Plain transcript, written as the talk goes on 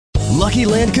Lucky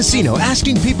Land Casino,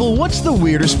 asking people, what's the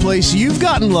weirdest place you've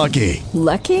gotten lucky?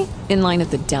 Lucky? In line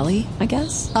at the deli, I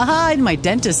guess? Aha, in my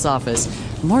dentist's office.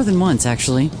 More than once,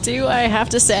 actually. Do I have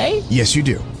to say? Yes, you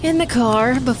do. In the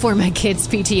car before my kids'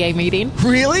 PTA meeting.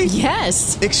 Really?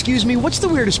 Yes. Excuse me, what's the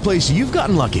weirdest place you've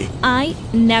gotten lucky? I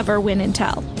never win and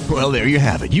tell. Well, there you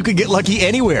have it. You can get lucky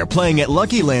anywhere, playing at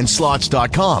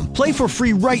LuckyLandSlots.com. Play for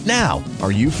free right now.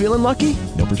 Are you feeling lucky?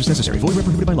 No purchase necessary. Void where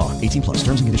prohibited by law. 18 plus.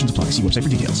 Terms and conditions apply. See website for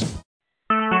details.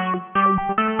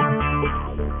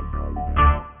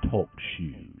 Talk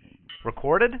shoes.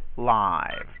 Recorded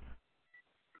live.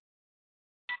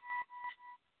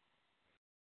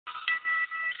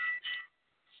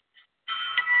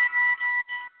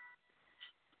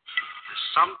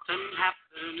 Something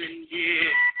happening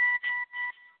here.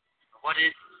 What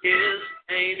it is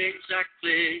ain't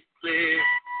exactly clear.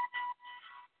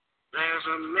 There's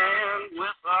a man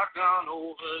with a gun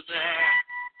over there,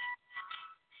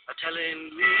 telling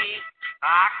me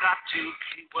I got to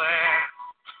beware.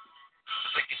 I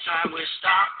think it's time we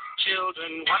stop.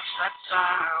 Children, what's that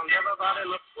sound? Everybody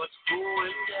look what's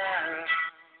going down.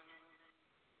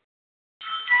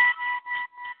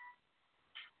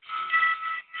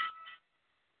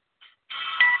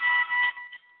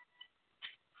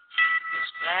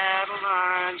 Battle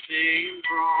lines being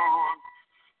drawn.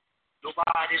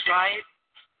 Nobody's right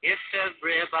if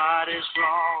everybody's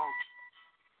wrong.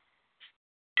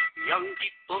 Young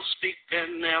people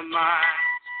speaking their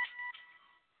minds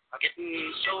are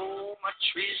getting so much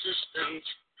resistance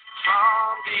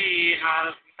from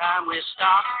behind. Every time we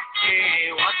stop,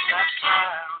 hey, what's that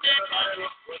sound? Everybody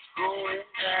look what's going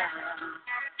down.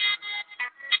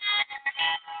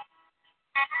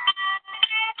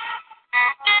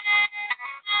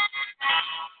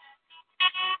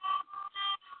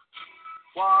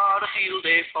 What a field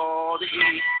day for the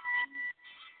heat.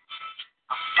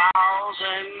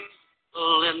 1,000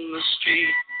 people in the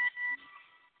street,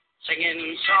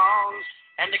 singing songs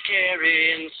and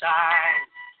carrying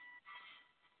signs.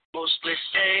 Mostly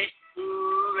say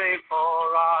hooray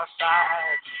for our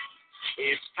side.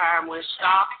 It's time we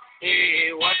stop.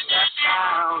 Hey, what's that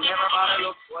sound? Everybody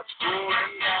look what's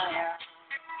going down.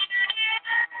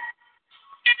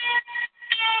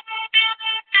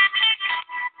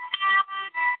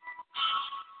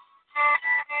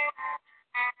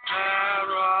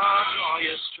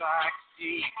 Paranoia strikes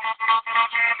deep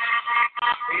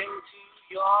into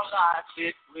your life,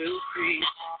 it will creep.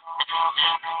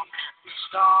 It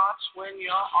starts when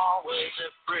you're always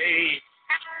afraid.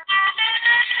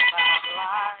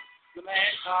 Like the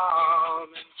man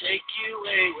come and take you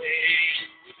away.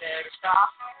 We better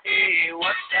stop. Hey,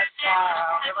 what's that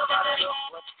sound? Everybody look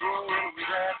what's going. We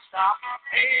better stop.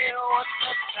 Hey, what's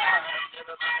that sound?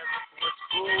 Everybody look what's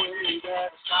going. We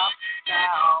better stop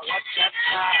now. What's that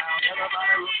sound?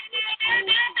 Everybody look what's going.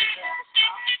 We better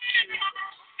stop.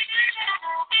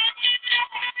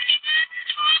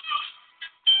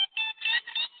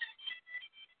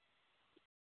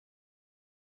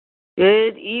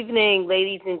 Good evening,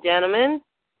 ladies and gentlemen.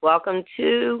 Welcome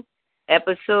to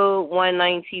episode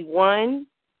 191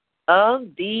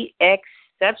 of the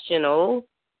exceptional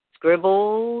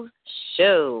Scribble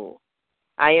Show.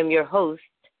 I am your host,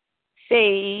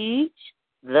 Sage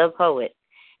the Poet,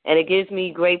 and it gives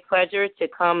me great pleasure to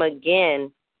come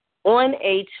again on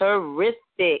a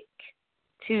terrific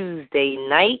Tuesday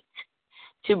night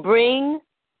to bring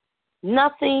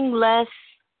nothing less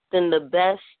than the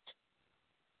best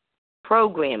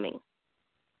programming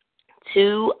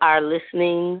to our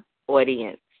listening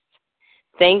audience.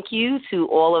 Thank you to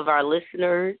all of our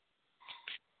listeners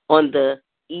on the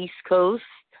East Coast,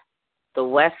 the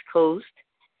West Coast,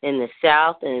 and the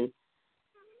South, and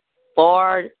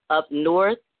far up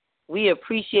north. We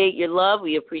appreciate your love.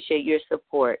 We appreciate your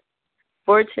support.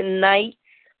 For tonight's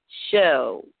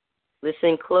show,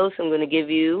 listen close. I'm going to give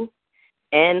you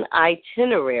an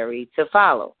itinerary to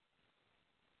follow.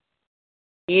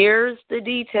 Here's the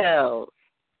details.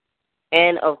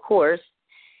 And, of course,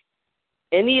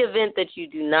 in the event that you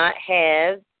do not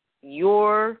have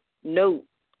your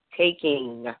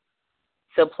note-taking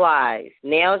supplies,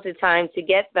 now is the time to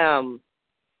get them,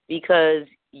 because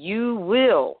you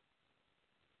will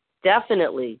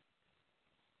definitely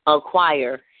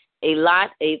acquire a lot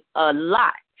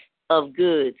of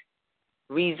good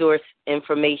resource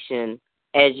information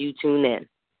as you tune in.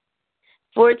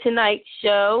 For tonight's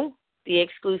show, the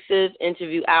exclusive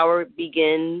interview hour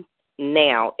begins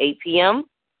now, 8 p.m.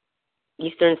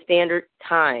 Eastern Standard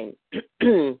Time.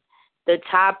 The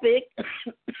topic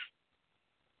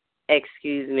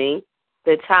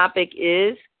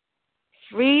is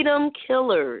freedom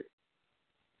killers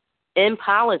in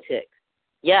politics.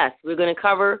 Yes, we're going to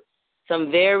cover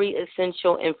some very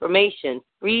essential information.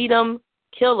 Freedom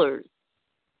killers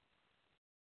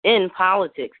in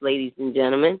politics, ladies and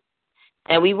gentlemen.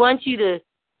 And we want you to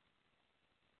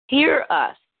hear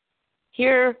us,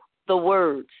 hear the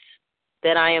words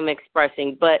that I am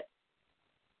expressing, but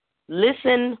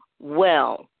listen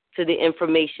well to the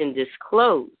information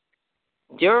disclosed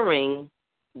during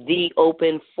the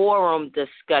open forum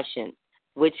discussion,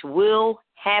 which will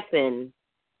happen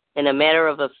in a matter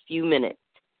of a few minutes.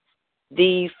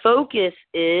 The focus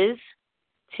is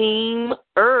Team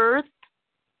Earth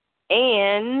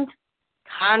and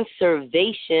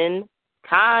conservation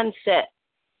concepts.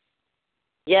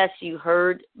 Yes, you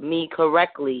heard me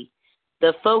correctly.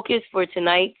 The focus for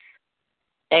tonight's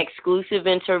exclusive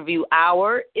interview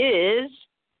hour is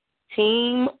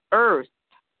Team Earth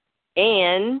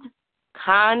and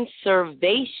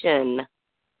conservation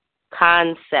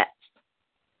concepts.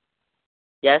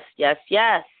 Yes, yes,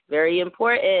 yes. Very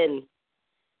important.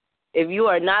 If you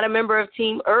are not a member of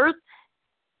Team Earth,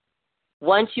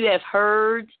 once you have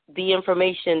heard the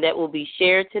information that will be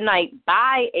shared tonight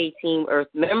by a Team Earth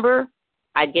member,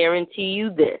 I guarantee you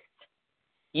this.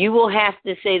 You will have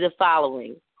to say the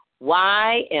following: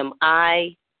 why am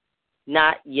I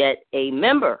not yet a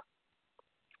member?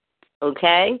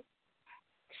 Okay?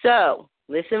 So,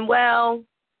 listen well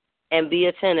and be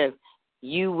attentive.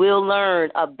 You will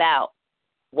learn about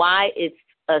why it's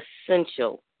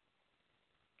essential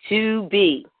to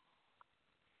be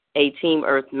a Team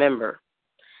Earth member.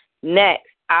 Next,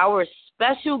 our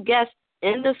special guest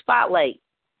in the spotlight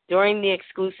during the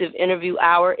exclusive interview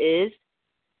hour is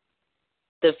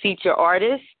the feature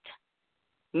artist,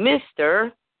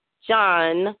 Mr.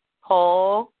 John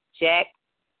Paul Jack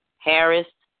Harris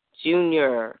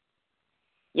Jr.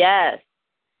 Yes,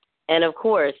 and of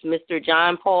course, Mr.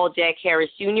 John Paul Jack Harris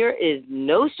Jr. is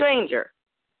no stranger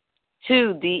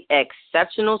to the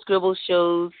Exceptional Scribble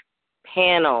Show's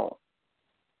panel.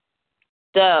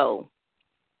 So,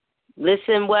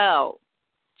 listen well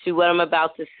to what I'm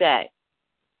about to say.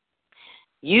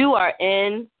 You are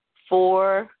in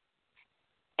for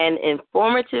an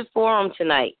informative forum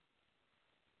tonight,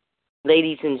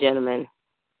 ladies and gentlemen.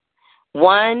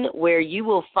 One where you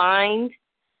will find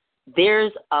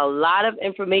there's a lot of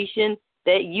information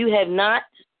that you have not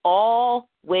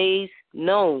always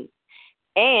known.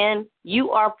 And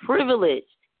you are privileged.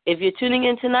 If you're tuning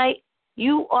in tonight,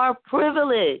 you are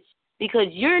privileged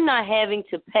because you're not having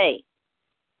to pay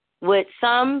what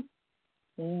some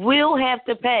will have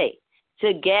to pay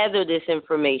to gather this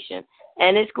information.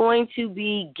 And it's going to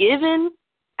be given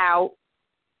out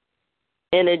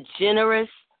in a generous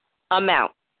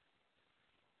amount.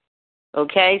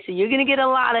 Okay? So you're going to get a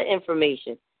lot of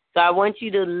information. So I want you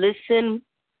to listen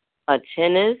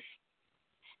attentive,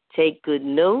 take good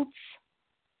notes,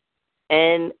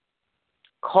 and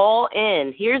call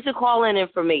in. Here's the call-in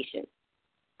information.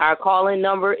 Our call-in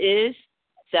number is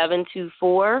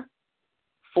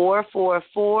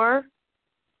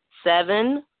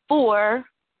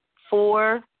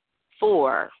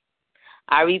 724-444-7444.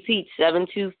 I repeat,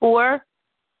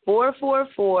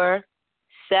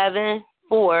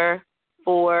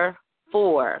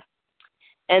 724-444-7444.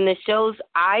 And the show's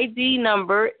ID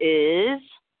number is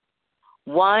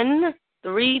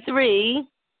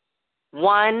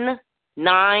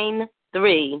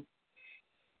 133193.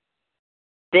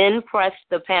 Then press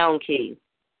the pound key.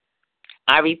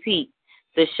 I repeat,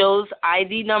 the show's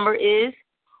ID number is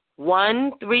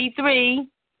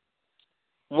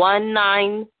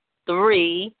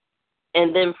 133193,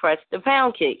 and then press the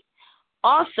pound key.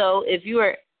 Also, if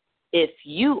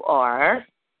you are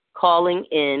calling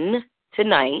in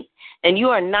tonight and you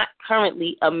are not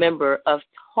currently a member of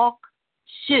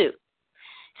TalkShoe,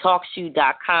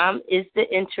 TalkShoe.com is the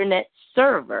internet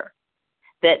server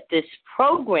that this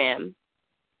program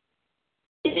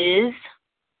is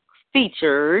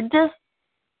featured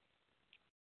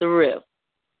through.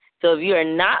 So if you are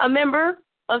not a member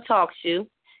of TalkShoe,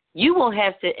 you will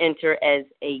have to enter as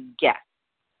a guest.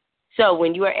 So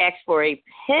when you are asked for a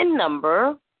PIN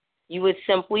number, you would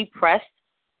simply press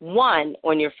 1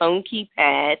 on your phone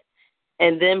keypad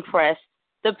and then press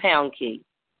the pound key.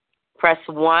 Press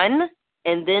 1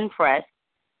 and then press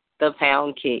the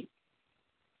pound key.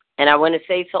 And I want to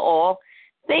say to all,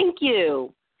 thank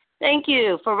you. Thank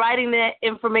you for writing that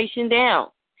information down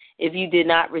if you did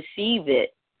not receive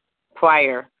it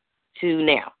prior to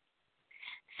now.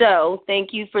 So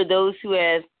thank you for those who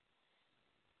have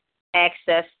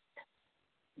accessed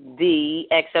the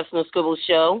Exceptional Scribble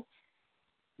Show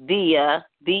via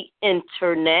the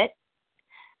internet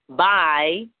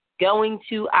by going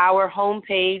to our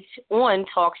homepage on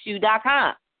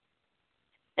TalkShoe.com.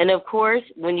 And, of course,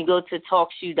 when you go to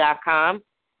TalkShoe.com,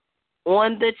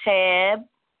 on the tab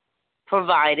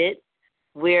provided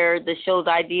where the show's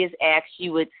ID is asked,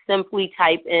 you would simply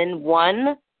type in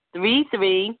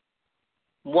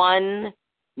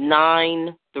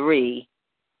 133193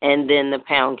 and then the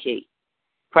pound key.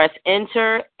 Press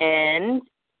enter, and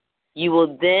you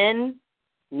will then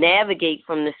navigate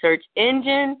from the search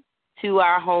engine to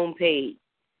our home page.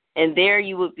 And there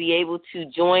you would be able to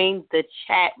join the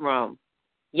chat room.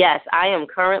 Yes, I am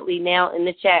currently now in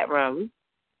the chat room.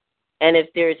 And if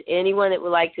there's anyone that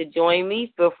would like to join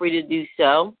me, feel free to do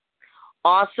so.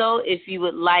 Also, if you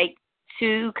would like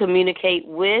to communicate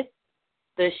with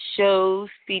the show's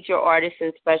feature artists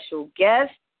and special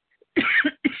guests,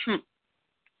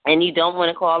 and you don't want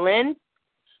to call in,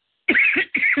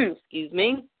 excuse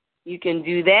me, you can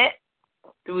do that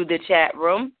through the chat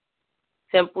room.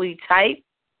 Simply type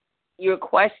your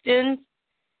questions,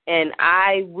 and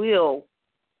I will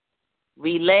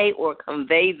relay or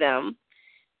convey them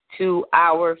to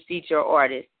our feature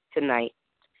artist tonight.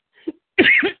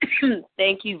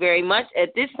 Thank you very much.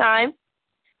 At this time,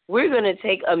 we're going to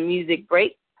take a music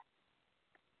break.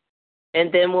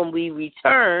 And then when we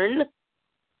return,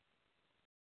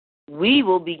 we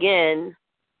will begin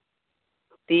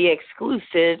the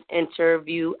exclusive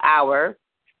interview hour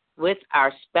with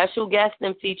our special guest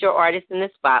and feature artist in the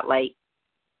spotlight,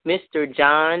 Mr.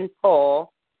 John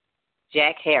Paul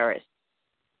Jack Harris.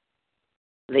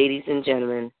 Ladies and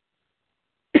gentlemen.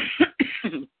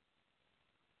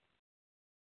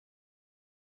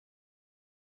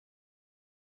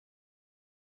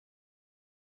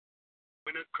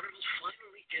 When a girl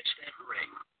finally gets that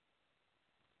ring,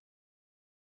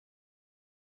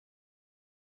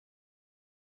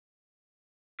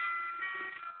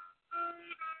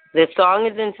 the song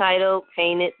is entitled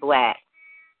Painted Black.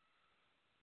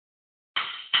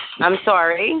 I'm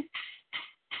sorry.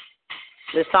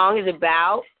 The song is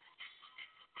about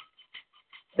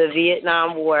the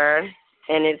Vietnam War,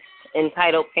 and it's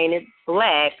entitled Painted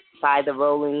Black by the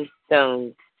Rolling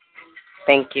Stones.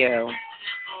 Thank you.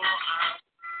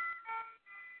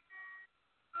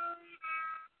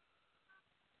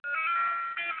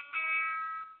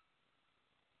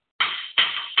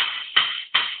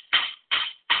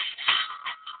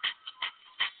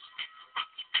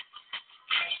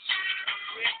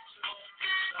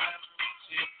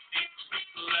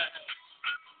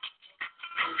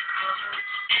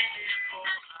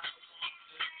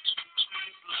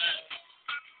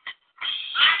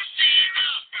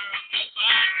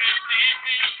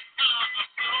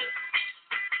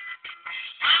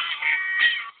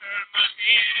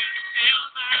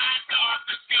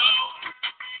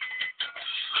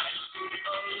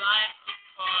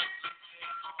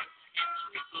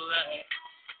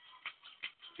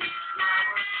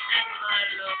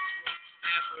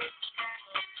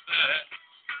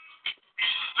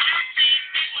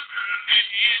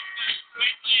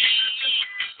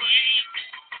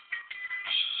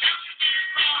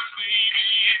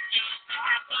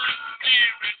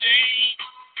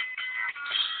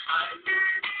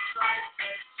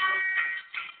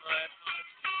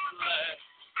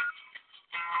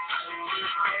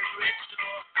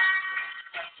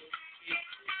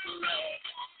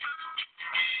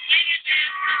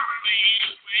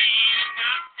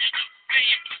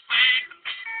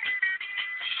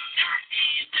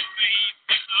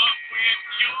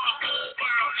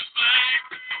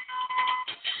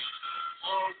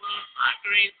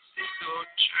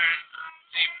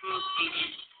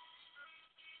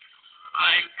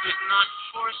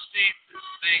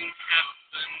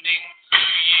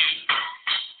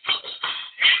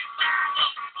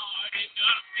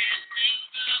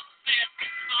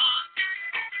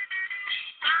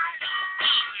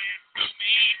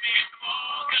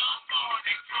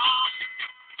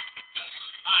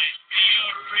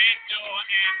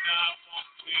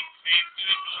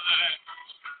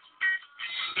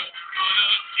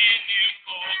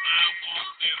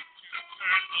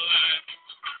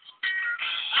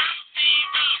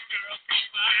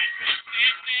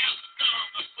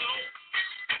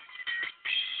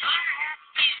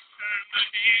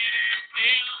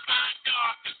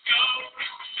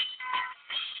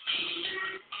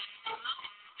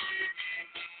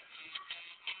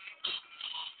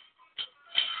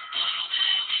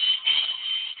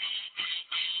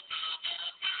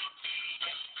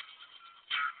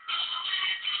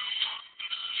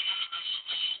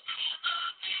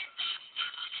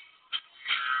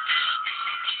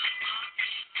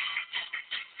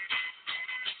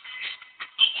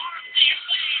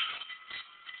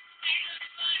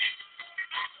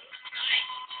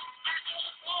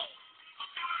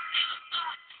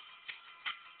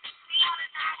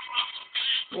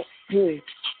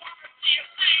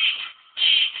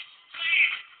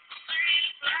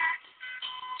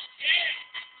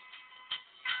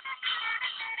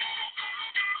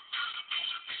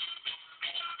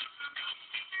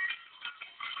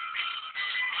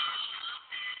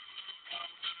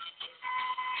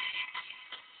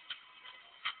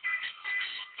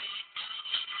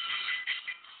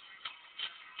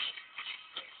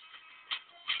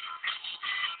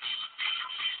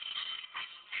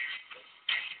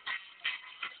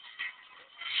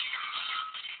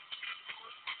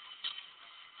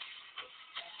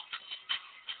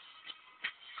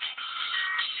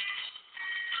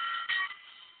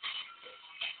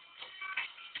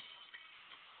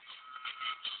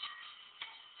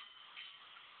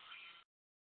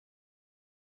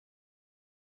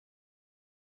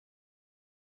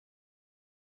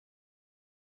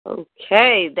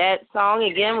 Okay, that song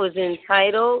again was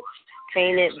entitled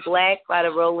Painted Black by the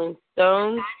Rolling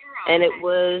Stones, and it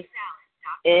was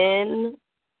in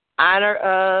honor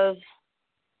of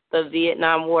the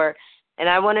Vietnam War. And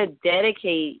I want to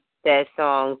dedicate that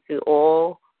song to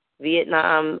all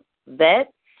Vietnam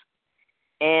vets.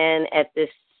 And at this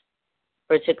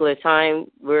particular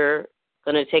time, we're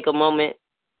going to take a moment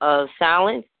of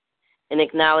silence in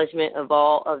acknowledgement of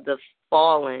all of the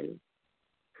fallen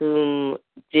whom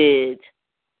did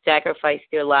sacrifice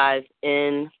their lives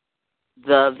in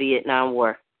the Vietnam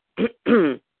War.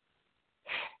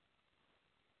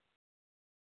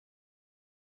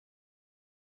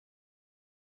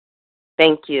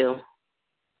 Thank you,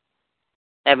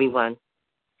 everyone.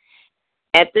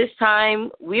 At this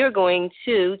time, we are going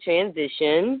to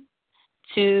transition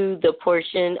to the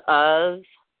portion of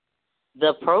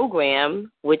the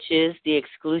program, which is the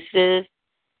exclusive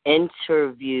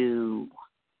interview.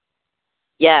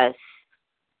 Yes,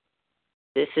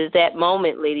 this is that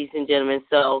moment, ladies and gentlemen.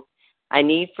 So I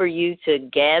need for you to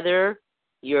gather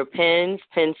your pens,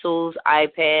 pencils,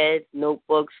 iPads,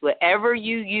 notebooks, whatever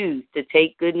you use to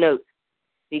take good notes,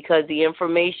 because the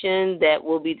information that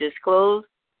will be disclosed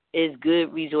is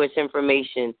good resource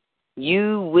information.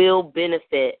 You will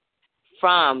benefit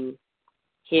from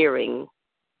hearing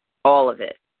all of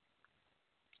it.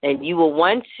 And you will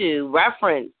want to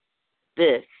reference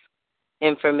this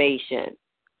information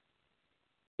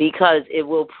because it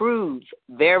will prove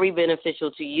very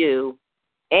beneficial to you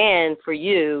and for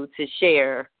you to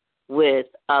share with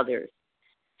others.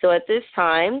 So at this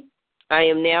time, I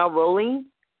am now rolling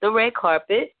the red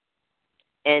carpet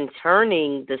and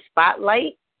turning the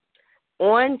spotlight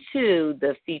onto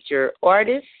the featured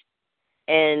artist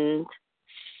and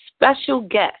special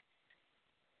guest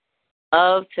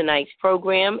of tonight's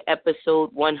program,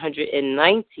 episode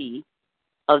 190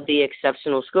 of the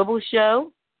Exceptional Scribble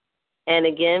Show. And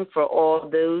again, for all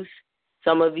those,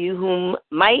 some of you whom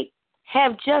might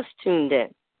have just tuned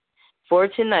in for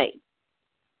tonight,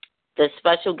 the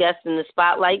special guest in the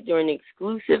spotlight during the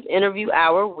exclusive interview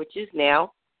hour, which is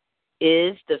now,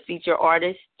 is the feature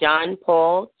artist John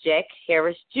Paul Jack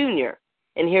Harris Jr.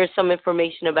 And here's some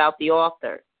information about the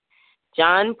author.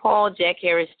 John Paul Jack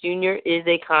Harris Jr. is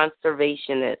a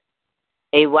conservationist,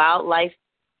 a wildlife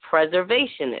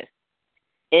preservationist,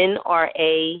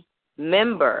 NRA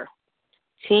member,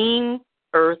 Team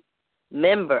Earth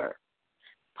member,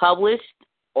 published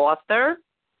author,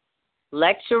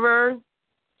 lecturer,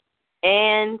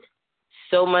 and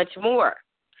so much more.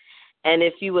 And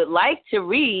if you would like to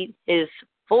read his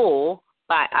full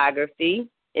biography,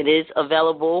 it is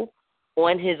available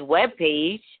on his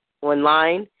webpage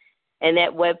online, and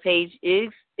that webpage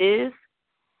is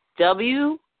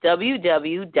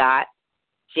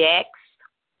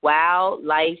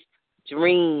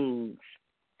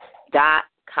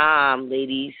www.jackswildlifedreams.com,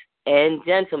 ladies and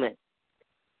gentlemen.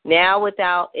 Now,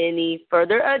 without any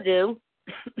further ado,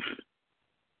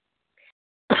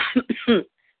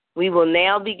 we will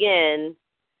now begin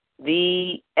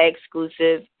the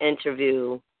exclusive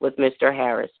interview with Mr.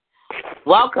 Harris.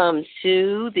 Welcome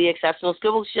to the Exceptional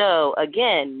Scribble Show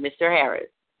again, Mr. Harris.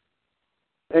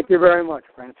 Thank you very much,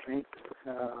 Francine.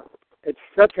 It's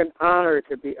such an honor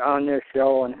to be on this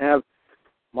show and have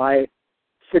my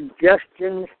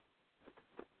suggestions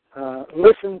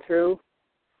listened to.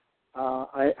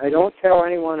 I don't tell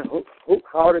anyone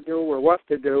how to do or what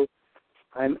to do.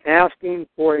 I'm asking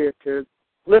for you to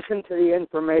listen to the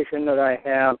information that I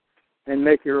have and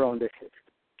make your own decision.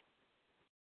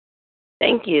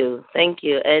 Thank you. Thank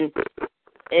you. And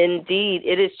indeed,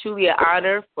 it is truly an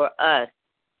honor for us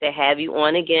to have you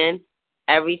on again.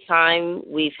 Every time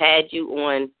we've had you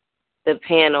on the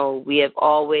panel, we have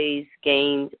always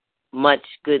gained much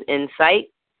good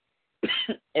insight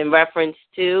in reference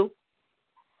to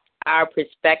our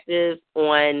perspective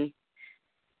on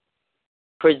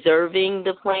preserving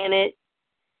the planet,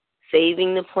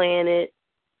 saving the planet,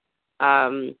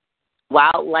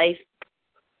 wildlife,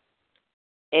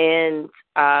 and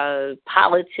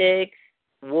politics,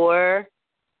 war,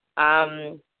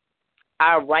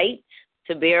 our right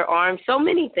to bear arms, so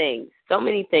many things.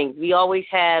 We always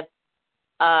have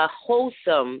a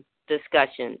wholesome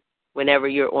discussion whenever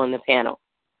you're on the panel.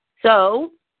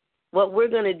 So what we're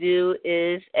going to do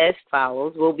is as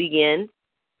follows. We'll begin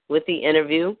with the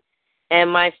interview. And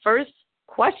my first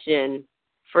question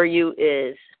for you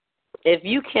is, if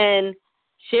you can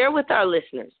share with our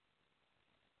listeners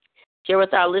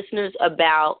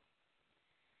about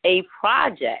a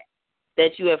project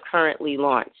that you have currently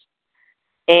launched.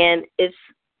 And it's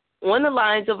on the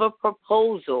lines of a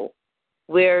proposal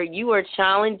where you are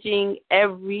challenging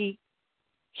every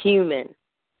human,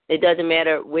 it doesn't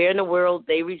matter where in the world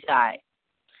they reside,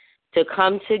 to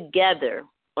come together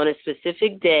on a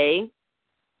specific day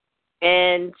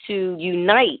and to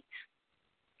unite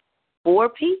for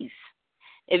peace.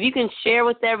 If you can share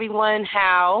with everyone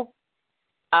how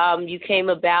you came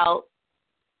about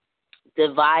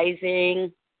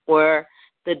devising or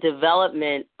the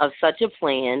development of such a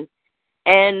plan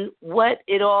and what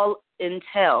it all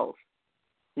entails.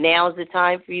 Now is the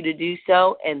time for you to do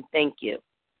so, and thank you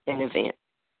in advance.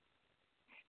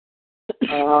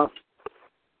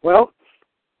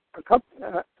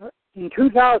 In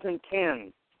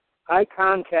 2010, I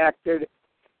contacted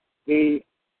the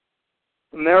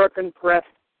American press,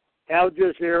 Al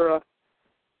Jazeera,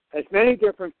 as many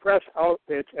different press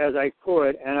outfits as I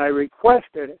could, and I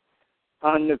requested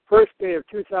on the first day of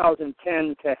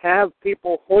 2010 to have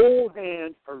people hold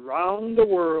hands around the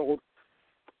world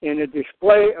in a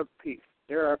display of peace.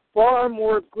 There are far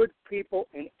more good people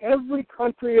in every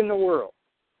country in the world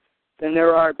than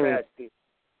there are bad people.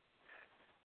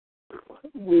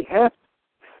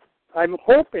 I'm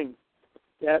hoping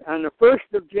that on the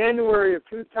 1st of January of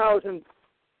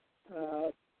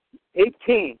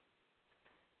 2018,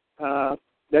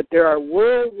 that there are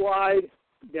worldwide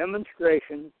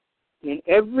demonstrations in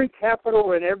every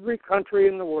capital in every country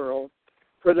in the world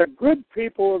for the good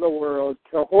people of the world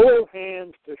to hold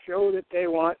hands to show that they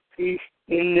want peace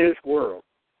in this world.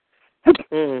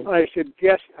 I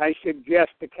suggest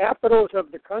the capitals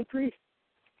of the countries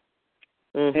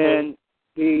and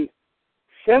the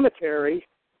cemeteries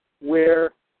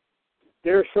where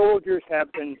their soldiers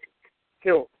have been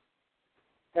killed,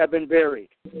 have been buried.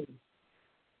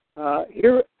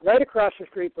 Here, right across the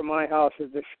street from my house,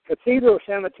 is the Cathedral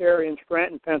Cemetery in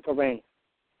Scranton, Pennsylvania.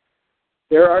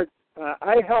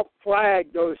 I helped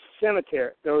flag those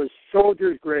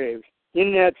soldiers' graves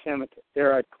in that cemetery.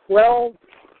 There are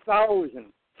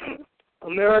 12,000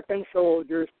 American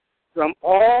soldiers from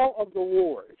all of the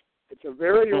wars. It's a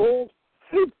very old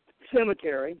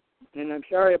cemetery, and I'm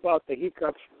sorry about the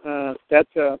hiccups.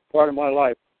 That's a part of my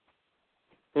life.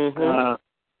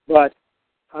 But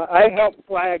I helped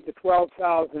flag the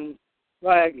 12,000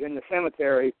 flags in the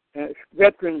cemetery,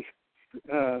 veterans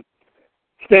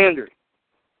standard.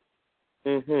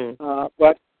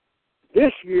 But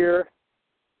this year,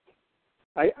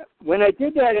 when I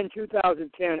did that in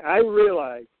 2010, I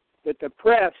realized that the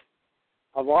press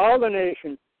of all the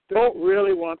nations don't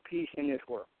really want peace in this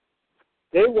world.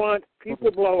 They want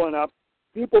people blowing up,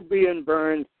 people being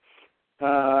burned,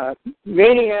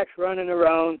 maniacs running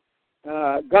around,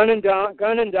 gunning down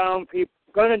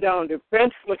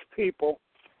defenseless people.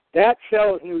 That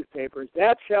sells newspapers.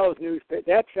 That sells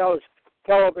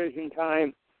television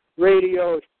time,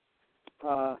 radios.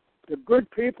 The good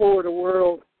people of the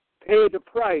world pay the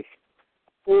price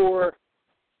for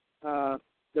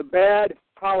the bad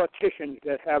politicians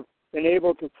that have been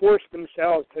able to force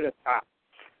themselves to the top.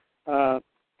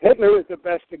 Hitler is the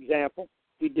best example.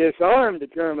 He disarmed the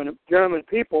German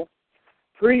people.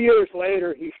 3 years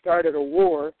later, he started a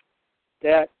war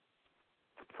that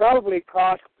probably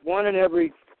cost 1 in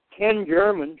every 10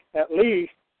 Germans, at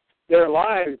least, their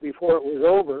lives before it was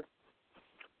over.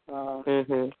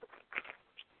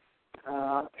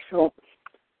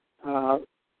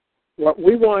 What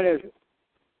we want is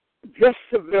just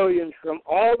civilians from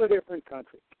all the different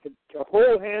countries to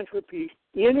hold hands for peace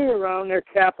in and around their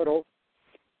capital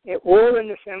or in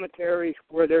the cemeteries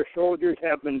where their soldiers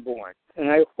have been born.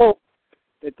 And I hope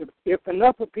that if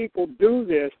enough of people do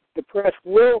this, the press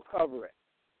will cover it.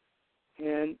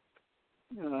 And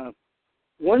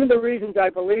one of the reasons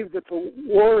I believe that the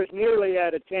war is nearly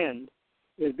at its end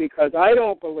is because I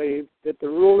don't believe that the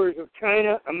rulers of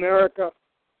China, America,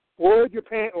 or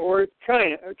Japan, or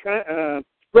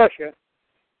Russia,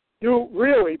 do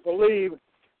really believe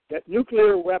that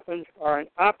nuclear weapons are an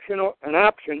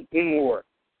option in war.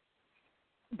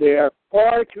 They are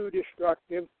far too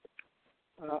destructive.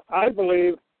 I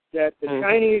believe that the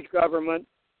Chinese government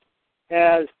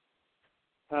has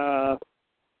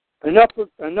enough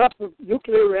of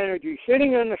nuclear energy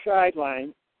sitting on the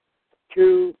sideline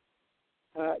to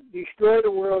destroy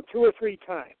the world 2 or 3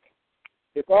 times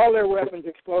if all their weapons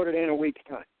exploded in a week's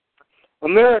time.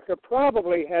 America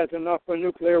probably has enough of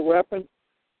nuclear weapons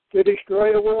to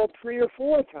destroy the world 3 or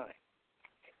 4 times.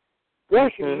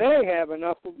 Russia may have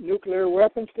enough of nuclear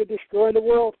weapons to destroy the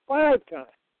world 5 times.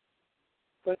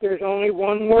 But there's only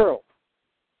one world.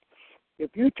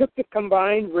 If you took the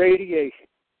combined radiation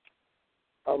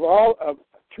of all of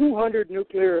 200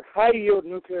 high-yield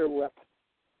nuclear weapons,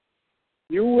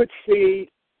 you would see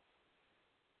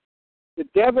the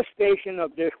devastation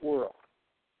of this world.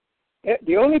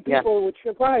 The only people who would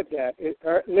survive that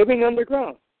are living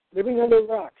underground, living under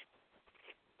rocks.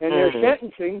 And they're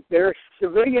sentencing their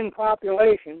civilian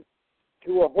population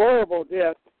to a horrible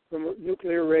death from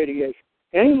nuclear radiation.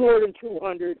 Any more than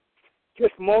 200,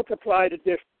 just multiply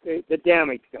the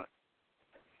damage done.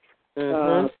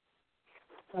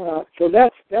 So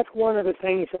that's one of the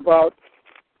things about.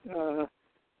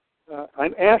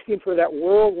 I'm asking for that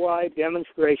worldwide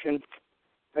demonstration.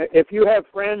 If you have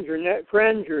friends or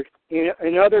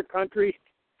in other countries,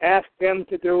 ask them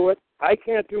to do it. I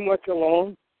can't do much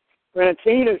alone.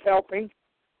 Francine is helping,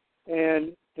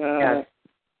 and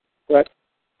but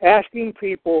asking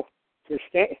people to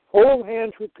hold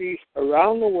hands with peace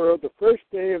around the world the first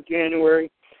day of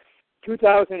January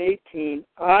 2018,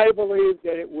 I believe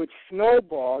that it would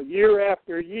snowball year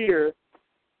after year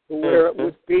to where it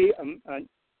would be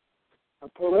a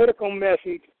political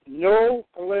message no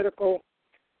political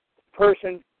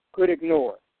person could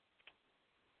ignore.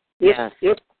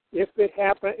 If it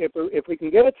happen, if we can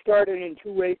get it started in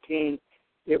 2018,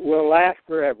 it will last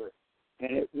forever,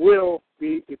 and it will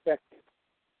be effective.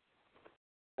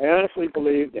 I honestly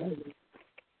believe that.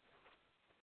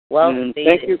 Well,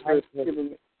 thank you for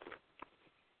giving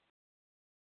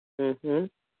me.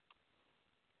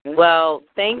 Well,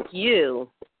 thank you.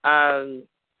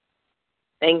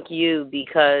 Thank you,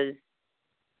 because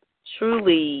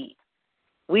truly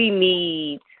we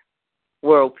need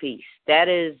world peace. That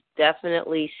is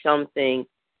definitely something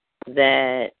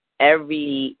that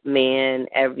every man,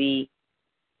 every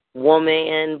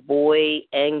woman, boy,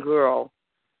 and girl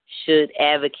should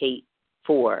advocate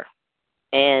for.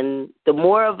 And the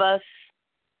more of us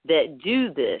that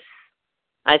do this,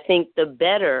 I think the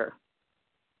better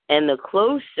and the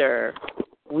closer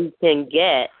we can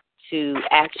get to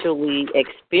actually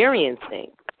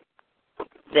experiencing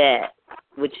that,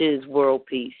 which is world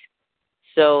peace.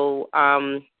 So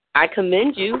I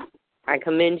commend you. I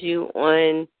commend you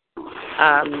on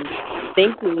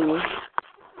thinking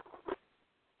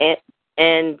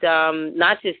and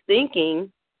not just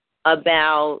thinking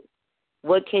about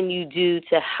what can you do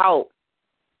to help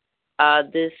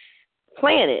this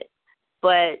planet,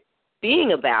 but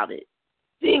being about it,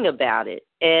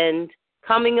 and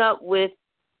coming up with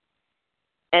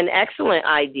an excellent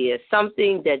idea,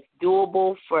 something that's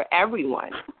doable for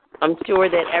everyone. I'm sure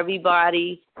that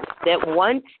everybody that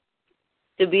wants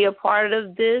to be a part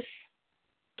of this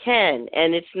can,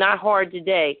 and it's not hard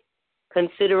today,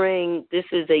 considering this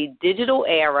is a digital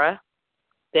era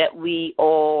that we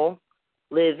all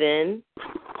live in,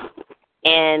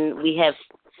 and we have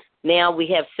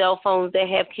cell phones that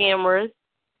have cameras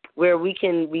where we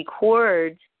can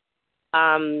record.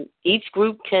 Each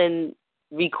group can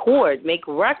record, make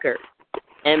record,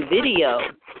 and video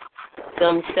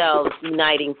themselves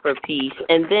uniting for peace,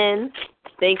 and then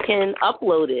they can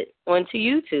upload it onto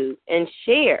YouTube and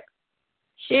share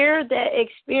that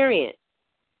experience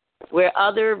where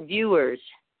other viewers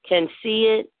can see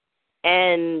it.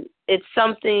 And it's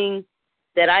something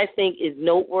that I think is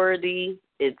noteworthy,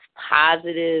 it's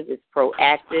positive, it's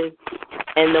proactive,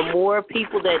 and the more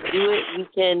people that do it, we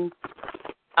can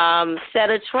set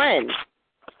a trend,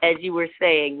 as you were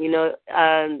saying.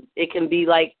 It can be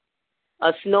like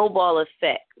a snowball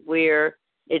effect where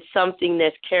it's something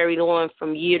that's carried on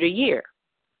from year to year.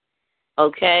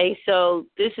 Okay, so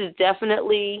this is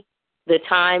definitely the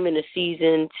time and the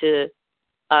season to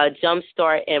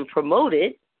jumpstart and promote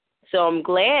it. So I'm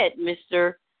glad,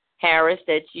 Mr. Harris,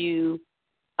 that you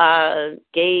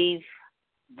gave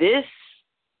this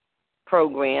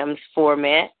program's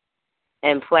format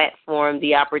and platform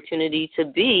the opportunity to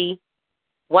be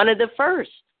one of the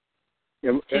first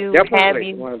to have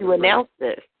you to announce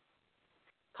this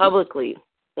publicly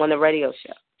on the radio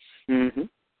show. Mm-hmm.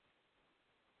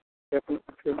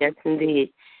 Yes,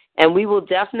 indeed. And we will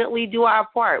definitely do our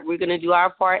part. We're going to do our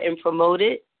part and promote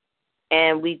it.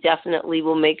 and we definitely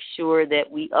will make sure that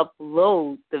we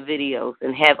upload the videos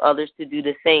and have others to do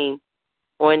the same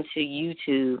onto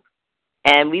YouTube.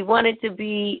 And we want it to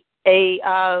be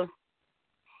an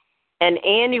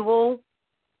annual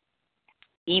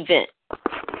event.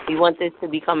 We want this to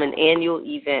become an annual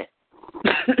event.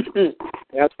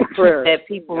 That's the prayer. That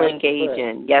people engage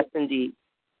in. Yes, indeed.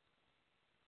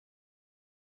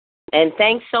 And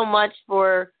thanks so much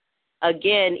for,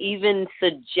 again, even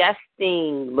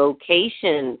suggesting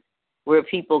locations where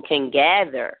people can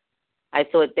gather. I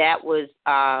thought that was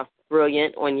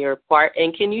brilliant on your part.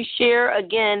 And can you share,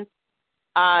 again,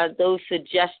 those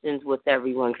suggestions with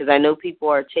everyone? Because I know people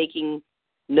are taking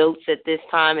notes at this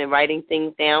time and writing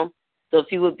things down. So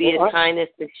if you would be as kind as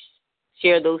to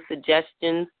share those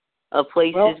suggestions of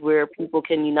places where people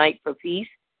can unite for peace,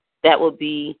 that would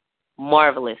be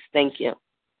marvelous. Thank you.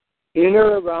 In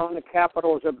or around the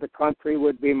capitals of the country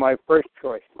would be my first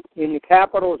choice. In the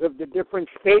capitals of the different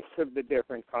states of the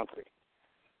different countries.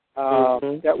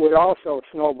 That would also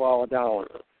snowball down.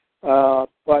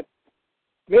 But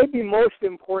maybe most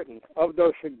important of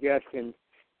those suggestions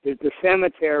is the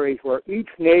cemeteries where each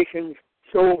nation's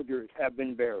soldiers have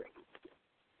been buried.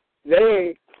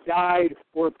 They died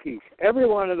for peace. Every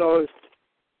one of those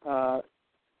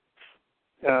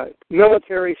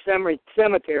military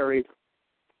cemeteries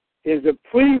is a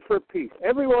plea for peace.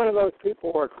 Every one of those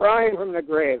people are crying from the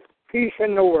grave, peace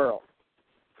in the world.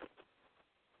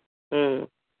 And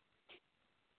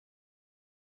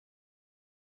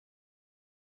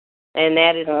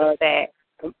that is the fact.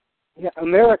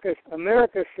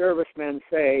 America's servicemen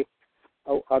say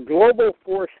a global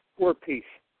force for peace,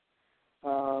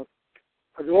 a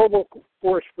global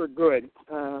force for good.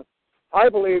 I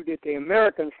believe that the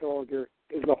American soldier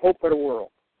is the hope of the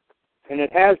world, and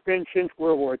it has been since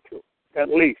World War II, at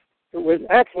least. It was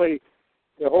actually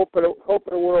the hope of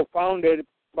the world founded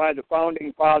by the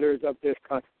founding fathers of this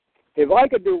country. If I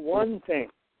could do one thing,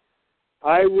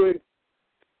 I would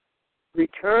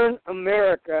return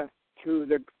America to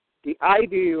the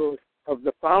ideals of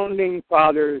the founding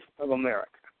fathers of America.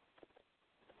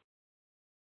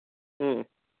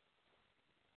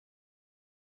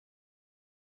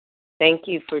 Thank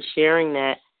you for sharing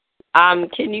that.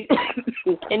 Can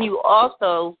you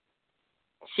also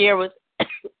share with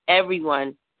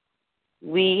everyone,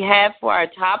 we have for our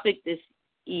topic this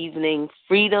evening,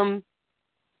 freedom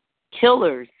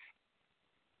killers.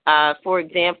 For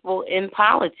example, in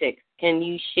politics, can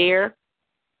you share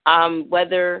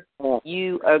whether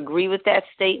you agree with that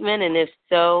statement, and if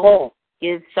so,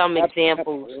 give some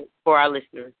examples for our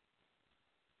listeners?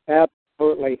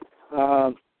 Absolutely.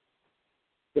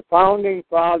 The founding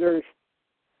fathers,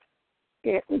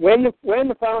 when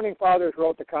the founding fathers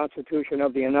wrote the Constitution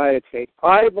of the United States,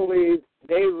 I believe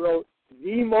they wrote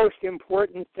the most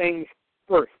important things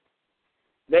first.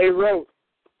 They wrote,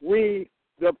 "We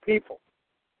the people."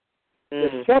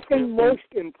 The second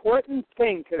most important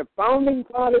thing to the founding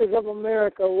fathers of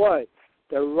America was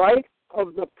the right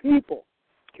of the people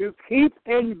to keep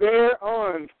and bear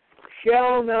arms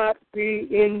shall not be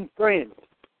infringed.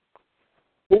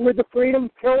 Who were the freedom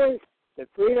killers? The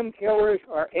freedom killers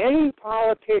are any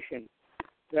politician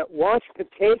that wants to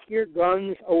take your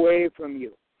guns away from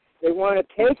you. They want to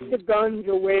take the guns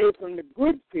away from the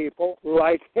good people,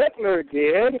 like Hitler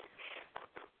did,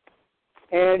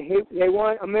 and they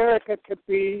want America to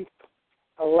be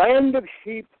a land of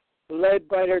sheep led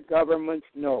by their government's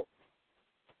nose.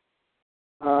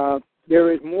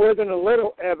 There is more than a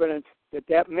little evidence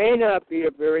that may not be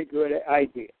a very good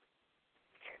idea.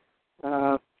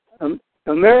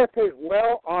 America's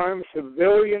well-armed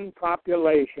civilian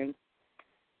population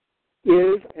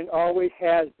is and always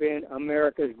has been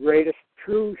America's greatest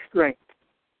true strength.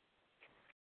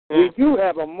 We do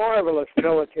have a marvelous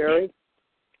military.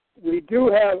 We do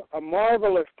have a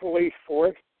marvelous police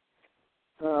force.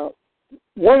 One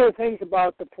of the things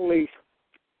about the police,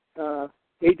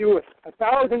 they do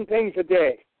 1,000 things a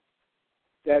day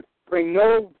that bring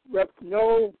no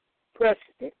press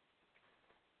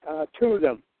to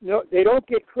them. No, they don't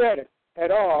get credit at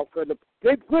all for the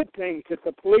big good things that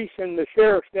the police and the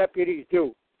sheriff's deputies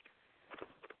do.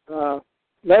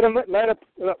 Let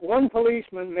one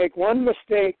policeman make one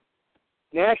mistake,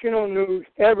 national news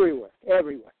everywhere.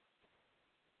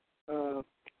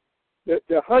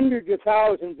 The hundreds of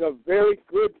thousands of very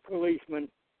good policemen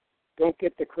don't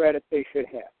get the credit they should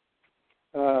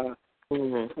have.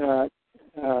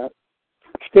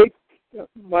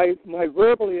 My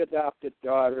verbally adopted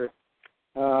daughter,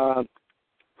 I'm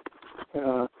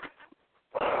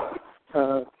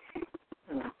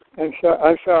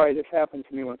sorry, this happens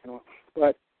to me once in a while,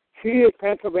 but She is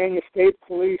Pennsylvania State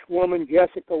Police woman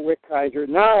Jessica Wickheiser,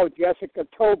 now Jessica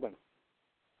Tobin.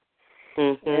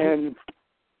 And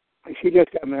she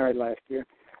just got married last year.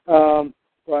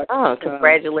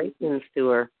 Congratulations to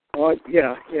her. Oh,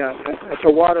 yeah. It's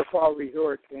a waterfall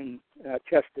resort in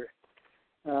Chester.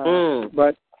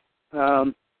 But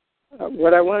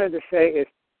what I wanted to say is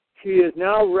she is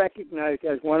now recognized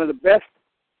as one of the best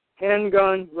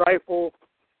handgun, rifle,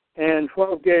 and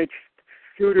 12-gauge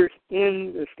shooters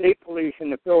in the state police in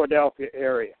the Philadelphia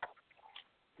area.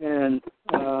 And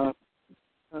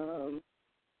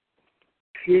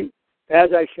she, as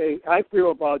I say, I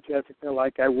feel about Jessica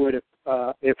like I would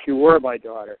if she were my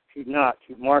daughter. She's not.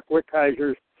 She's Mark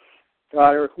Wickheiser's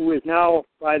daughter, who is now,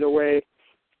 by the way,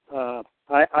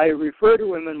 I refer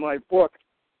to him in my book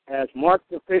as Mark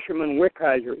the Fisherman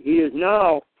Wickheiser. He is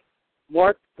now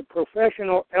Mark the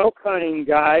Professional Elk Hunting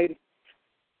Guide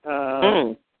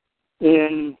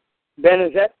in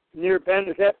Benezet, near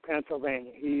Benezet,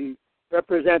 Pennsylvania. He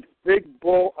represents Big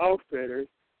Bull Outfitters,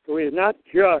 so he is not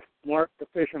just Mark the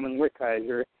Fisherman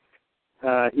Wickheiser.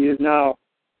 He is now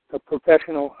a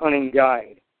professional hunting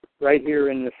guide right here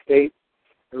in the state.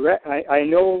 I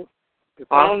know the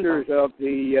founders of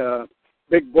the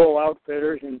Big Bull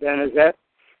Outfitters in Benezet,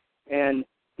 and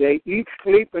they eat,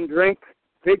 sleep, and drink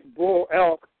Big Bull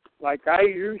elk like I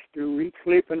used to eat,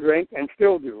 sleep, and drink, and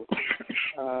still do.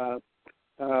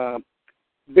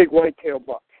 Big whitetail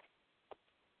bucks.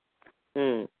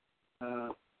 And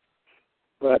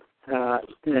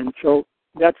so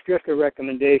that's just a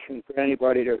recommendation for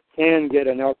anybody that can get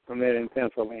an elk permit in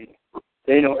Pennsylvania.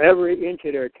 They know every inch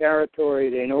of their territory.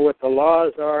 They know what the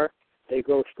laws are. They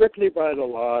go strictly by the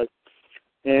laws.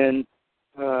 And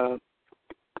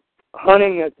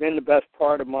hunting has been the best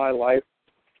part of my life.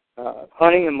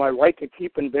 Hunting and my right to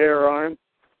keep and bear arms.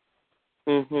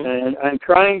 And I'm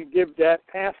trying to give that,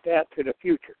 pass that to the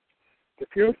future.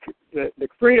 The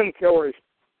freedom killers.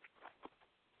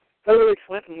 Hillary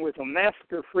Clinton was a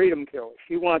master freedom killer.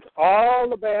 She wants all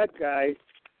the bad guys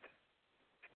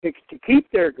to keep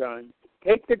their guns,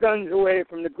 take the guns away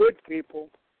from the good people.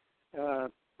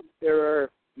 There are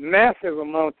massive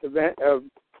amounts of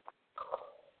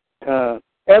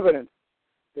evidence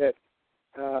that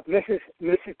Mrs.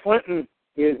 Clinton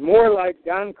is more like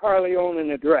Don Corleone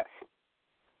in a dress.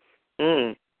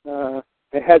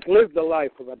 It has lived the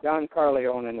life of a Don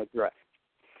Corleone in a dress.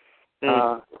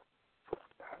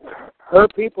 Her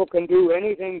people can do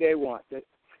anything they want.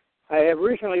 I have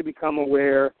recently become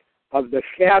aware of the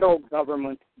shadow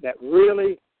government that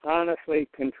really, honestly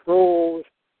controls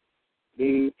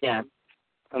the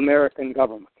American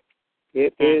government.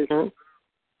 It is.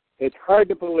 It's hard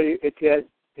to believe.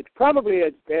 It's probably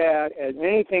as bad as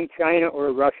anything China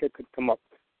or Russia could come up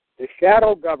with. The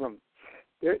shadow government.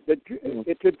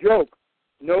 It's a joke.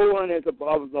 No one is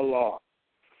above the law.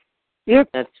 If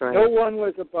no one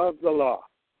was above the law,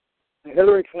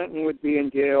 Hillary Clinton would be in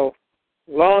jail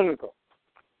long ago.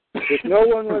 If no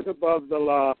one was above the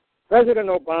law, President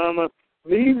Obama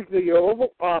leaves the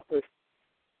Oval Office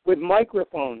with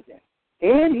microphones in,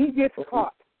 and he gets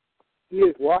caught. He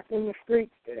is walking the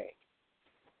streets today.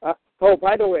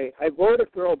 By the way, I voted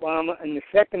for Obama in the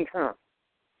second term.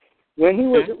 When he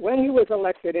was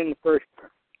elected in the first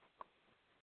term,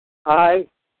 I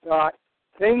thought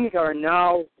things are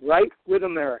now right with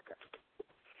America.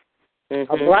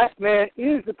 A black man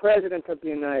is the president of the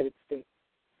United States.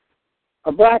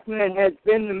 A black man has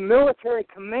been the military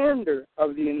commander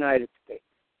of the United States.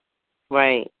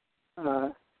 Right.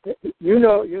 You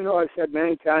know, I've said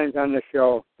many times on the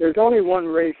show, there's only one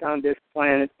race on this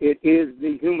planet. It is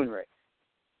the human race.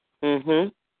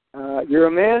 You're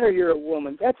a man or you're a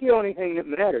woman. That's the only thing that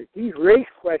matters. These race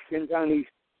questions on these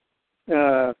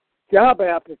job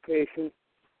applications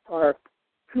are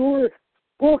pure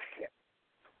bullshit.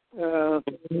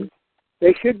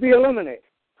 They should be eliminated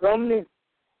from the.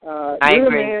 You're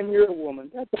a man, you're a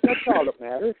woman. That's all that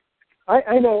matters.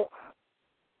 I know.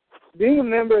 Being a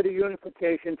member of the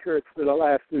Unification Church for the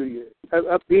last few years,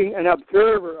 being an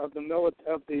observer of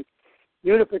the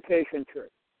Unification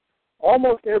Church,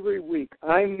 almost every week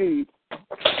I meet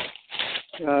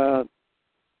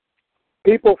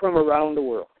people from around the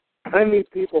world. I meet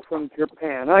people from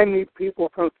Japan. I meet people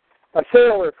from a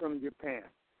sailor from Japan,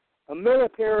 a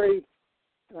military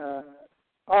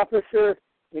officer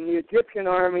in the Egyptian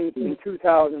army in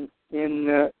 2000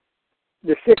 in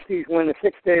the 60s when the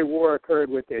Six-Day War occurred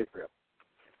with Israel.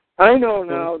 I know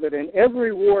now that in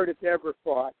every war that's ever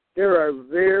fought, there are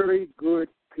very good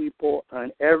people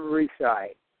on every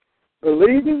side,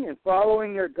 believing and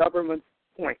following their government's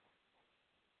point.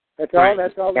 That's all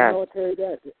the military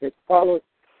does. It follows,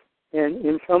 and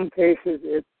in some cases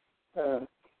it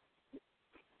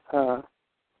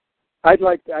I'd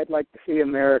like to see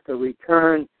America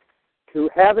return to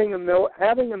having a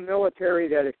military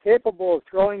that is capable of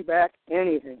throwing back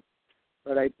anything.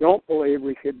 But I don't believe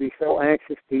we should be so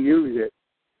anxious to use it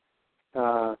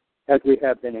as we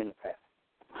have been in the past.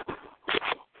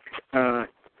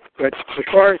 But as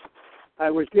far as I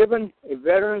was given a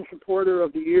Veteran Supporter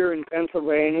of the Year in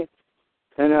Pennsylvania,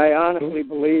 and I honestly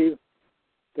believe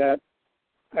that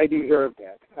I deserve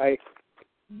that.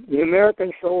 The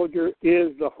American soldier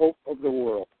is the hope of the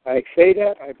world. I say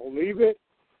that. I believe it.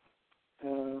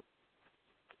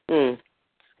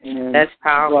 That's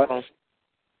powerful.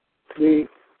 The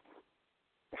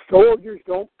soldiers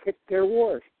don't pick their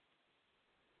wars.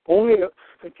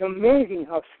 It's amazing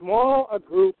how small a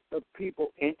group of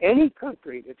people in any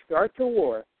country that starts a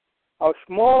war, how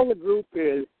small the group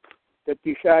is that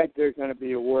decides there's going to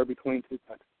be a war between two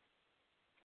countries.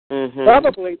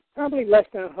 Probably less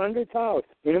than 100,000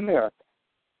 in America.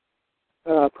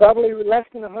 Probably less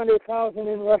than 100,000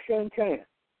 in Russia and China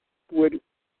would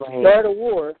start a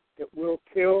war that will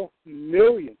kill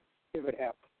millions if it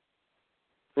happens.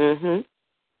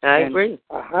 I agree.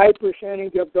 A high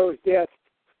percentage of those deaths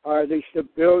are the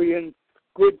civilian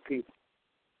good people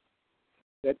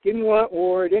that didn't want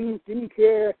war, didn't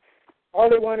care. All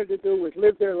they wanted to do was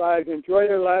live their lives, enjoy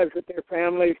their lives with their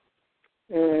families,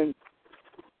 and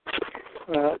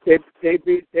they'd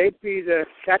be the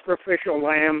sacrificial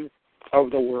lambs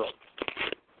of the world.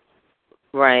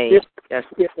 Right. If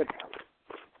it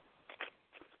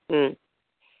happens.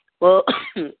 Well,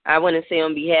 I want to say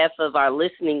on behalf of our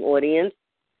listening audience,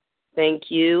 thank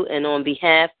you, and on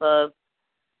behalf of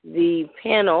the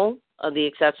panel of the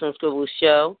Exceptional Scribble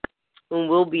Show, whom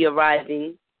will be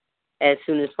arriving as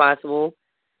soon as possible,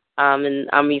 and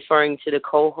I'm referring to the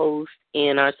co-host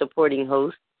and our supporting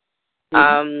host.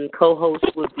 Co-host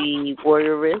would be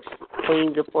Warrioress,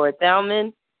 Queen Zipporah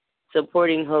Thalman.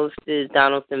 Supporting host is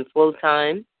Donaldson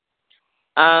Flowtime.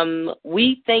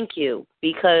 We thank you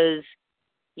because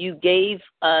you gave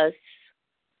us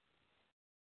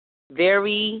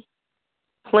very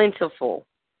plentiful,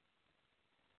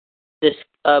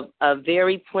 a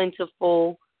very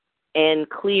plentiful and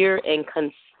clear and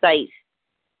concise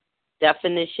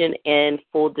definition and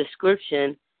full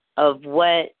description of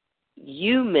what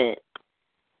you meant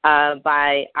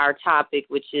by our topic,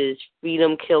 which is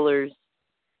freedom killers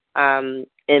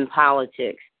in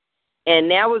politics. And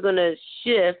now we're going to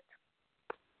shift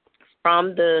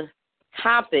from the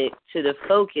topic to the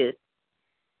focus,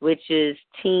 which is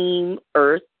Team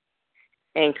Earth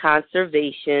and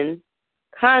conservation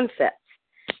concepts.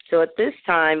 So at this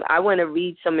time, I want to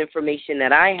read some information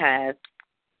that I have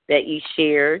that you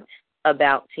shared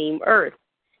about Team Earth.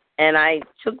 And I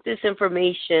took this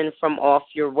information from off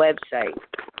your website.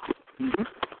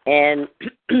 And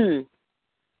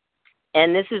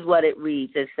and this is what it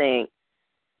reads. It's saying,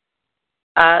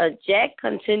 Jack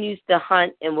continues to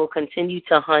hunt and will continue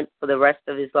to hunt for the rest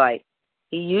of his life.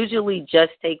 He usually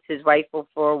just takes his rifle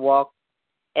for a walk,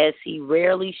 as he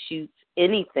rarely shoots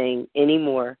anything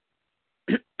anymore.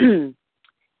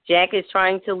 Jack is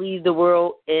trying to leave the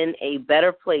world in a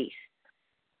better place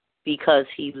because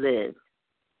he lives.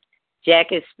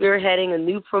 Jack is spearheading a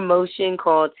new promotion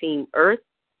called Team Earth.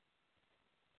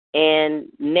 And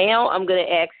now I'm going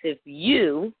to ask if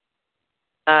you,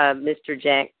 Mr.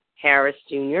 Jack Harris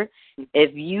Jr.,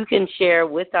 if you can share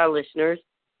with our listeners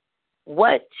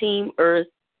what Team Earth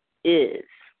is.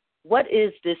 What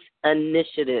is this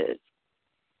initiative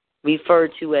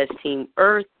referred to as Team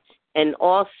Earth, and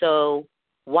also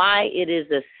why it is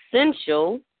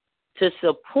essential to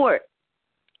support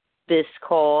this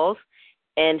cause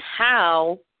and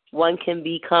how one can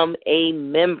become a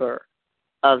member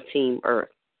of Team Earth?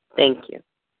 Thank you.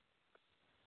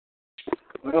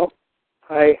 Well,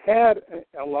 I had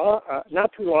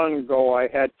not too long ago, I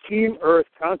had Team Earth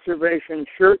conservation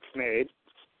shirts made,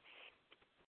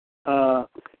 and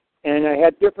I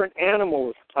had different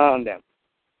animals on them.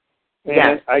 And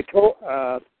yes. I told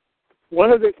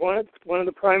one of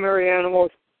the primary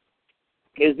animals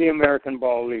is the American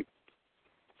bald eagle.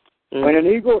 When an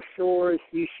eagle soars,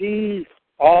 he sees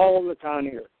all that's on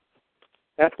the earth.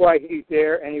 That's why he's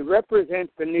there, and he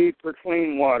represents the need for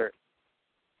clean water.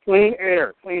 Clean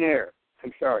air.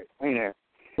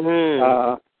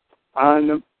 On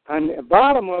the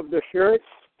bottom of the shirt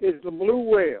is the blue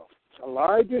whale, the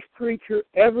largest creature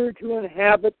ever to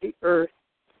inhabit the earth.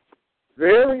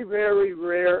 Very, very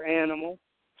rare animal,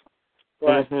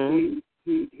 but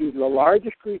he's the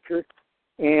largest creature,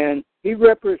 and he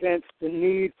represents the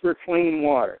need for clean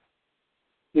water.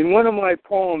 In one of my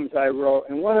poems I wrote,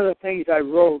 and one of the things I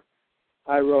wrote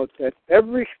that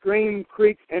every stream,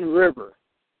 creek, and river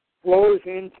flows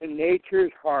into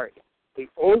nature's heart, the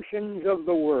oceans of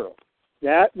the world.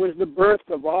 That was the birth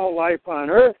of all life on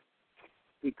Earth,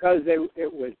 because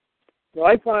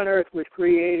life on Earth was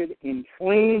created in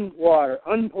clean water,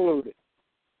 unpolluted.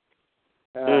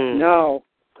 Now,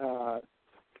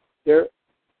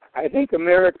 I think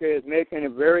America is making a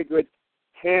very good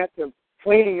chance of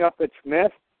cleaning up its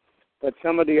mess, but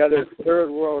some of the other third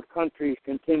world countries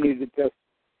continue to just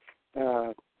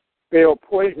spill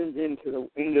poisons into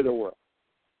the world.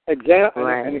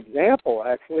 An example,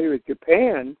 actually, was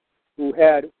Japan, who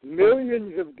had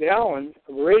millions of gallons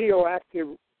of radioactive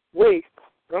waste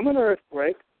from an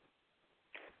earthquake,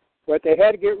 but they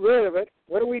had to get rid of it.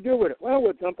 What do we do with it? Well,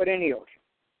 we'll dump it in the ocean.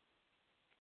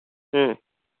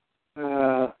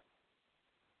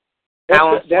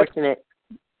 How unfortunate.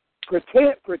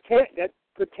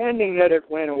 Pretending that it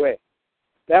went away.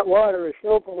 That water is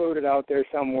so polluted out there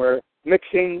somewhere,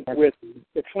 mixing with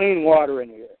the clean water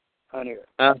on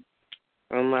Earth.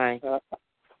 Oh my.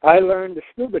 I learned to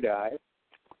scuba dive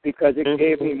because it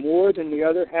gave me more than the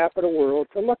other half of the world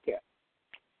to look at.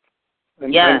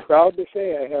 I'm proud to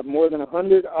say I have more than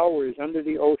 100 hours under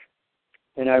the ocean,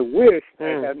 and I wish I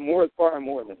had far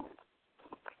more than that.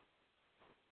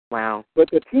 Wow. But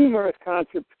the Team Earth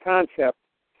concept.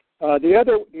 The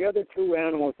other two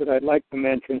animals that I'd like to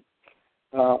mention.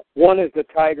 One is the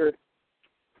tiger.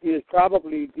 He is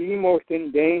probably the most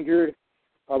endangered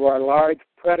of our large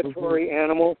predatory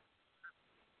animals.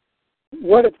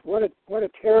 What a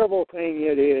terrible thing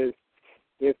it is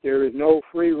if there is no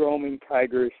free roaming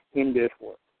tigers in this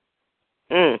world.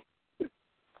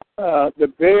 The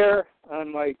bear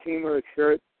on my Team Earth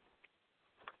shirt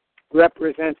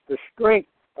represents the strength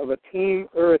of a Team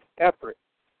Earth effort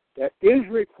that is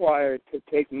required to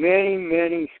take many,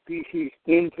 many species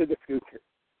into the future.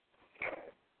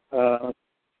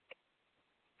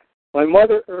 My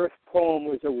Mother Earth poem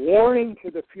was a warning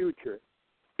to the future,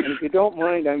 and if you don't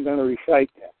mind, I'm going to recite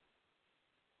that.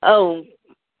 Oh,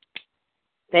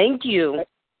 thank you.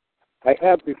 I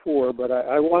have before, but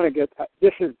I want to get...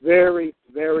 This is very,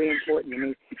 very important to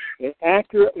me. It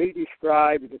accurately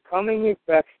describes the coming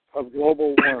effects of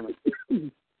global warming.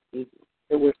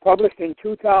 It was published in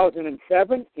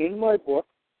 2007 in my book,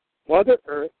 Mother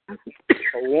Earth, A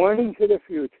Warning to the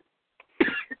Future.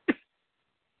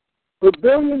 For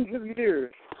billions of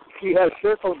years, she has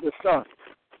circled the sun,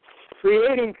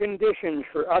 creating conditions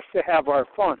for us to have our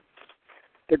fun.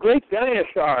 The great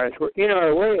dinosaurs were in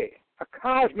our way. A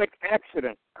cosmic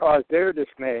accident caused their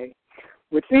dismay.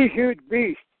 With these huge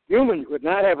beasts, humans would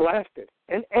not have lasted.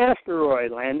 An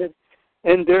asteroid landed,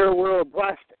 and their world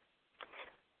blasted.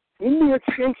 In the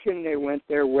extinction, they went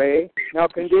their way. Now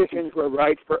conditions were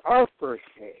right for our first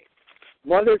day.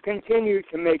 Mother continued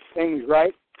to make things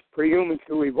right for humans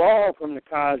to evolve from the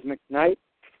cosmic night.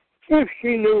 If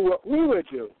she knew what we would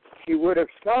do, she would have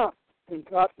stopped and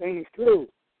thought things through.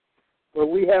 But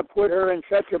we have put her in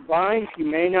such a bind, she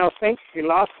may now think she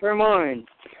lost her mind.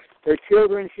 Her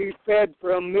children she fed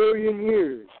for 1,000,000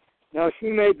 years. Now she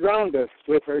may drown us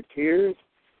with her tears.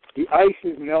 The ice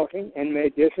is melting and may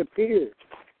disappear.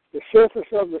 The surface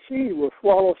of the sea will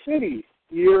swallow cities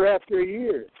year after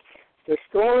year. The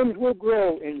storms will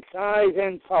grow in size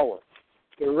and power.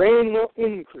 The rain will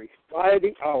increase by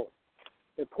the hour.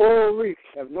 The coral reefs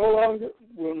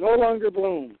will no longer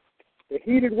bloom. The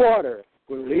heated water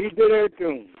will lead to their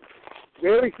doom.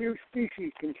 Very few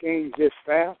species can change this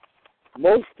fast.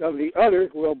 Most of the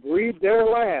others will breed their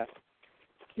last.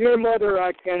 Dear Mother,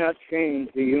 I cannot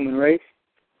change the human race.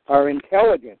 Our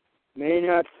intelligence may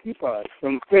not keep us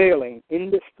from failing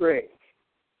in disgrace.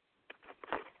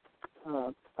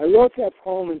 I wrote that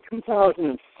poem in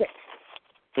 2006.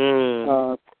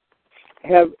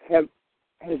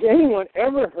 Has anyone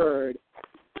ever heard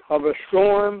of a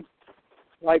storm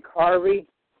like Harvey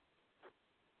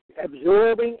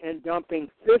absorbing and dumping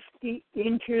 50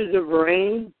 inches of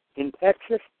rain in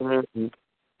Texas?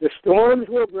 The storms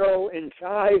will grow in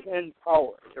size and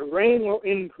power. The rain will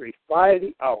increase by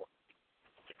the hour.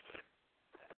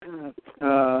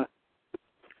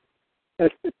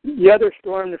 The other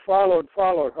storm that followed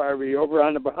Harvey over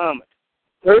on the Bahamas.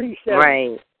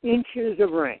 37 inches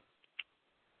of rain.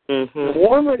 The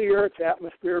warmer the Earth's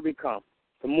atmosphere becomes,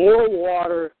 the more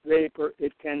water vapor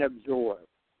it can absorb.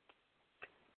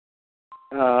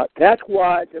 That's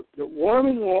why the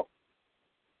warming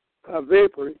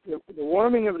vapor, the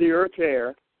warming of the Earth's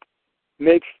air,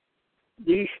 makes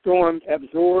these storms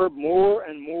absorb more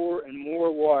and more and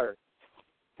more water.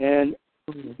 And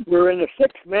we're in the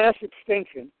sixth mass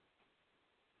extinction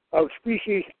of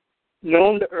species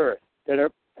known to Earth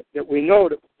that we know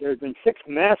that there's been 6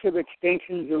 massive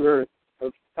extinctions of Earth,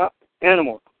 of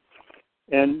animals.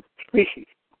 and species.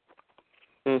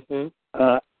 Mm-hmm.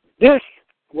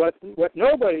 What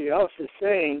nobody else is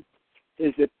saying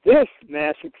is that this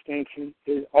mass extinction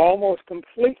is almost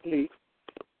completely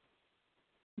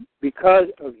because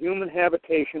of human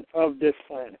habitation of this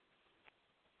planet.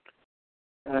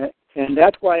 And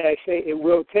that's why I say it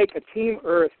will take a Team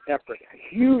Earth effort,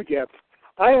 a huge effort.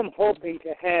 I am hoping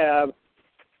to have,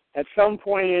 at some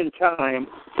point in time,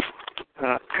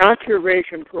 a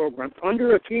conservation program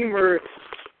under a Team Earth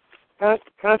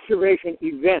conservation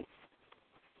event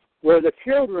where the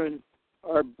children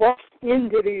are bussed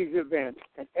into these events,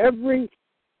 and every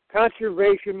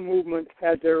conservation movement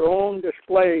has their own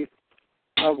display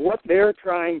of what they're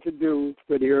trying to do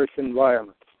for the Earth's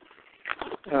environment.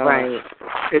 Right.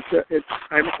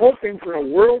 I'm hoping for a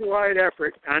worldwide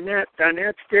effort on that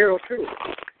scale too,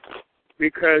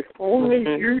 because only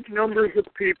huge numbers of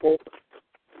people,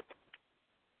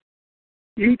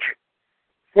 each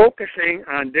focusing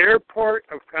on their part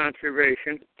of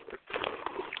conservation,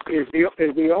 is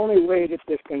the only way that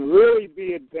this can really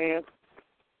be advanced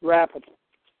rapidly.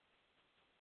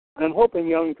 I'm hoping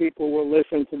young people will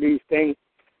listen to these things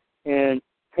and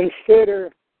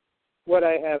consider what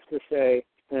I have to say.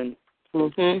 And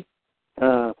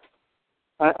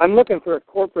I'm looking for a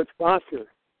corporate sponsor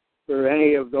for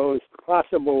any of those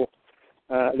possible,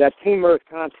 that Team Earth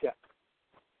concept,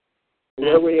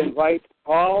 where we invite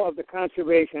all of the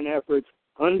conservation efforts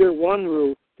under one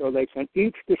roof so they can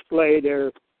each display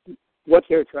what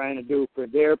they're trying to do for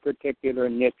their particular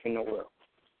niche in the world.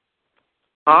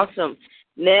 Awesome.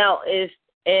 Now, if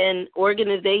an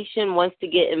organization wants to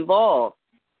get involved,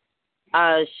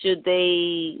 should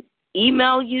they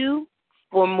email you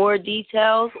for more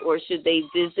details, or should they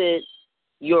visit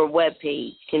your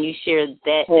webpage? Can you share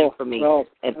that information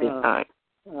at this time?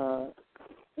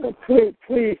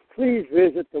 Please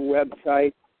visit the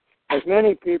website. As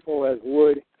many people as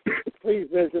would, please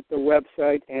visit the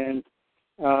website, and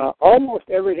almost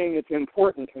everything that's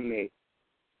important to me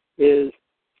is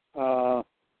on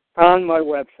my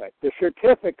website. The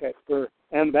certificate for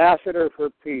Ambassador for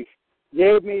Peace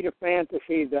gave me the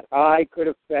fantasy that I could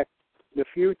affect the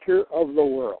future of the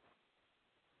world.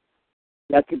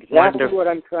 That's exactly what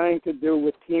I'm trying to do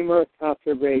with Team Earth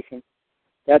Conservation.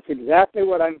 That's exactly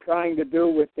what I'm trying to do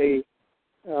with the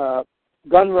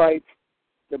gun rights,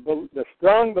 the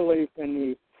strong belief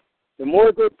in the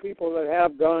more good people that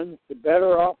have guns, the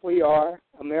better off we are.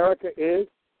 America is.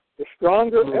 The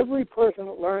stronger every person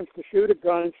that learns to shoot a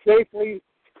gun safely,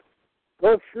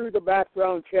 goes through the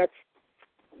background checks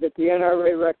that the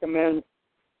NRA recommends,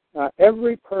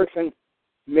 every person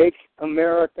makes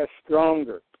America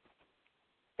stronger.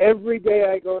 Every day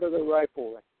I go to the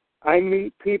rifle range, I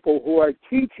meet people who are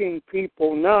teaching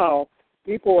people now.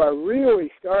 People are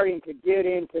really starting to get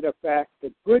into the fact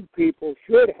that good people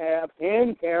should have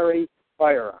and carry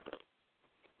firearms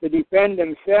to defend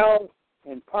themselves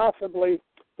and possibly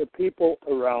the people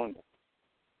around them.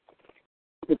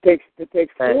 It takes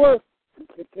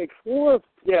four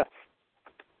deaths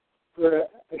for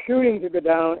a shooting to go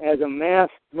down as a mass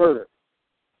murder.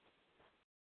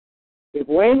 If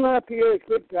Wayne LaPierre's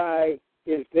good guy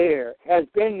has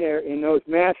been there in those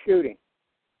mass shootings,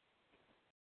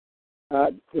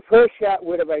 the first shot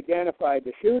would have identified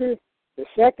the shooter. The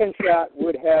second shot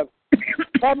would have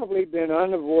probably been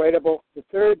unavoidable. The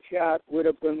third shot would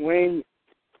have been Wayne's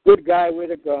good guy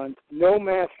with a gun. No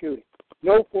mass shooting.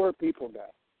 No 4 people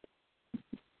died.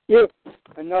 If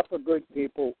enough of good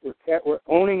people were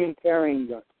owning and carrying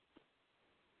guns.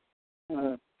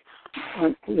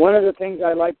 One of the things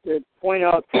I like to point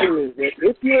out, too, is that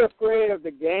if you're afraid of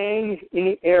the gangs in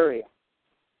the area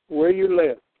where you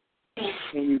live,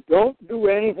 and you don't do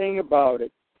anything about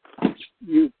it,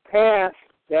 you pass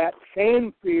that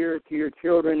same fear to your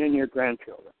children and your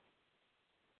grandchildren.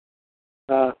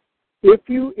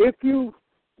 If you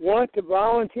want to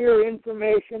volunteer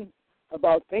information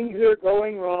about things that are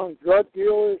going wrong, drug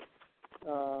dealers,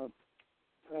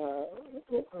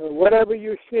 whatever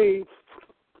you see,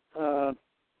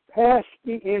 pass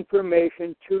the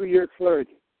information to your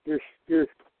clergy, your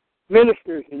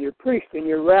ministers and your priests and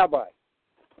your rabbis.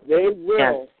 They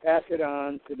will pass it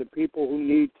on to the people who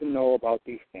need to know about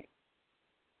these things.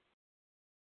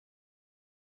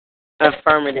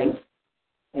 Affirmative.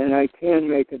 And I can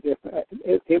make a difference.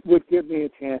 It would give me a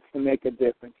chance to make a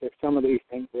difference if some of these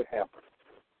things would happen.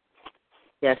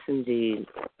 Yes, indeed.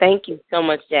 Thank you so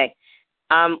much, Jack.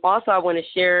 Also, I want to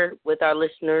share with our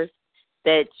listeners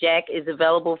that Jack is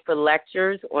available for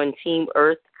lectures on Team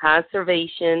Earth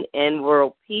conservation and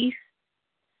world peace,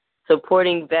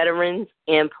 supporting veterans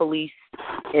and police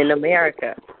in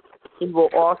America. He will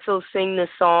also sing the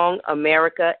song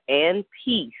America and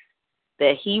Peace,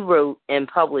 that he wrote and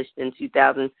published in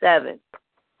 2007.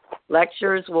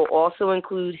 Lectures will also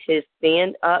include his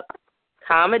stand-up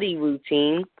comedy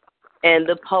routine and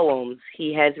the poems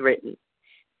he has written.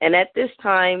 And at this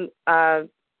time,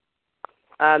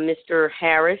 Mr.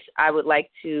 Harris, I would like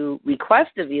to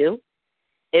request of you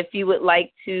if you would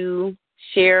like to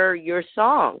share your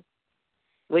song,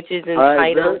 which is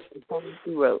entitled The Poems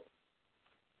You Wrote.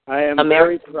 I am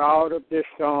very proud of this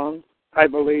song. I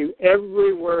believe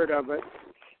every word of it.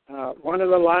 One of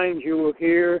the lines you will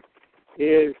hear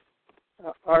is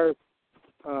our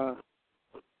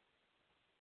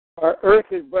Earth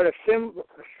is but a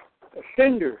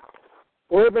cinder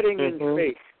orbiting in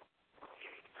space.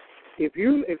 If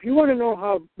you want to know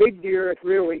how big the Earth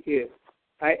really is,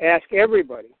 I ask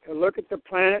everybody to look at the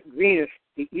planet Venus,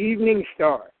 the evening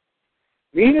star.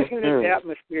 Venus and its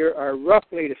atmosphere are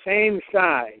roughly the same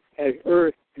size as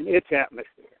Earth and its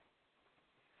atmosphere.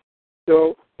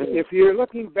 So if you're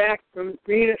looking back from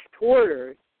Venus toward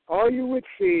Earth, all you would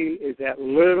see is that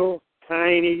little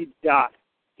tiny dot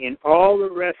in all the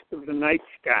rest of the night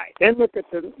sky. Then look at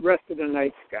the rest of the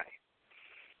night sky.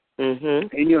 And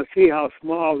you'll see how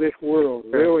small this world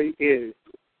really is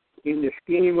in the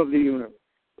scheme of the universe.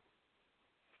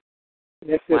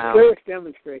 It's the clearest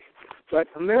demonstration. But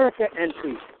America and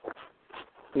peace.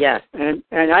 Yes. And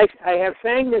I have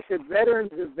sang this at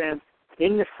veterans events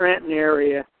in the Scranton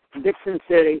area, Dixon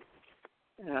City,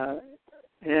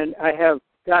 and I have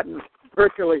gotten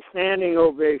virtually standing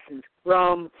ovations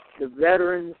from the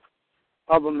veterans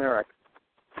of America.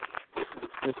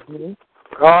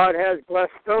 God has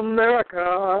blessed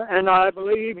America, and I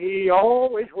believe he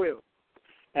always will,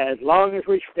 as long as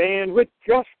we stand with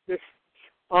justice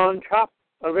on top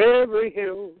of every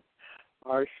hill.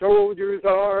 Our soldiers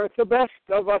are the best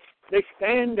of us. They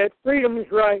stand at freedom's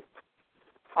right.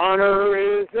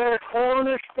 Honor is their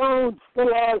cornerstone. The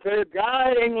laws their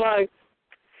guiding light.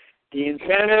 The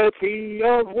insanity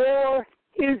of war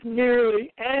is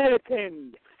nearly at its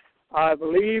end. I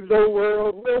believe the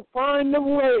world will find a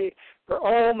way for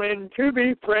all men to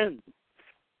be friends.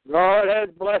 God has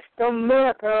blessed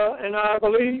America, and I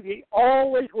believe he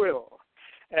always will,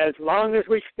 as long as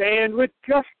we stand with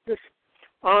justice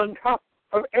on top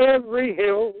of every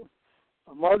hill.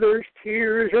 A mother's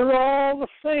tears are all the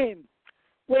same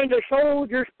when the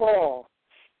soldiers fall.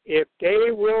 If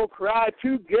they will cry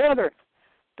together,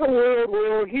 the world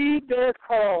will heed their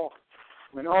call.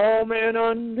 When all men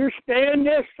understand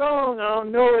this song, I'll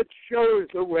know it shows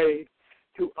the way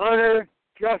to honor,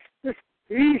 justice,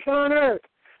 peace on earth,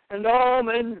 and all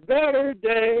men's better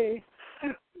day.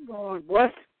 God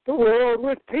bless the world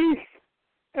with peace,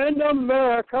 and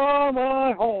America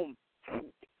my home.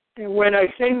 And when I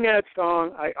sing that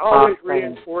song, I always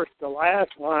reinforce the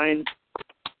last line,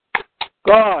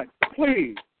 God,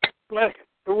 please bless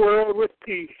the world with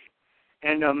peace,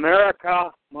 and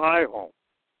America my home.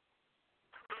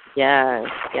 Yes,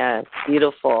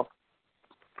 beautiful.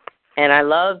 And I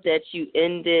love that you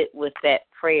ended with that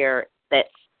prayer, that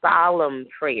solemn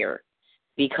prayer,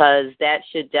 because that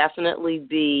should definitely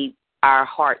be our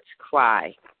heart's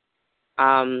cry,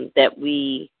 that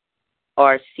we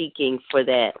are seeking for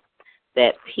that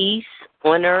peace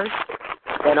on earth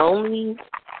that only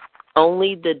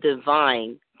the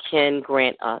divine can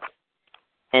grant us.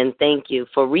 And thank you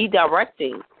for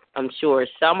redirecting, I'm sure,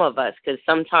 some of us, because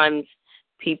sometimes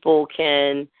people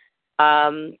can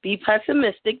be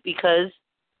pessimistic because,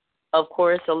 of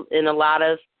course, in a lot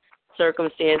of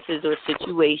circumstances or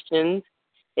situations,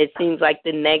 it seems like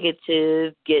the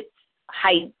negative gets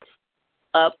hyped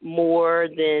up more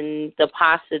than the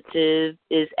positive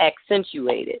is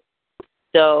accentuated.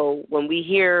 So when we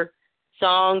hear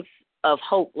songs of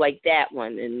hope like that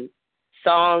one and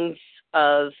songs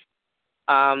of,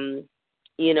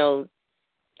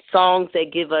 songs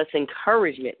that give us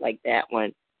encouragement like that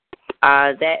one,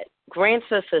 that grants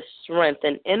us a strength,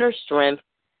 an inner strength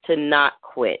to not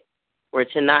quit or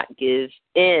to not give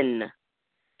in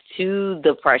to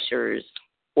the pressures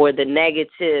or the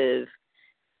negative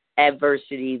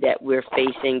adversity that we're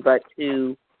facing, but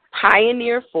to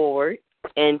pioneer forward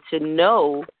and to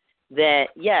know that,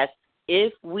 yes,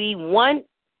 if we want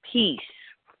peace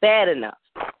bad enough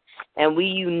and we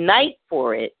unite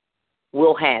for it,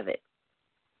 we'll have it.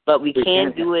 But we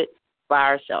can't do it by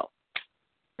ourselves.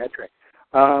 That's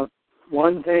right.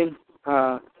 One thing,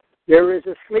 there is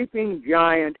a sleeping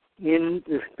giant in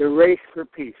the race for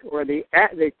peace, or the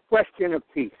question of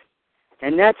peace.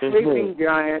 And that sleeping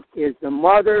giant is the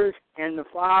mothers and the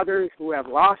fathers who have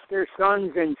lost their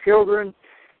sons and children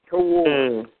to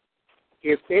war.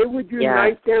 If they would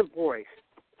unite their voice,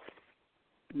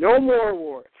 no more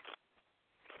wars.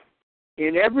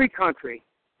 In every country,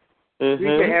 we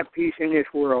could have peace in this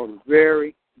world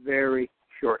very, very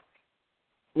shortly.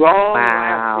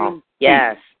 Long-lasting peace.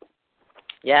 Yes.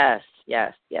 Yes,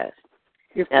 yes, yes.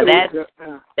 Now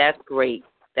that's great.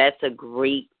 That's a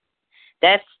great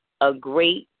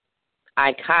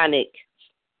iconic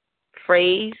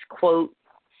phrase, quote,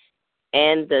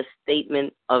 and the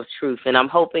statement of truth. And I'm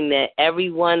hoping that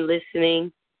everyone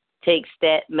listening takes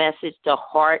that message to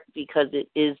heart, because it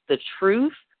is the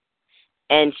truth,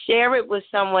 and share it with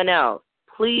someone else.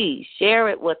 Please share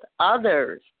it with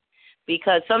others,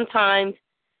 because sometimes,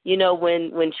 you know,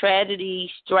 when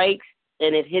tragedy strikes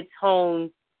and it hits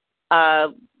home,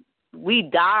 we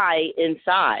die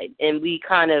inside and we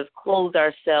kind of close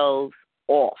ourselves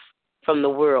off from the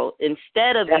world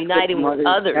instead of uniting with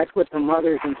others. That's what the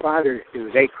mothers and fathers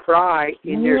do. They cry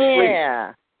in their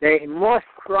sleep. They must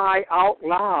cry out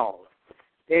loud.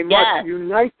 They must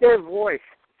unite their voice,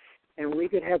 and we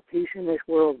could have peace in this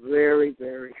world very,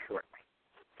 very shortly.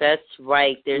 That's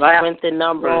right. There's strength in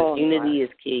numbers. Unity is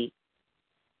key.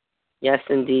 Yes,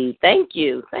 indeed. Thank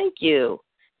you. Thank you.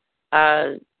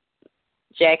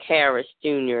 Jack Harris,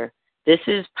 Jr. This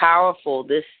is powerful.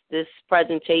 This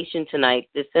presentation tonight,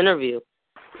 this interview,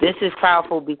 this is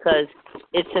powerful because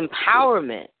it's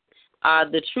empowerment.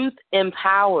 The truth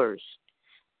empowers.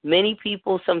 Many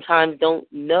people sometimes don't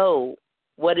know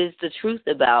what is the truth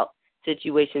about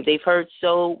situations. They've heard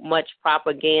so much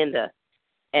propaganda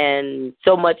and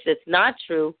so much that's not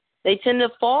true, they tend to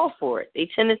fall for it. They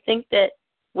tend to think that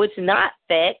what's not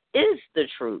fact is the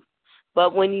truth.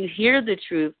 But when you hear the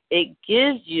truth, it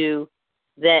gives you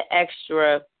that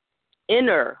extra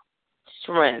inner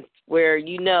strength where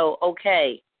you know,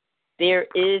 okay, there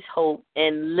is hope,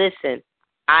 and listen,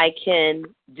 I can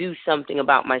do something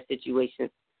about my situation.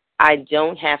 I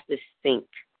don't have to sink.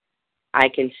 I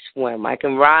can swim. I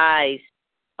can rise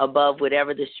above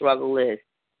whatever the struggle is.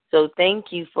 So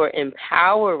thank you for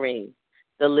empowering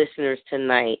the listeners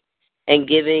tonight and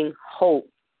giving hope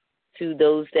to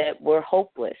those that were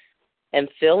hopeless and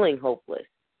feeling hopeless.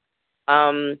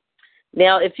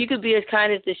 Now, if you could be as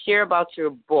kind as to share about your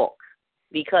book,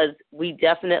 because we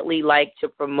definitely like to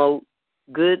promote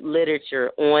good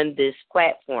literature on this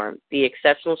platform, the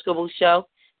Exceptional Scribble Show.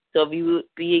 So if you would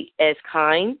be as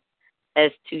kind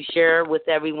as to share with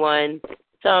everyone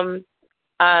some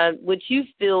what you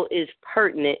feel is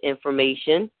pertinent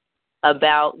information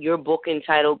about your book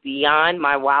entitled Beyond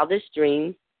My Wildest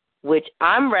Dreams, which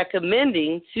I'm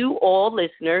recommending to all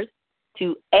listeners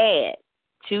to add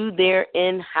to their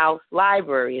in-house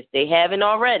library if they haven't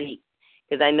already,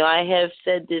 because I know I have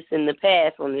said this in the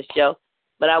past on this show,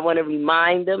 but I want to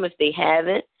remind them if they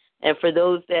haven't. And for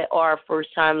those that are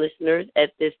first-time listeners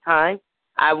at this time,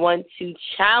 I want to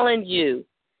challenge you.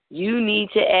 You need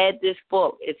to add this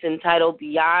book. It's entitled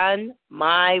Beyond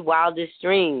My Wildest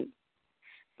Dreams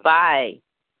by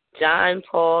John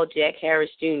Paul Jack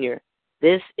Harris, Jr.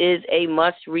 This is a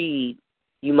must-read.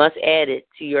 You must add it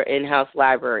to your in-house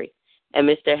library. And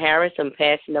Mr. Harris, I'm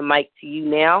passing the mic to you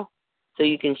now so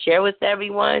you can share with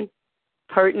everyone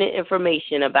pertinent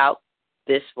information about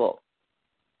this book.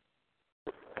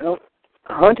 Well,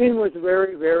 hunting was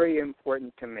very, very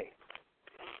important to me.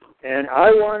 And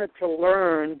I wanted to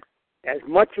learn as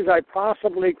much as I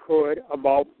possibly could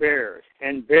about bears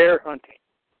and bear hunting.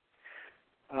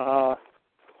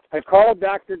 I called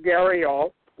Dr. Gary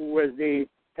Alt, who was the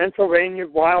Pennsylvania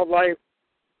wildlife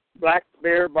black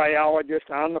bear biologist,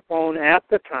 on the phone at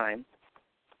the time.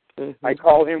 Mm-hmm. I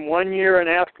called him 1 year and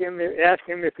asked him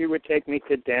if he would take me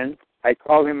to den. I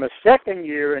called him a second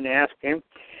year and asked him.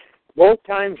 Both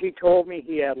times he told me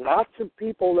he had lots of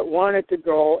people that wanted to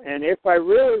go, and if I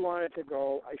really wanted to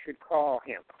go, I should call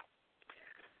him.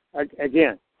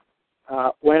 Again,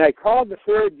 when I called the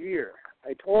third year,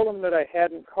 I told him that I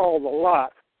hadn't called a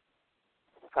lot.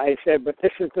 I said, but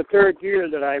this is the third year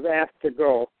that I've asked to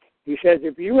go. He says,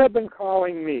 if you have been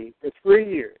calling me for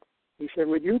 3 years, he said,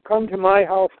 would you come to my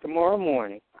house tomorrow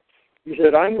morning? He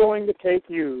said, I'm going to take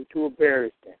you to a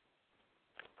bear's den.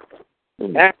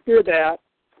 Mm-hmm. After that,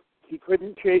 he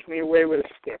couldn't chase me away with a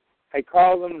stick. I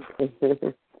called him.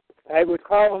 I would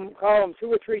call him 2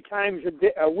 or 3 times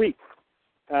a week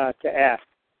to ask.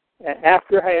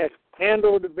 After I had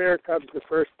handled the bear cubs the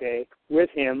first day with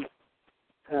him,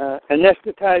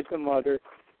 anesthetized the mother,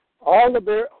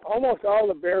 almost all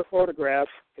the bear photographs.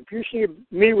 If you see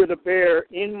me with a bear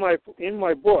in my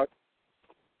book,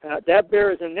 that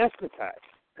bear is anesthetized.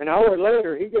 An hour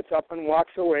later, he gets up and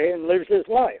walks away and lives his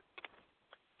life.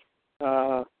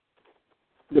 The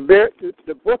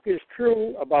book is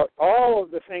true about all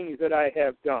of the things that I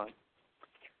have done.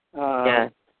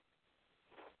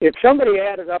 If somebody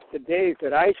added up the days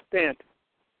that I spent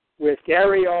with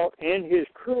Gary Alt and his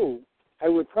crew I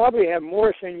would probably have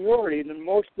more seniority than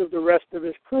most of the rest of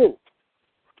his crew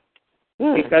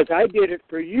because I did it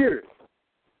for years.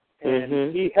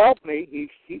 And he helped me.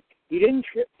 He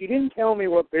didn't tell me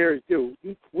what bears do.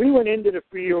 We went into the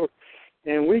field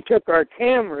and we took our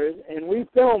cameras and we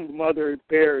filmed mother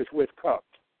bears with cubs.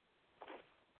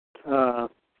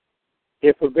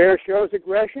 If a bear shows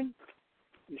aggression,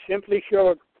 you simply show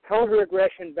a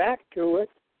counter-aggression back to it.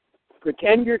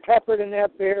 Pretend you're tougher than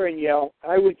that bear and yell.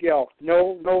 I would yell,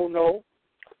 no, no, no.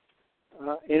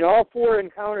 In all 4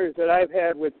 encounters that I've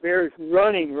had with bears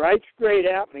running right straight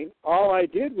at me, all I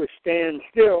did was stand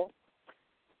still.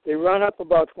 They run up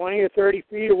about 20 or 30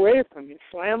 feet away from you,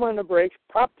 slam on the brakes,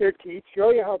 pop their teeth, show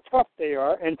you how tough they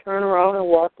are, and turn around and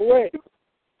walk away.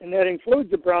 And that includes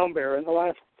the brown bear and the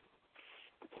last.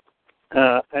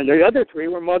 And the other 3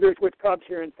 were mothers with cubs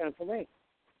here in Pennsylvania.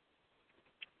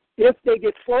 If they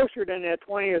get closer than that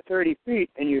 20 or 30 feet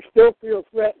and you still feel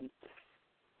threatened,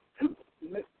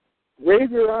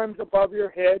 wave your arms above your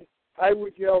head. I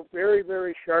would yell very,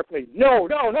 very sharply, no,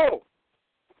 no, no.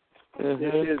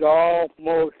 This is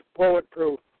almost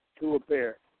bulletproof to a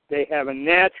bear. They have a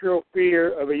natural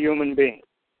fear of a human being.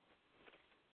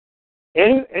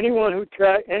 Anyone who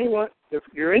if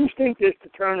your instinct is to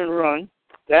turn and run,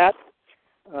 that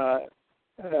a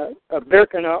bear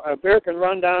can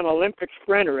run down an Olympic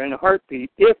sprinter in a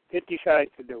heartbeat if it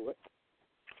decides to do it.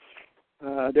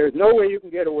 There's no way you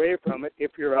can get away from it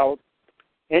if you're out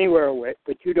anywhere away,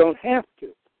 but you don't have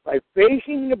to. By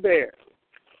facing the bear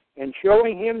and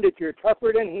showing him that you're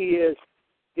tougher than he is,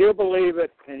 he'll believe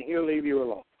it and he'll leave you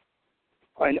alone.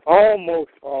 In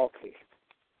almost all cases.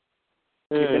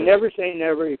 You can never say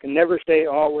never. You can never say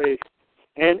always.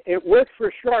 And it works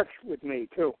for sharks with me,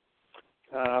 too.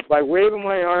 By waving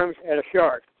my arms at a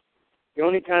shark. The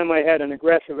only time I had an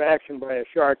aggressive action by a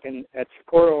shark at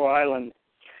Socorro Island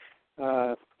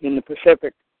in the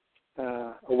Pacific,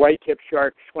 a white-tipped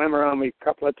shark swam around me a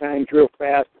couple of times real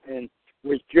fast and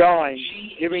was jawing,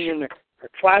 giving him a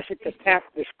classic attack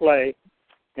display.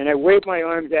 And I waved my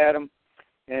arms at him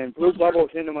and blew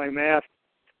bubbles into my mask,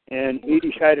 and he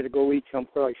decided to go eat some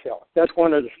for himself. That's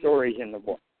one of the stories in the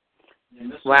book.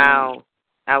 Wow.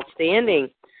 Outstanding.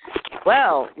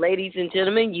 Well, ladies and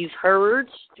gentlemen, you've heard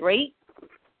straight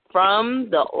from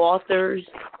the author's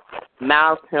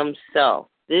mouth himself.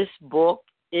 This book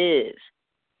is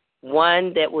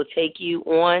one that will take you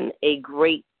on a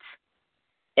great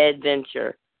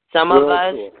adventure. Some of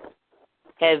us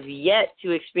have yet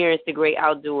to experience the great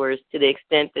outdoors to the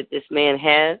extent that this man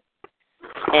has.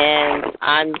 And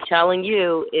I'm telling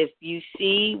you, if you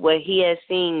see what he has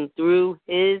seen through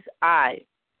his eyes,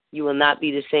 you will not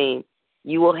be the same.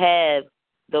 You will have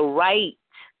the right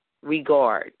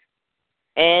regard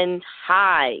and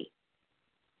high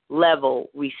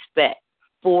level respect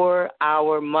for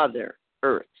our Mother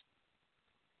Earth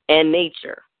and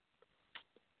nature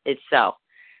itself.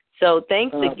 So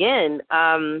thanks again,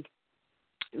 Mr.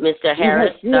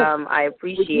 Harris. I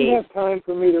appreciate it. Would you have time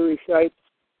for me to recite,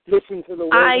 listen to the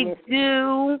words? I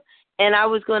do, and I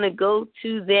was going to go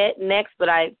to that next, but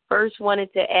I first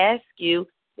wanted to ask you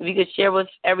if you could share with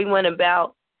everyone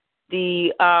about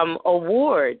the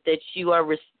award that you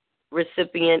are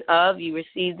recipient of. You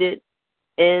received it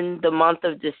in the month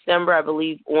of December, I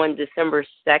believe on December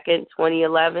 2nd,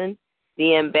 2011,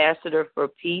 the Ambassador for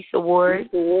Peace Award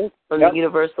from the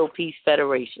Universal Peace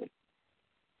Federation.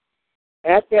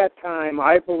 At that time,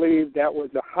 I believed that was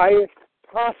the highest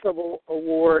possible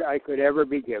award I could ever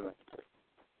be given.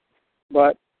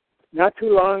 But not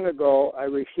too long ago, I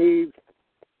received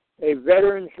a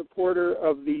Veteran Supporter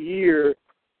of the Year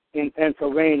in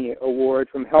Pennsylvania award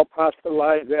from Help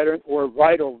Hospitalized Veterans or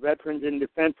Vital Veterans in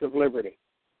Defense of Liberty.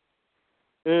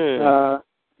 The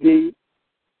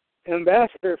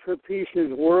Ambassador for Peace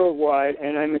is worldwide,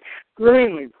 and I'm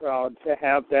extremely proud to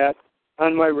have that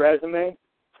on my resume.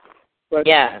 But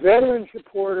Veteran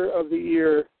Supporter of the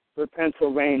Year for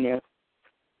Pennsylvania,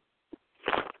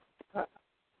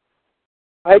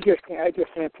 I just can't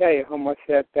tell you how much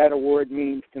that award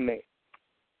means to me.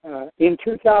 In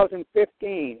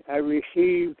 2015, I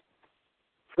received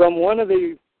from one of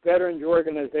the veterans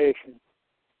organizations,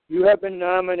 you have been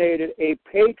nominated a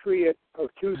Patriot of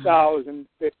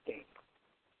 2015.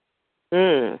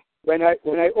 When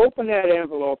I opened that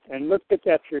envelope and looked at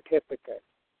that certificate,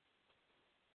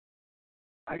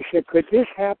 I said, could this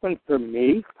happen for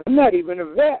me? I'm not even a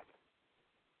vet.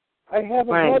 I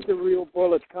haven't had the real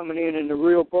bullets coming in and the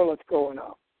real bullets going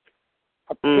out.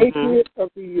 A Patriot of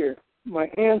the Year. My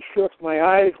hands shook, my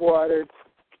eyes watered.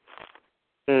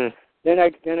 Then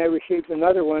I received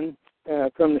another one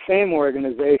from the same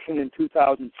organization in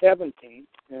 2017,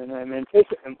 and I'm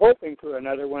hoping for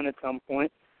another one at some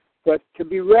point. But to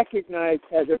be recognized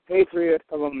as a patriot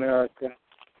of America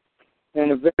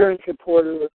and a veteran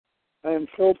supporter, I am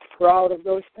so proud of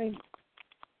those things.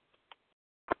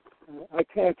 I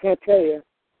can't tell you.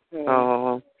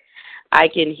 I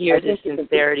can hear the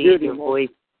sincerity in your voice.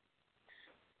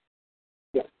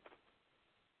 Yeah.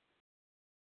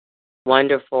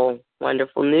 Wonderful,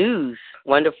 wonderful news.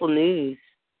 Wonderful news.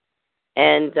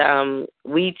 And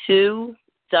we, too,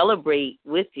 celebrate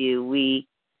with you. We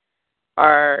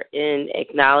are in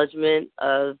acknowledgement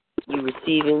of you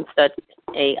receiving such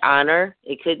an honor.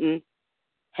 It couldn't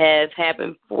have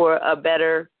happened for a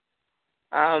better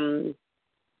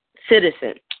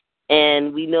citizen.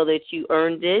 And we know that you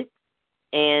earned it.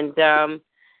 And I'm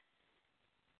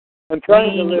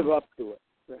trying to live up to it.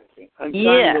 I'm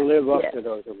trying to live up to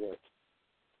those awards.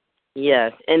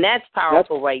 Yes, and that's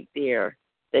powerful right there,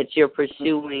 that you're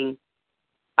pursuing,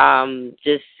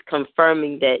 just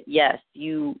confirming that, yes,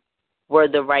 you were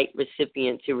the right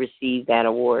recipient to receive that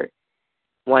award.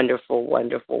 Wonderful,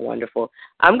 wonderful, wonderful.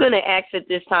 I'm going to ask at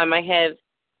this time, I have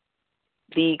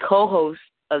the co-host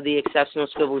of the Exceptional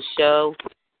Scribble Show,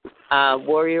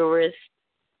 Warrioress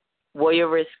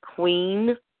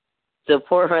Queen,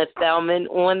 Zipporah Thelman,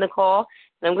 on the call.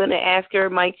 And I'm going to ask her,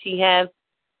 might she have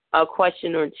a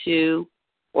question or two,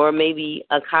 or maybe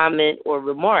a comment or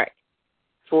remark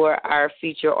for our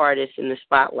feature artist in the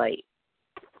spotlight.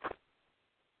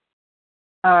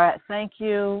 All right. Thank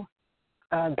you,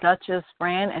 Duchess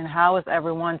Fran. And how is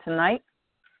everyone tonight?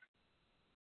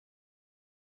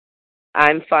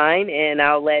 I'm fine, and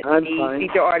I'll let the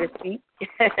feature artist speak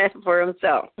for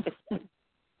himself.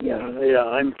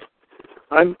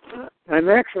 I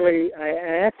actually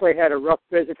had a rough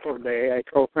physical day. I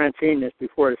told Francine this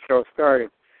before the show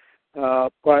started.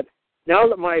 But now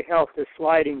that my health is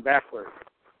sliding backward,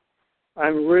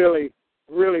 I'm really,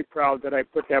 really proud that I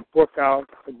put that book out.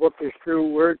 The book is true,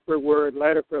 word for word,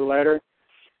 letter for letter.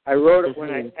 I wrote it when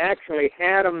I actually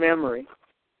had a memory.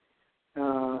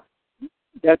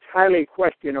 That's highly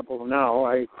questionable now.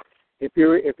 If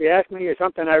you ask me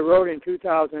something I wrote in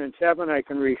 2007, I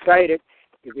can recite it.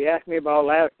 If you ask me about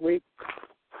last week,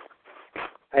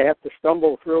 I have to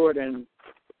stumble through it and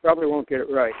probably won't get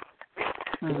it right.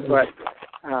 But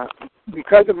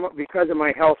because of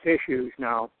my health issues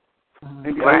now,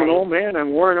 and I'm an old man,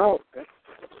 I'm worn out. That's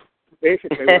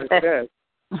basically what it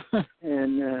says.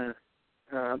 And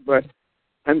but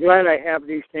I'm glad I have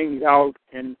these things out,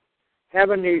 and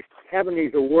having these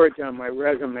awards on my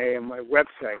resume and my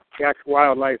website,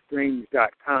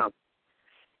 jackswildlifedreams.com.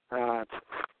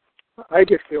 I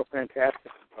just feel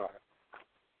fantastic about it.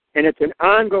 And it's an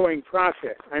ongoing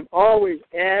process. I'm always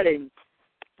adding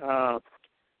causes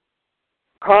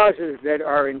that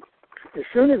are as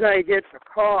soon as I get a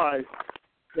cause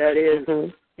that is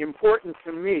important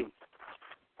to me,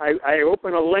 I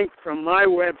open a link from my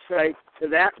website to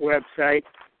that website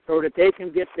so that they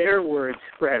can get their words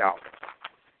spread out.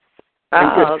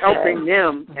 I'm just helping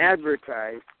them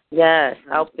advertise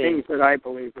helping things that I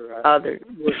believe are others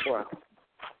worthwhile.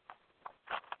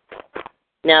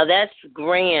 Now, that's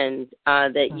grand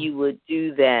that you would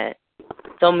do that.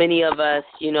 So many of us,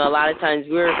 a lot of times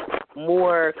we're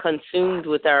more consumed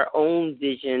with our own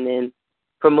vision and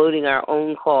promoting our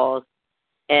own cause,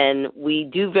 and we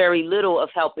do very little of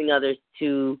helping others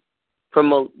to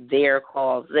promote their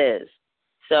causes.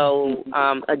 So,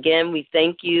 again, we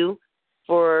thank you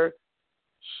for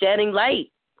shedding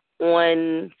light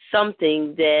on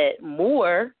something that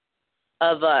more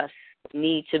of us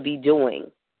need to be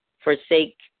doing for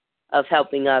sake of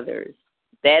helping others.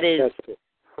 That is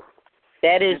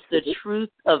the truth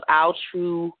of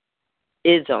altruism.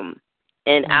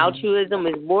 And altruism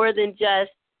is more than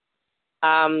just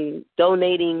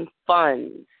donating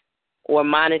funds or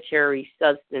monetary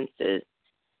substances.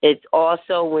 It's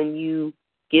also when you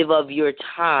give of your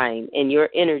time and your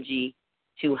energy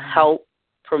to help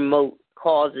promote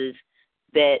causes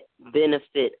that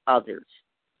benefit others.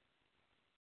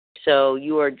 So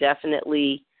you are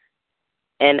definitely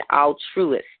an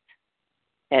altruist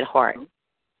at heart,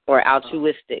 or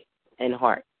altruistic in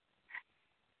heart.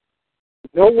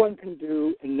 No one can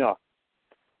do enough,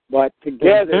 but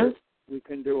together we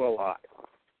can do a lot.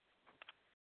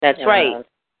 That's right.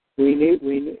 We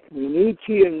need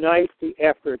to unite the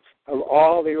efforts of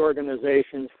all the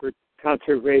organizations for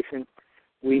conservation.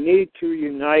 We need to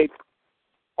unite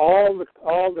all the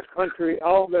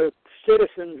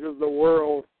citizens of the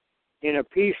world in a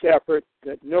peace effort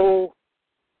that no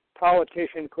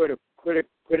politician could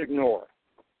ignore.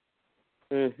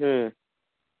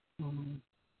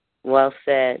 Well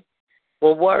said.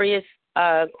 Well, Warriors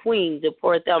Queen,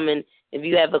 Deporah Thelman, if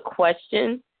you have a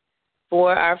question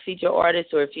for our featured artist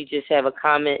or if you just have a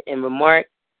comment and remark,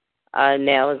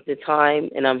 now is the time,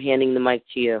 and I'm handing the mic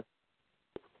to you.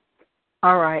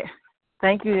 All right.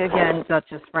 Thank you again,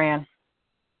 Duchess Fran.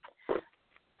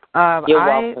 You're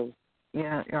welcome.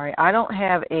 Yeah, all right. I don't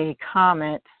have a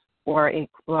comment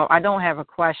I don't have a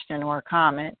question or a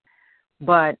comment,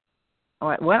 but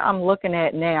what I'm looking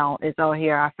at now is,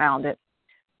 here, I found it.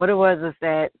 What it was is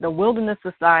that the Wilderness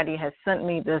Society has sent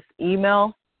me this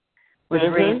email, which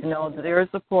reads, there's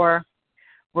the poor.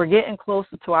 We're getting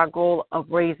closer to our goal of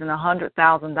raising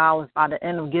 $100,000 by the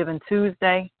end of Giving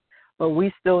Tuesday, but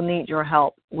we still need your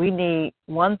help. We need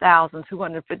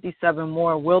 1,257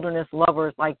 more wilderness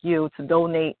lovers like you to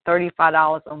donate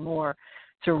 $35 or more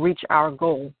to reach our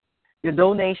goal. Your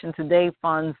donation today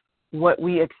funds what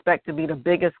we expect to be the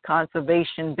biggest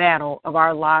conservation battle of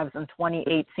our lives in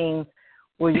 2018.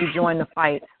 Will you join the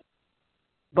fight?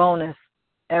 Bonus,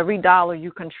 every dollar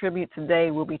you contribute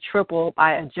today will be tripled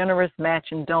by a generous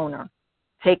matching donor.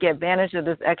 Take advantage of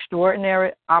this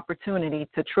extraordinary opportunity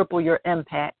to triple your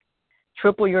impact.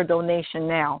 Triple your donation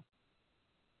now.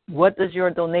 What does your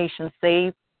donation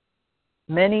save?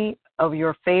 Many of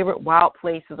your favorite wild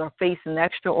places are facing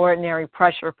extraordinary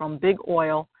pressure from big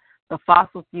oil, the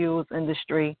fossil fuels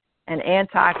industry, and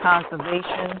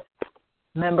anti-conservation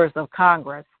members of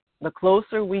Congress. The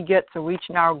closer we get to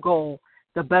reaching our goal,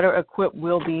 the better equipped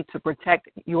we'll be to protect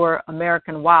your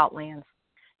American wildlands.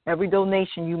 Every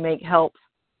donation you make helps,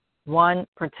 1,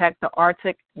 protect the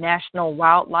Arctic National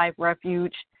Wildlife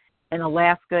Refuge in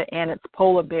Alaska and its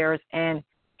polar bears and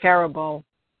caribou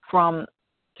from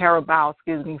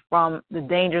the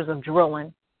dangers of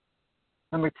drilling.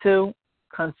 Number 2,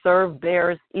 conserve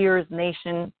Bears Ears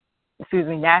National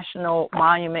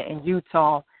Monument in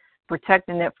Utah,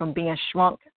 protecting it from being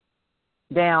shrunk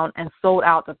down and sold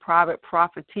out to private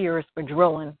profiteers for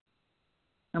drilling.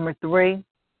 Number 3,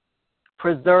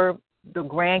 preserve the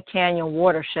Grand Canyon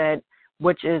watershed,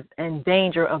 which is in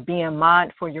danger of being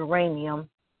mined for uranium.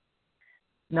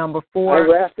 Number 4, I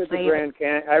rafted the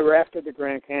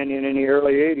Grand Canyon in the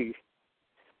early 80s,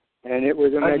 and it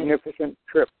was a magnificent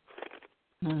trip.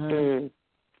 Mm-hmm.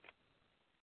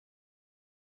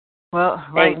 Well,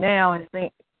 right now, I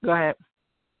think, go ahead.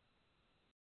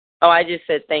 Oh, I just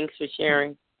said thanks for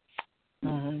sharing.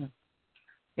 Mm-hmm.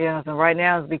 Yeah, so right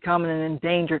now it's becoming an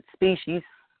endangered species.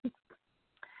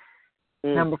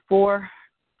 Number 4,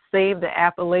 save the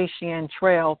Appalachian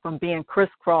Trail from being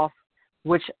crisscrossed,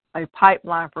 which a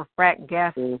pipeline for frack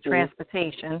gas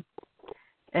transportation.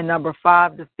 And number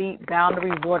 5, defeat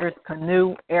Boundary Waters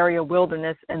Canoe Area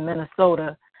Wilderness in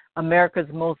Minnesota, America's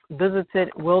most visited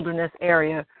wilderness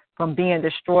area, from being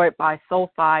destroyed by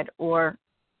sulfide ore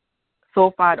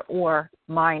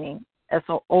mining,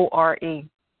 SORE.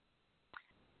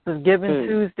 So Giving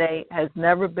Tuesday has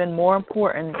never been more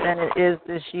important than it is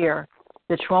this year.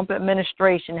 The Trump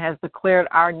administration has declared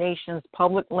our nation's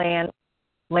public lands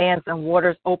and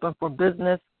waters open for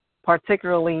business,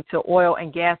 particularly to oil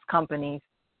and gas companies.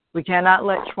 We cannot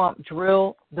let Trump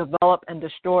drill, develop, and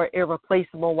destroy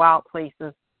irreplaceable wild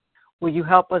places. Will you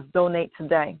help us donate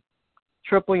today?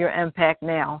 Triple your impact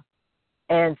now.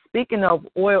 And speaking of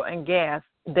oil and gas,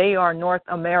 they are North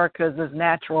America's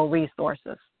natural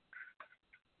resources.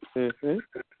 Thanks the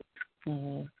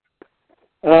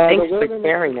for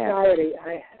sharing Society,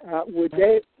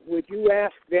 would you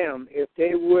ask them if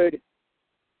they would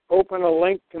open a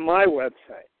link to my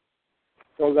website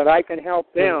so that I can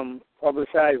help them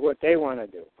publicize what they want to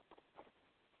do?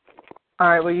 All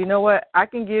right, well, you know what? I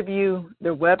can give you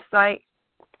the website.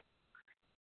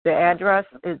 The address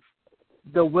is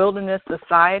the Wilderness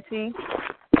Society.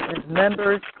 It's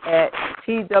members at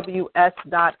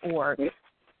tws.org.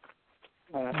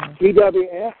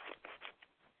 TWS?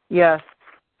 Yes.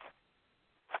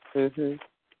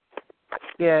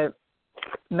 Yeah,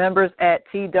 members at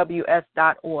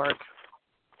tws.org.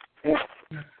 Yes.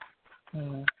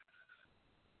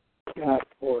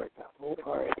 .org.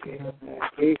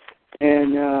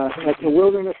 And that's the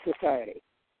Wilderness Society.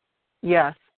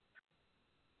 Yes.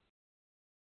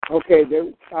 Okay,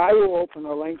 I will open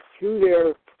a link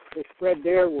to spread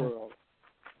their world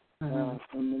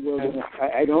from the wilderness.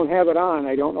 I don't have it on.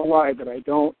 I don't know why, but I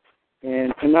don't.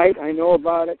 And tonight I know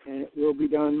about it, and it will be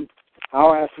done.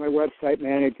 I'll ask my website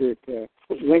manager to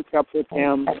link up with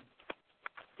them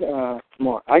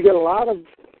more. I get a lot of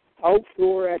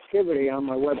outdoor activity on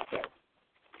my website.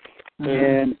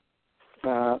 And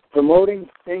promoting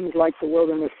things like the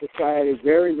Wilderness Society is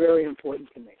very, very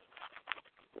important to me.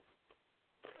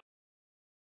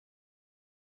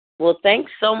 Well,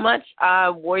 thanks so much,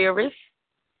 Warrioress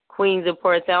Queens of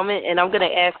Port Thelma, and I'm going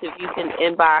to ask if you can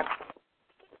inbox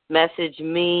message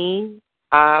me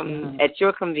at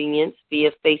your convenience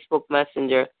via Facebook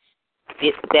Messenger,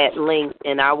 get that link,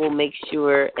 and I will make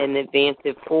sure and advance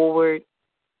it forward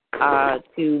to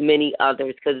many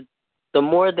others, because the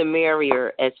more the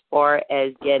merrier as far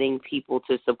as getting people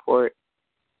to support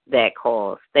that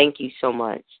cause. Thank you so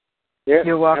much. Yes,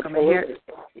 you're welcome.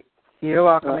 You're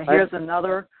welcome. Here's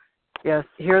another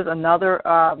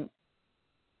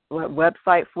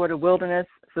website for the Wilderness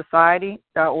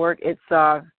Society.org. It's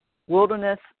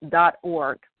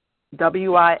wilderness.org,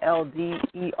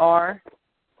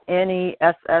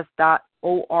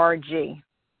 WILDERNESS.org.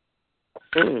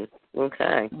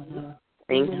 Okay.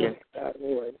 Thank you.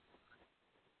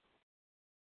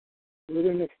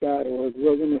 Wilderness.org,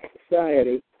 Wilderness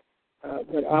Society.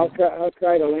 But I'll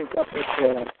try to link up with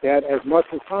that as much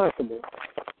as possible,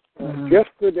 just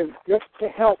to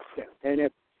help them. And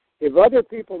if other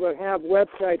people that have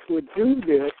websites would do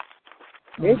this,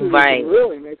 maybe we can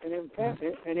really make an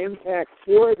impact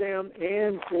for them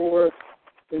and for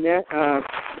the net.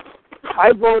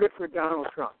 I voted for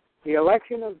Donald Trump. The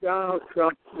election of Donald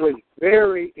Trump was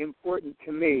very important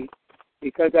to me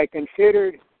because I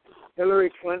considered Hillary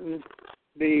Clinton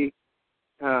the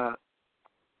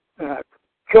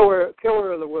killer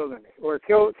of the wilderness, or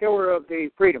killer of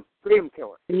the freedom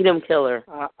killer. Freedom killer.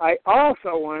 I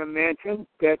also want to mention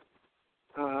that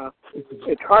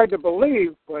it's hard to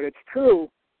believe, but it's true,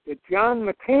 that John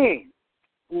McCain,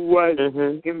 who was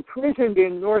imprisoned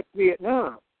in North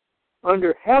Vietnam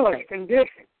under hellish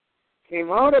conditions,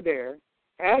 came out of there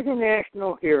as a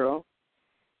national hero,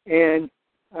 and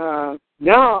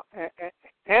now,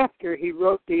 after he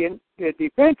wrote the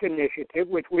Defense Initiative,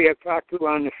 which we have talked to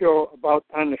on the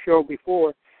show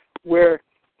before, where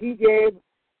he gave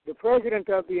the President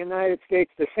of the United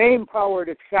States the same power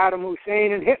that Saddam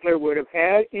Hussein and Hitler would have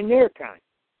had in their time,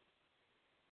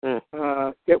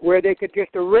 where they could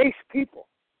just erase people.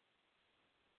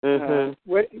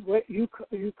 What you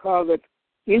call it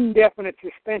indefinite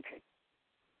suspension.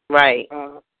 Right.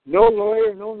 No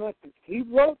lawyer, no nothing. He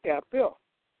wrote that bill.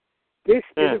 This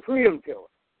is a freedom killer.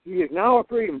 He is now a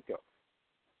freedom killer.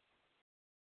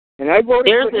 And I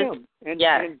voted for him.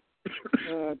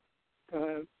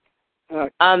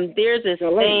 There's a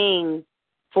saying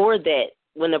for that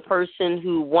when a person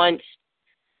who wants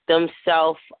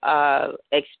themselves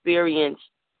experience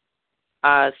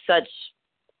such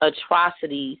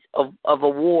atrocities of a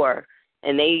war,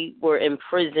 and they were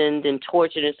imprisoned and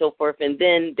tortured and so forth, and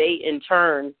then they in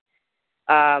turn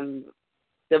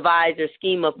devise or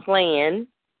scheme a plan,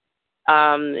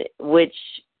 which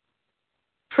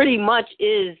pretty much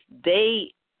is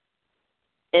they,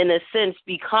 in a sense,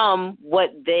 become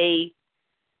what they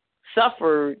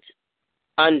suffered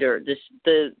under,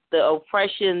 the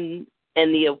oppression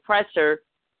and the oppressor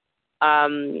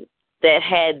that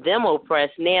had them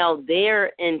oppressed. Now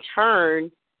they're in turn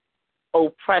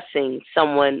oppressing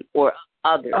someone or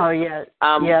others. Oh, yes.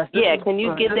 Yes. Yeah, can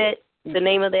you give the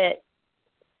name of that?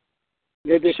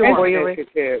 The Defense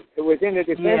Initiative. It was in the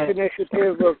Defense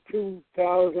Initiative of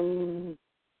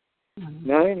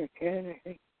 2009 or 10, I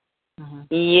think.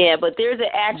 Yeah, but there's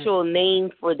an actual name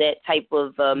for that type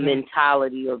of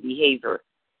mentality or behavior.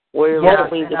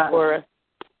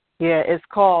 It's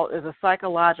a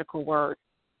psychological word.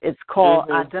 It's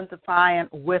called identifying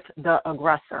with the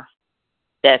aggressor.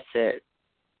 That's it.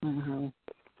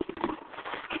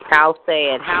 How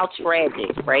sad, how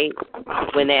tragic, right,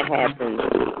 when that happens.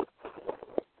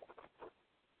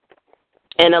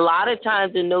 And a lot of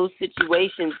times in those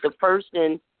situations, the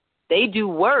person, they do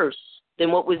worse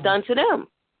than what was done to them.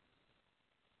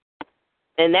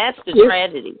 And that's the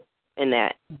tragedy in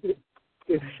that.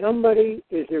 If somebody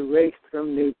is erased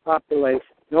from the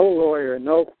population, no lawyer,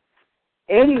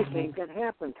 anything can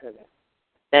happen to them.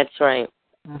 That's right.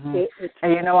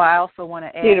 And I also want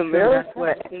to add in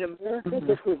America,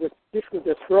 this was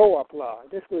a throw-up law.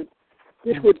 This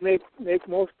would make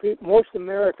most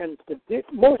Americans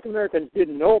didn't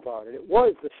know about it. It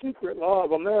was the secret law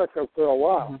of America for a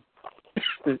while.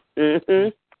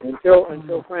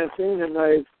 Until Francine and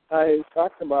I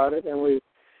talked about it, and we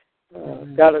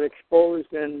got it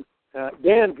exposed. And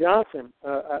Dan Johnson,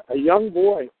 a young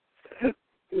boy,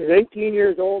 he was 18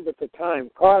 years old at the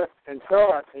time, caught it and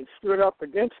saw it and stood up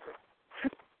against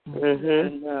it.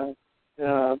 And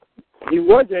he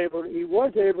was able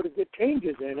to get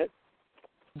changes in it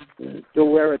to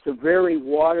where it's a very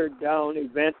watered down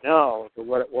event now to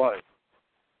what it was.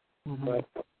 But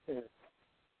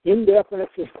indefinite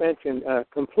suspension,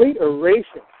 complete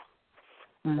erasing.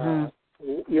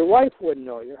 Your wife wouldn't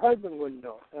know, your husband wouldn't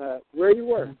know where you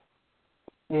were.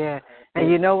 Yeah.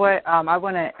 And you know what? I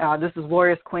want to, this is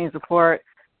Warriors Queens Report.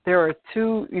 There are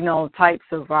two, types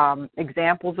of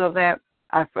examples of that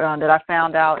I found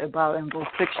out about in both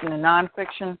fiction and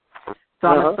nonfiction. So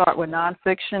I'm going to start with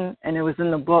nonfiction, and it was in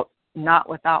the book Not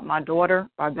Without My Daughter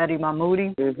by Betty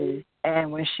Mahmoudi. Mm-hmm.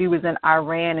 And when she was in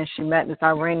Iran and she met this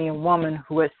Iranian woman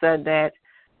who had said that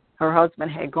her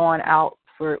husband had gone out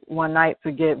for one night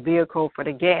to get gas for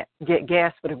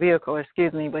the vehicle,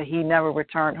 but he never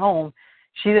returned home.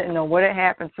 She didn't know what had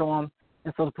happened to him,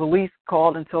 and so the police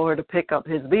called and told her to pick up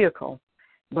his vehicle,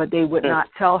 but they would not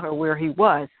tell her where he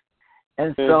was.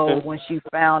 And so when she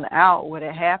found out what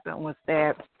had happened was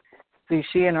that, see,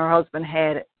 she and her husband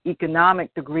had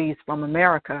economic degrees from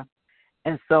America,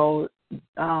 and so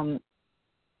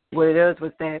what it is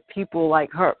was that people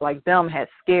like them had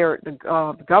scared the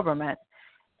government,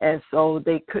 and so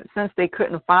since they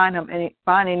couldn't find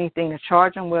anything to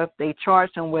charge him with, they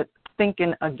charged him with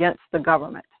thinking against the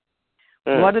government.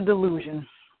 What a delusion.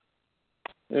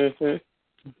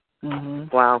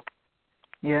 Wow.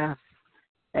 Yeah.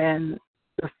 And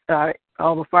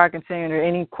before I continue, are there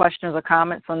any questions or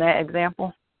comments on that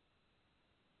example?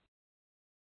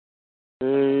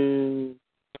 None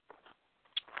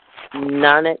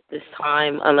at this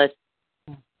time, unless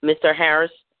Mr.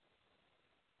 Harris.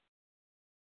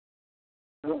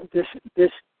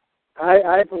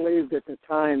 I believed at the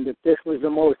time that this was the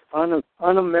most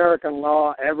un-American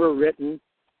law ever written.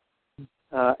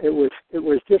 It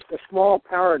was just a small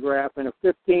paragraph in a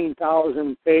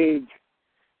 15,000-page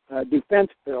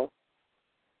defense bill,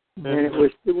 and it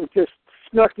was just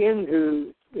snuck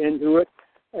into it.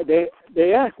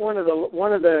 They asked one of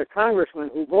the congressmen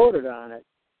who voted on it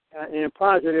in a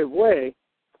positive way,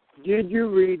 "Did you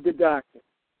read the document?"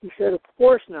 He said, "Of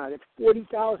course not. It's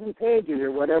 40,000 pages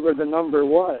or whatever the number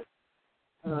was."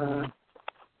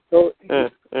 So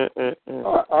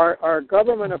our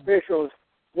government officials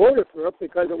voted for it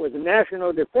because it was a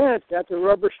national defense. That's a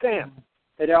rubber stamp.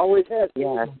 It always has.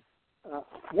 Yes.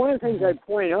 One of the things I'd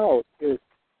point out is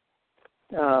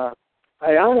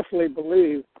I honestly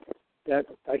believe that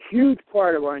a huge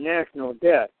part of our national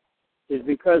debt is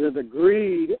because of the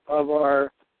greed of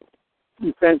our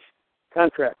defense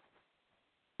contractors.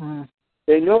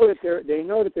 They know that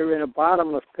they're in a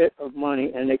bottomless pit of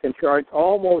money, and they can charge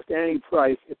almost any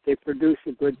price if they produce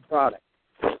a good product.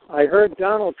 I heard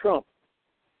Donald Trump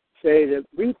say that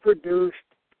we produced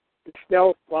the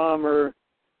stealth bombers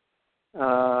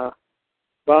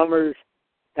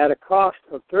at a cost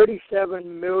of $37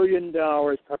 million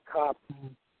a copy.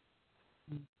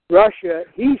 Russia,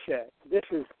 he said, this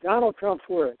is Donald Trump's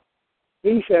word,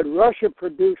 he said Russia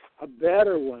produced a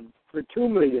better one for $2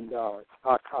 million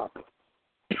a copy.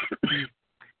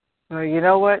 Well, you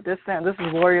know what? This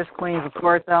is Warriors Queens, of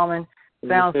course, Elman.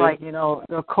 Sounds like,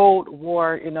 the Cold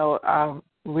War,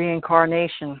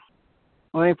 reincarnation.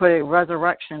 When we put it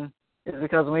resurrection, is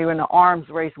because we were in an arms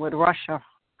race with Russia.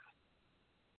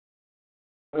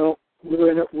 Well,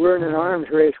 we're in an arms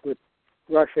race with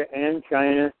Russia and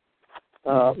China.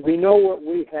 We know what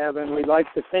we have, and we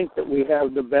like to think that we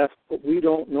have the best, but we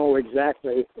don't know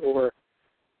exactly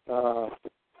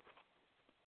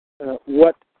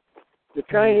what the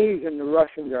Chinese and the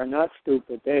Russians are not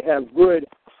stupid. They have good,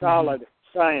 solid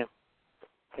science,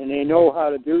 and they know how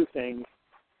to do things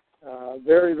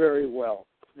very, very well.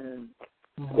 And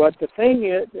but the thing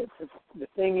is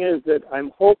that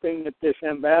I'm hoping that this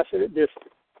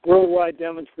worldwide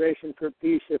demonstration for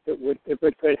peace, if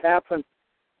it could happen,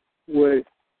 would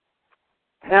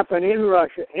happen in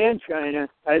Russia and China.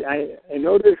 I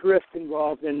know there's risk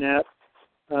involved in that,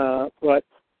 but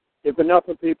if enough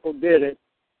of people did it,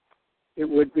 it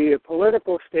would be a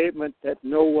political statement that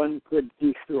no one could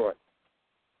destroy.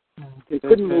 They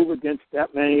couldn't move against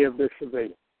that many of their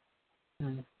civilians.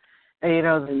 And, and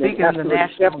speaking of the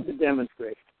national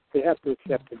demonstration, they have to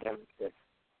accept the demonstration.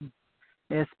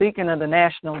 Yeah, speaking of the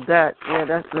national debt,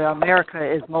 that's America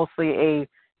is mostly a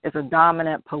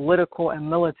dominant political and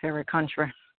military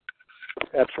country.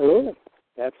 Absolutely.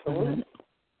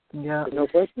 Yeah. No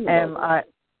question about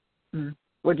that.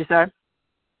 What'd you say?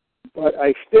 But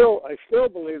I still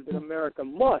believe that America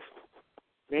must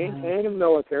maintain a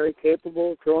military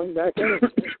capable of throwing back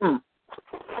anything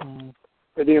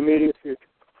for the immediate future.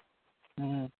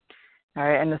 All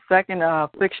right, and the second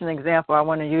fiction example I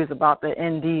want to use about the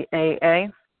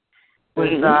NDAA was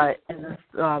in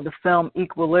the film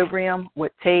Equilibrium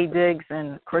with Taye Diggs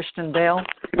and Christian Bale,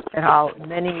 and how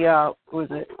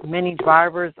Minnie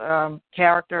Driver's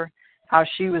character, how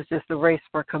she was just erased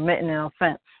for committing an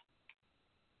offense.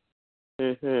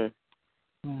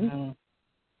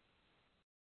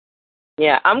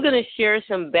 Yeah, I'm going to share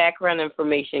some background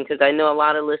information because I know a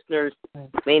lot of listeners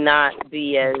may not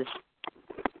be as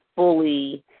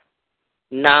fully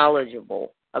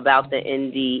knowledgeable about the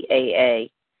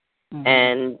NDAA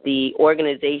and the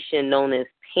organization known as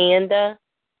PANDA,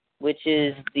 which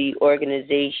is the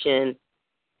organization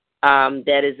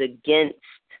that is against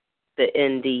the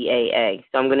NDAA.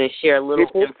 So I'm going to share a little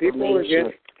information. People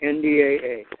against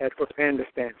NDAA. That's what PANDA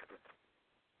stands for.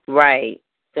 Right.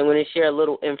 So I'm going to share a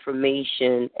little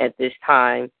information at this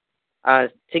time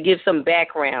to give some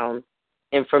background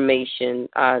information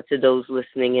to those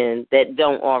listening in that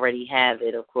don't already have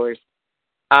it, of course.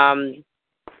 The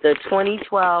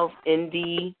 2012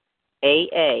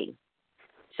 NDAA,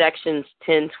 Sections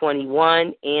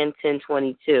 1021 and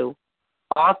 1022,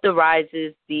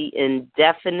 authorizes the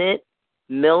indefinite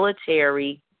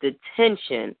military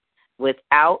detention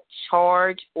without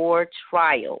charge or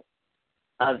trial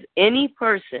of any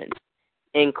person,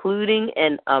 including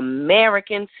an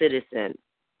American citizen,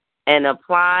 and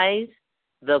applies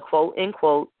the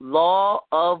quote-unquote law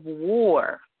of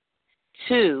war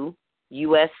to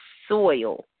U.S.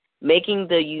 soil, making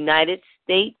the United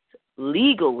States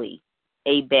legally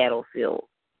a battlefield.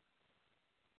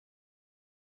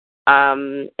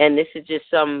 And this is just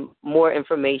some more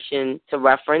information to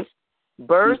reference.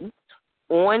 Birthed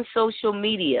on social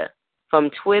media,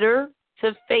 from Twitter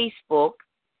to Facebook,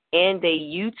 and a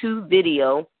YouTube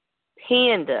video,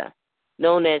 PANDA,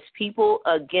 known as People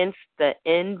Against the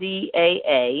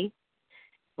NDAA,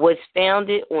 was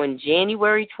founded on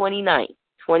January 29,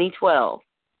 2012,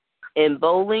 in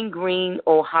Bowling Green,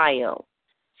 Ohio,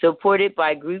 supported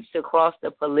by groups across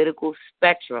the political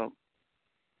spectrum.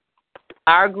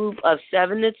 Our group of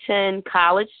 7 to 10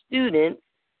 college students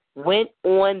went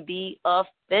on the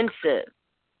offensive.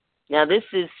 Now, this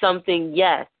is something,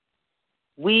 yes,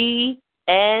 we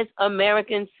as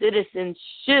American citizens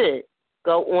should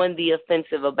go on the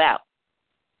offensive about.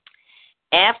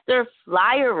 After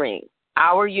flyering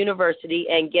our university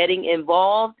and getting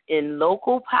involved in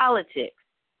local politics,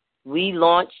 we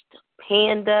launched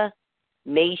PANDA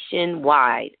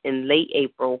nationwide in late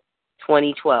April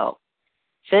 2012.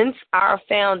 Since our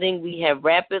founding, we have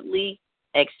rapidly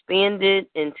expanded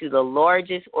into the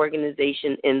largest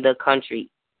organization in the country,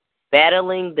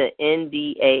 battling the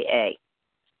NDAA,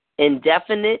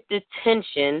 indefinite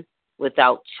detention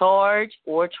without charge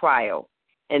or trial,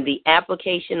 and the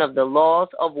application of the laws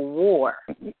of war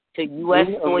to U.S.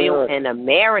 soil and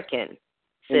American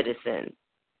citizens.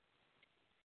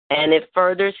 And it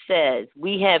further says,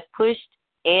 we have pushed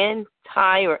anti-NDAA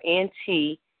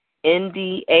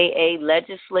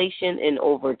legislation in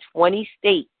over 20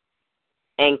 states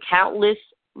and countless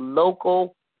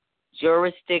local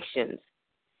jurisdictions,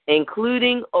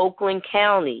 including Oakland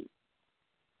County,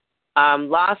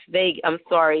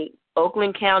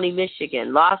 Oakland County,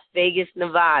 Michigan, Las Vegas,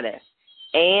 Nevada,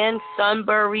 and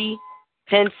Sunbury,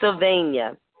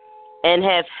 Pennsylvania, and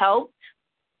have helped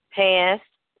pass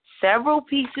several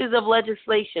pieces of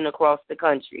legislation across the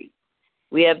country.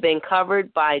 We have been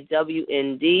covered by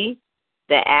WND,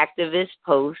 The Activist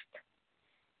Post,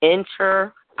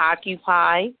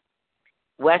 Occupy,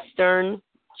 Western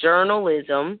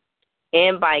Journalism,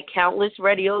 and by countless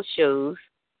radio shows,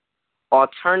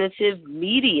 alternative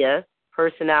media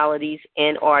personalities,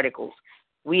 and articles.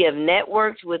 We have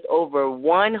networked with over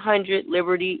 100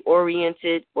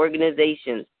 liberty-oriented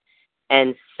organizations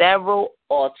and several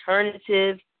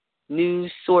alternative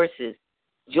news sources.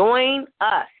 Join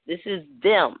us. This is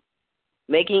them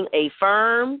making a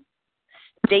firm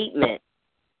statement,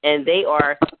 and they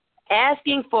are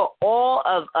asking for all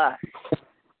of us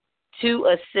to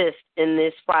assist in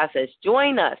this process.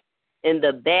 Join us in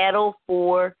the battle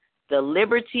for the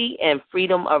liberty and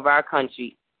freedom of our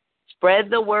country. Spread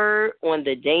the word on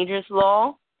the dangerous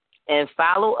law and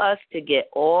follow us to get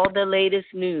all the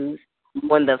latest news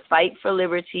on the fight for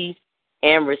liberty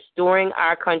and restoring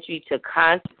our country to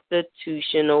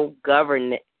constitutional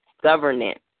governance.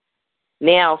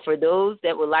 Now, for those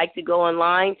that would like to go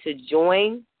online to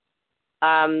join,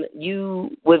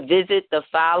 you would visit the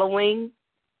following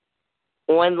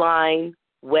online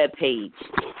webpage.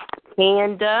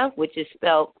 PANDA, which is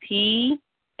spelled P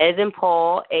as in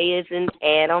Paul, A as in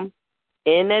Adam,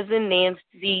 N as in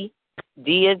Nancy,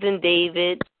 D as in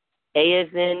David, A as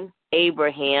in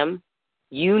Abraham,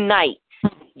 Unite,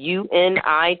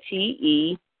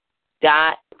 UNITE.org.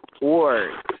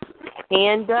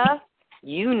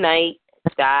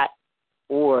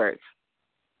 PandaUnite.org.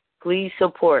 Please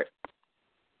support.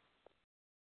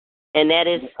 And that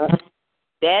is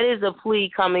a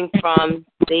plea coming from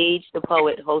Sage the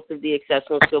Poet, host of the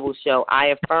Exceptional Scribble Show. I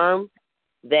affirm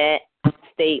that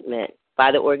statement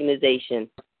by the organization.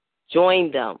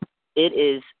 Join them. It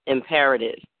is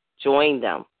imperative. Join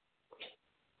them.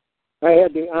 I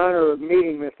had the honor of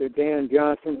meeting Mr. Dan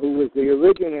Johnson, who was the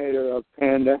originator of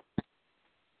PANDA.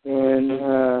 And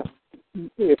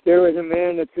if there was a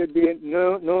man that should be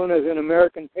known as an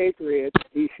American patriot,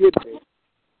 he should be.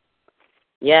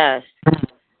 Yes.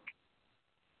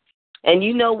 And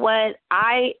you know what?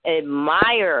 I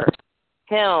admire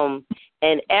him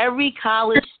and every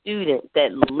college student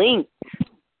that linked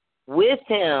with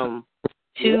him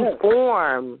to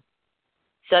form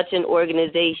such an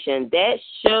organization. That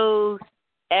shows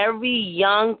every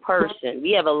young person.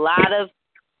 We have a lot of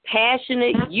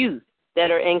passionate youth that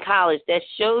are in college. That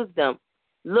shows them,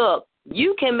 look,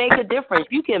 you can make a difference.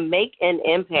 You can make an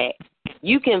impact.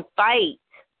 You can fight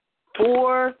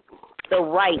for the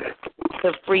right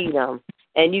to freedom,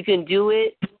 and you can do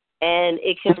it, and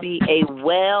it can be a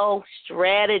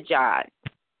well-strategized,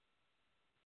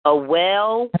 a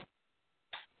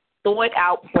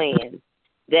well-thought-out plan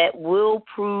that will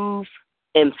prove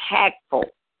impactful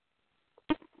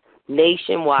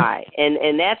nationwide.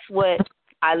 And that's what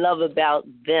I love about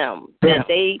them, that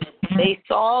they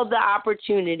saw the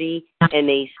opportunity and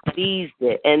they seized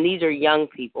it. And these are young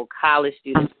people, college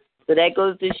students. So that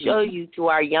goes to show you, to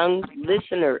our young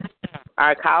listeners,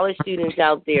 our college students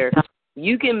out there,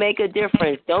 you can make a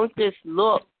difference. Don't just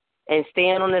look and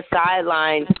stand on the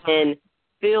sidelines and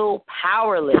feel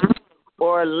powerless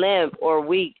or limp or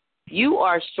weak. You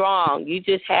are strong. You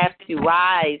just have to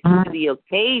rise to the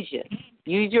occasion.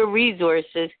 Use your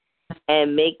resources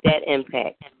and make that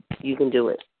impact. You can do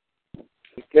it.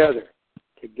 Together,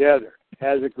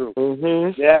 as a group.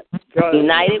 Mm-hmm.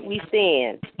 United we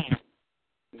stand.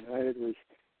 United we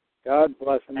stand. God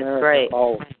bless America. That's right.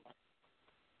 Always.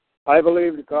 I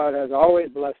believe that God has always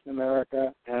blessed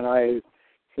America, and I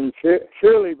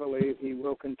sincerely believe He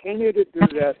will continue to do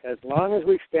that as long as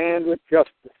we stand with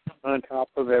justice on top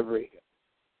of everything.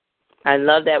 I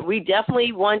love that. We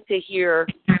definitely want to hear,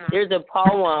 there's a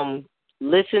poem,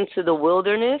 Listen to the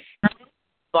Wilderness,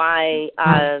 by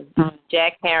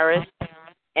Jack Harris,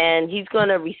 and he's going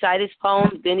to recite his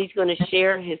poem, then he's going to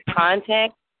share his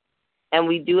contact, and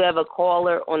we do have a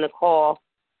caller on the call.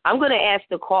 I'm going to ask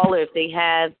the caller if they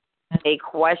have a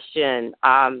question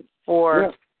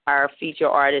for our feature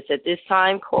artist. At this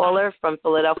time, caller from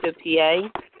Philadelphia,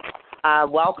 PA,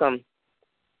 welcome.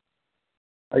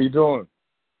 How you doing?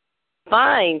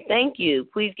 Fine, thank you.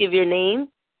 Please give your name.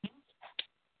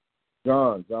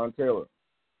 John Taylor.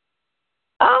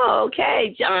 Oh,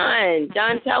 okay, John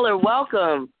Taylor,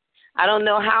 welcome. I don't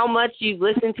know how much you've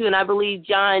listened to, and I believe,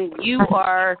 John, you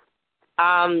are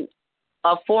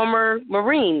a former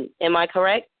Marine. Am I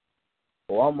correct?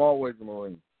 Well, I'm always a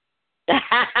Marine. Yes,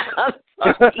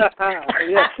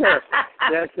 sir.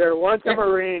 Yes, sir. Once a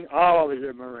Marine, always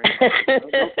a Marine. No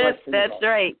That's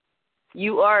right.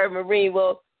 You are a Marine.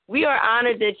 Well, we are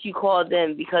honored that you called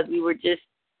in because we were just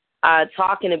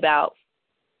talking about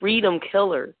freedom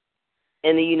killers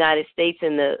in the United States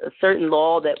and a certain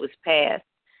law that was passed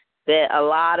that a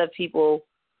lot of people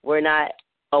were not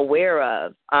aware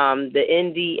of. The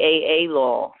NDAA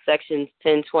law, sections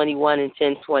 1021 and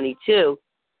 1022,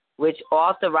 which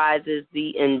authorizes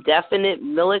the indefinite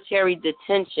military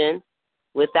detention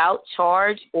without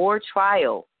charge or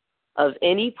trial of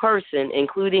any person,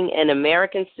 including an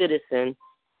American citizen,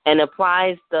 and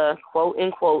applies the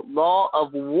quote-unquote law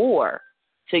of war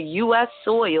to U.S.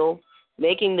 soil,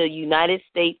 making the United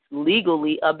States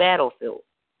legally a battlefield.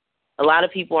 A lot of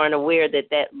people aren't aware that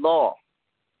that law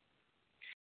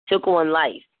took on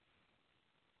life.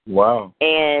 Wow.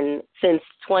 And since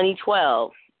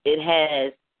 2012, it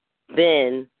has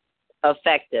been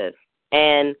effective.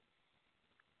 And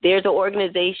there's an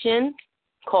organization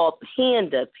called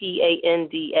PANDA,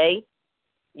 P-A-N-D-A.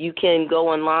 You can go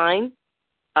online.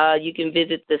 You can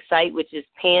visit the site, which is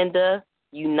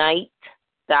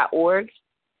pandaunite.org.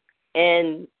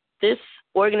 And this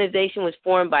organization was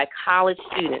formed by college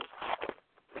students.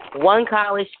 One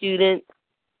college student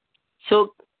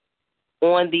took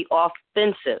on the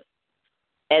offensive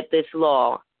at this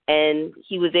law, and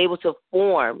he was able to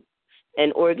form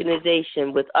an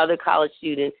organization with other college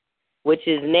students, which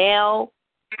is now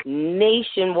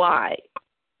nationwide.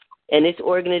 And this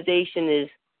organization is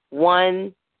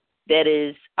one that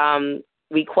is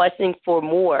requesting for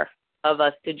more of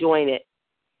us to join it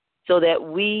so that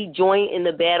we join in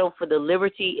the battle for the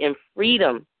liberty and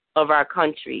freedom of our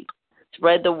country,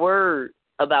 spread the word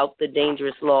about the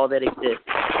dangerous law that exists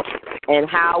and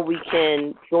how we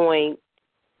can join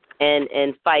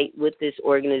and fight with this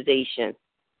organization,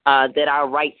 that our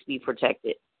rights be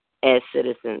protected as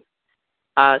citizens.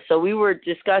 So we were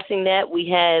discussing that. We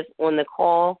have on the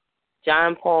call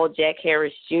John Paul Jack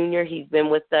Harris Jr. He's been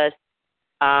with us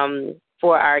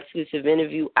for our exclusive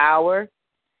interview hour.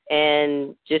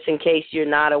 And just in case you're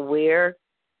not aware,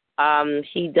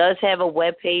 he does have a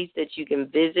webpage that you can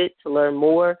visit to learn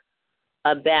more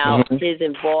about his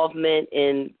involvement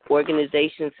in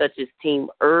organizations such as Team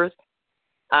Earth.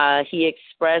 He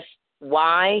expressed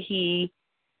why he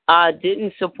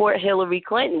didn't support Hillary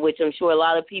Clinton, which I'm sure a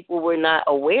lot of people were not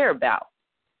aware about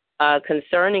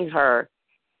concerning her,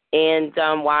 and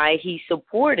why he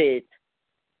supported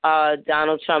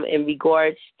Donald Trump in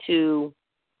regards to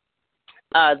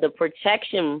the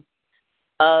protection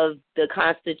of the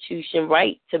Constitution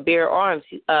right to bear arms.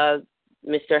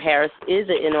 Mr. Harris is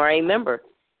an NRA member,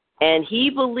 and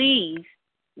he believes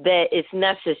that it's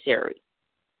necessary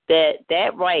that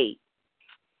that right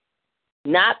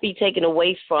not be taken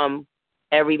away from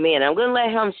every man. I'm going to let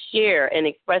him share and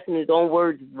express in his own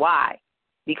words why,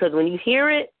 because when you hear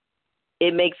it,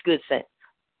 it makes good sense.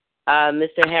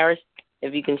 Mr. Harris,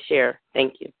 if you can share.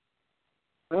 Thank you.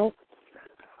 Well,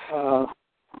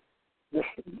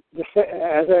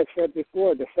 as I said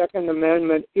before, the Second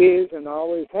Amendment is and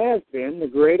always has been the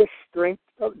greatest strength,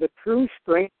 the true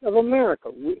strength of America.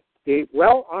 The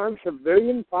well-armed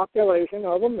civilian population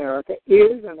of America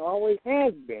is and always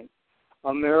has been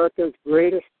America's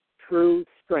greatest true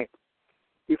strength.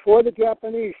 Before the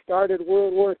Japanese started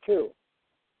World War II,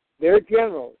 their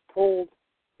generals told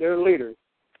their leaders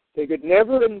they could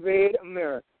never invade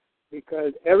America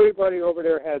because everybody over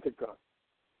there has a gun.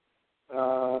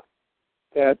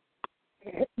 That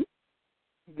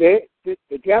the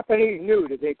Japanese knew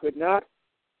that they could not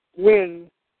win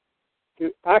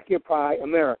to occupy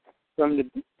America.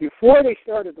 Before they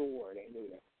started the war, they knew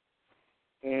that.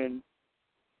 And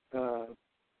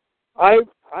I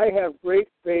have great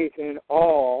faith in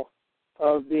all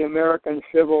of the American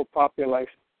civil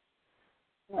population.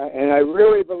 And I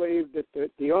really believe that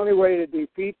the only way to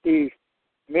defeat these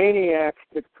maniacs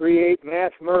that create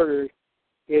mass murders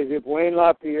is if Wayne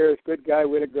LaPierre's good guy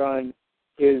with a gun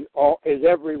is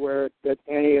everywhere that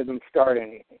any of them start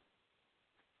anything.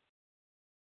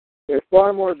 There's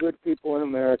far more good people in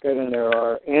America than there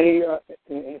are any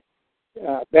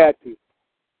bad people.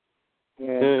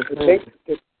 And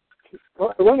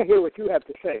I want to hear what you have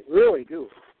to say. Really do.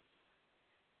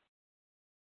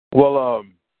 Well,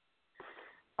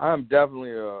 I'm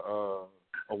definitely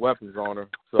a weapons owner,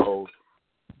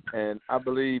 and I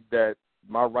believe that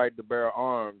my right to bear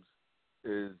arms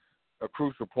is a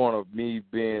crucial point of me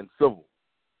being civil.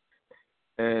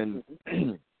 And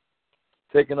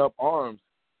taking up arms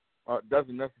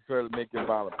doesn't necessarily make you a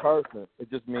violent person. It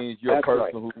just means you're a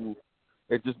person who.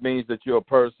 It just means that you're a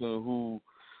person who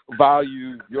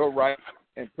values your rights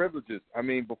and privileges. I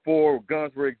mean, before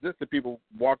guns were existed, people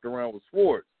walked around with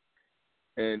swords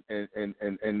and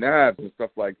knives and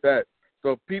stuff like that.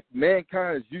 So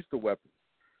mankind is used to weapons.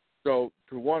 So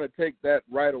to want to take that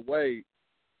right away,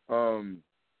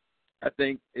 I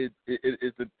think it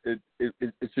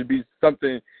should be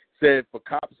something said for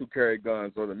cops who carry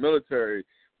guns or the military,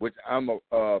 which I'm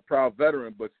a proud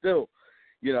veteran, but still,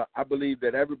 you know, I believe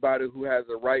that everybody who has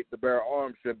a right to bear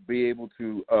arms should be able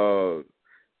to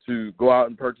go out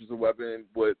and purchase a weapon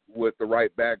with the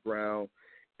right background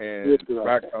and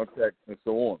background checks and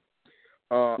so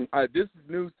on. This is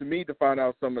news to me to find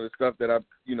out some of the stuff that I've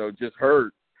just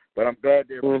heard, but I'm glad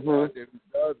there's somebody who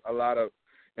does a lot of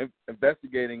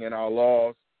investigating in our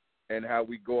laws and how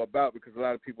we go about, because a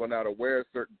lot of people are not aware of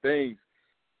certain things.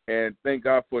 And thank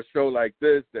God for a show like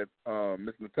this that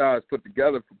Ms. Natal has put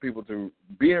together for people to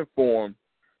be informed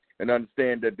and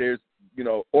understand that there's,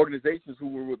 organizations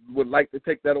who would like to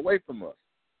take that away from us.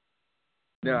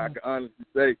 Now, I can honestly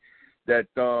say that,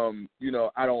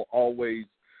 I don't always,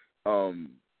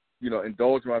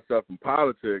 indulge myself in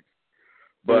politics,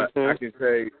 but I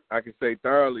can say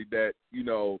thoroughly that,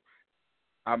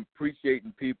 I'm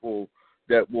appreciating people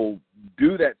that will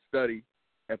do that study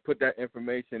and put that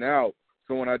information out.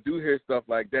 So when I do hear stuff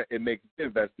like that, it makes me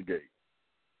investigate.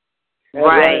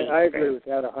 Right. I agree with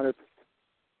that 100%.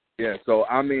 Yeah. So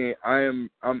I mean, I'm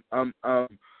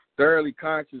thoroughly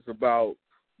conscious about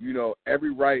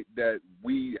every right that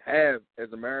we have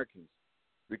as Americans,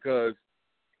 because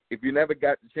if you never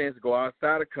got the chance to go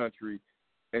outside the country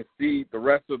and see the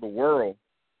rest of the world,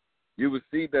 you would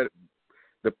see that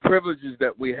the privileges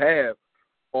that we have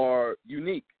are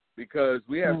unique, because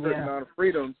we have a certain amount of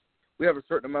freedoms. We have a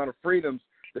certain amount of freedoms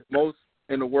that most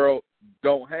in the world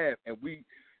don't have, and we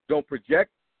don't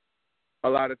project a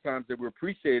lot of times that we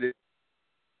appreciate it.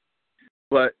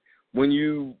 But when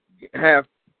you have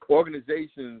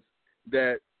organizations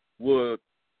that would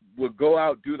go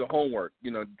out, do the homework,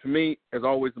 to me, it's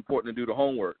always important to do the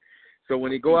homework. So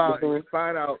when you go out and you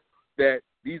find out that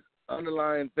these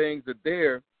underlying things are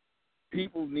there,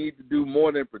 people need to do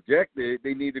more than project it.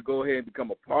 They need to go ahead and become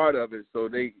a part of it so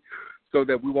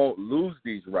that we won't lose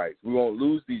these rights. We won't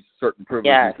lose these certain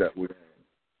privileges that we have.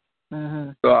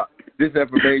 Mm-hmm. So this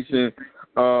information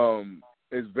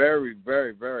is very,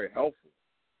 very, very helpful.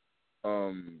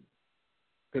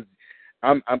 Because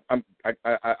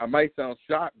I might sound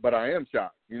shocked, but I am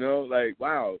shocked. You know, like,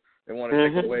 wow, they want to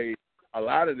take away a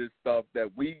lot of this stuff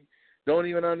that we don't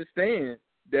even understand,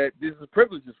 that this is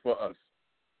privileges for us.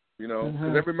 You know,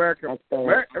 because every American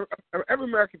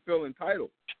feel entitled.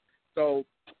 So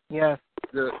yes,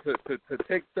 to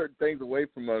take certain things away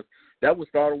from us, that would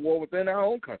start a war within our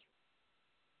own country.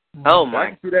 Oh my I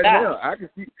can see that now. I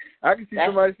can see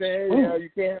somebody saying, hey, you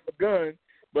can't have a gun,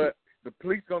 but the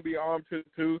police gonna be armed to the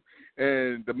tooth,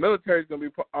 and the military's gonna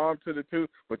be armed to the tooth,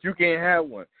 but you can't have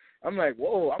one. I'm like,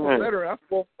 whoa, I'm a veteran. I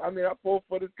fought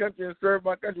for this country and served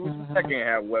my country. I can't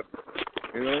have weapons.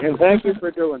 You know? And thank you for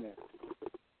doing that.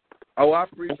 Oh, I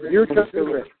appreciate it. You took the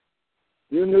risk.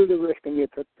 You knew the risk and you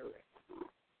took the risk.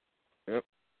 Yep.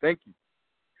 Thank you.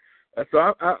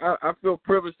 So I feel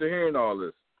privileged to hearing all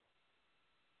this.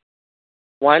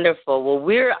 Wonderful. Well,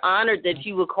 we're honored that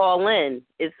you would call in.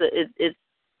 It's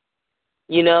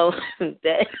you know,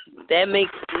 that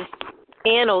makes this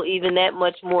panel even that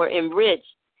much more enriched,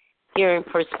 hearing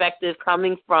perspective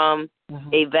coming from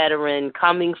a veteran,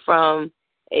 coming from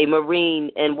a Marine,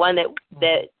 and one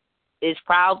that is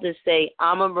proud to say,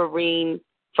 I'm a Marine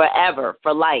forever,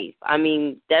 for life. I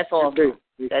mean, that's all.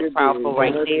 That's powerful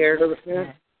right there.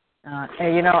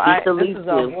 And you know, this is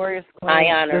Warriors Queen. I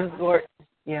honor.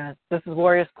 This is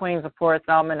Warriors Queens of Port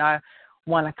Solomon. I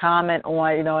want to comment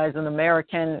on, you know, as an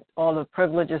American, all the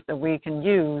privileges that we can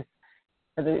use,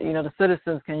 the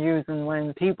citizens can use. And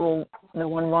when people, the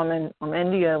one woman from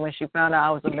India, when she found out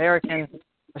I was American,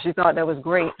 she thought that was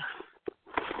great.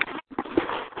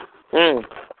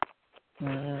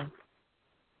 Mm-hmm.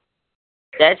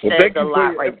 That says a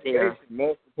lot right there.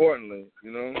 Most importantly,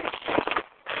 you know.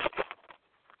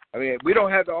 I mean, we don't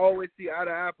have to always see eye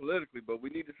to eye politically, but we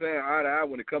need to say eye to eye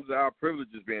when it comes to our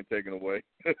privileges being taken away.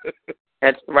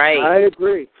 That's right. I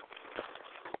agree.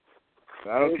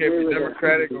 I don't care if you're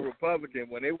Democratic or Republican.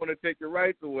 When they want to take your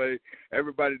rights away,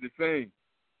 everybody's the same.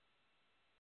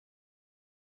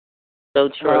 So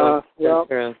true. Well,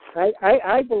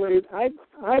 I believe,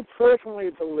 I personally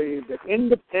believe that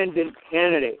independent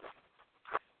candidates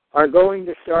are going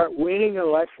to start winning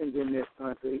elections in this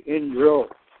country in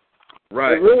droves.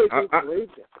 Right. I really do believe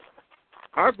that.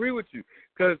 I agree with you,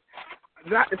 because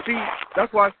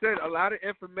that's why I said a lot of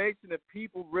information that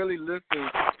people really listen.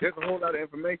 There's a whole lot of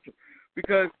information,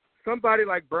 because somebody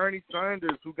like Bernie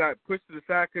Sanders, who got pushed to the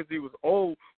side because he was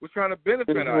old, was trying to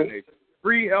benefit our nation.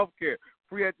 Free health care,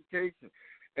 free education.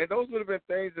 And those would have been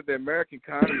things that the American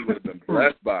economy would have been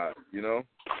blessed by, you know.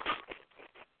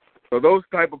 So those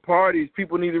type of parties,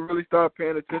 people need to really start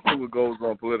paying attention to what goes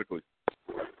on politically.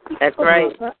 That's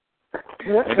right.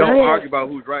 And don't argue about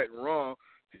who's right and wrong.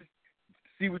 Just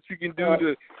see what you can do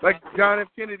to, like John F.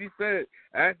 Kennedy said,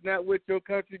 ask not what your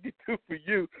country can do for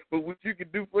you, but what you can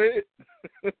do for it.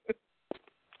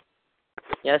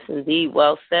 Yes, indeed.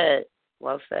 Well said.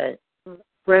 Well said.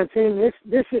 Francine,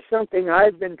 this is something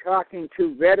I've been talking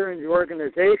to veterans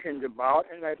organizations about,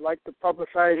 and I'd like to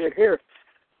publicize it here.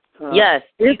 Yes,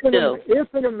 please do.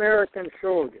 If an American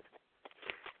soldier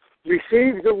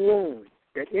receives a wound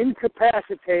that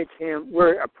incapacitates him,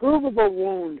 where a provable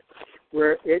wound,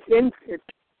 where it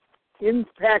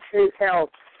impacts his health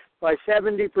by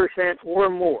 70% or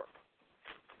more,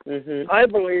 I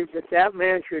believe that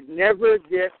man should never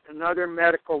get another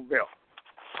medical bill.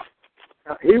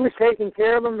 He was taking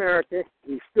care of America.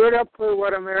 He stood up for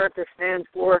what America stands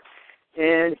for,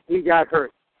 and he got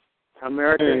hurt.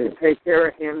 America should take care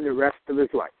of him the rest of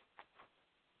his life.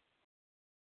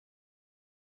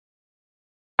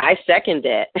 I second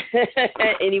that.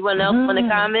 Anyone else want to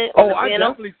comment? Oh, I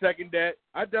definitely second that.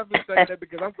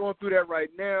 Because I'm going through that right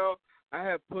now. I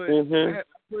have put in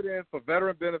for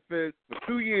veteran benefits for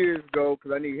 2 years ago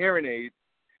because I need hearing aids,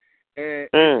 and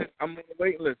I'm on the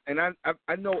waiting list. And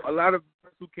I know a lot of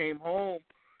people who came home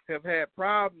have had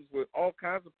problems with all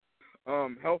kinds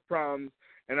of health problems,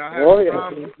 and I have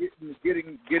problems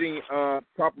getting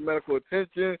proper medical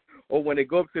attention. Or when they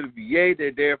go up to the VA,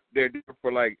 they're there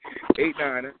for like 8,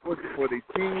 9 hours before they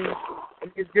see you.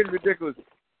 It's getting ridiculous.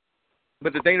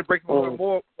 But the thing that breaks my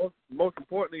heart most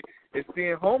importantly, is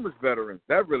seeing homeless veterans.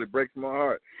 That really breaks my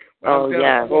heart. At the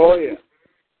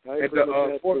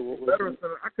Veterans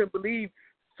Center, I couldn't believe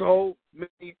so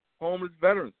many homeless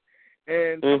veterans.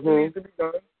 And something needs to be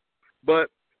done. But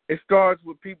it starts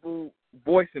with people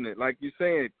voicing it. Like you're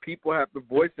saying, people have to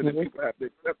voice it and people have to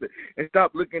accept it. And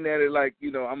stop looking at it like,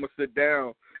 I'm going to sit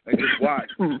down and just watch.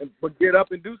 But get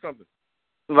up and do something.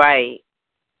 Right.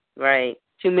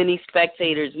 Too many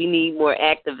spectators. We need more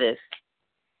activists.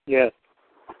 Yes.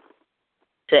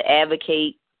 To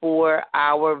advocate for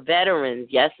our veterans.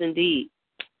 Yes, indeed.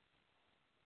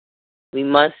 We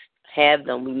must have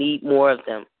them. We need more of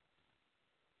them.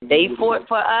 They fought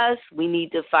for us. We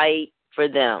need to fight for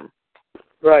them.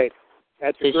 Right.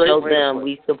 That's to show them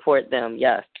we support them.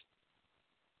 Yes.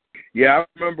 Yeah, I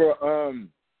remember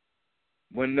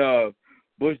when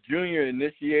Bush Jr.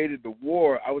 initiated the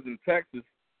war. I was in Texas.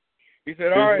 He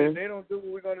said, all right, if they don't do what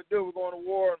we're going to do, we're going to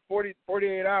war in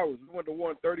 48 hours. We went to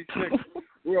war in 36.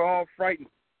 We were all frightened.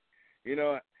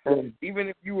 Even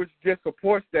if you was just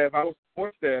support staff, I was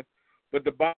support staff. But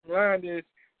the bottom line is,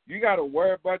 you got to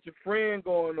worry about your friend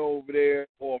going over there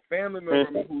or a family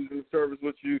member who's in service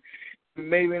with you,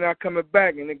 maybe not coming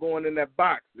back, and they're going in that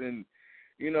box. And,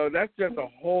 that's just a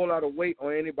whole lot of weight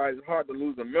on anybody's heart to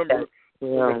lose a member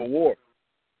of a war.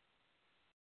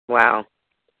 Wow.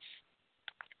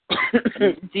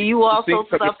 Do you also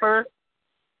suffer?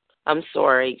 I'm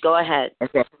sorry. Go ahead.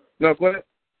 Okay. No, go ahead.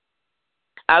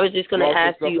 I was just going to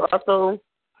ask you also,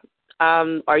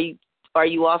 are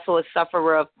you also a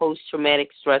sufferer of post-traumatic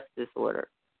stress disorder?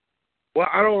 Well,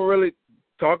 I don't really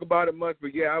talk about it much,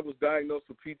 but yeah, I was diagnosed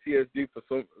with PTSD for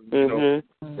some,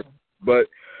 but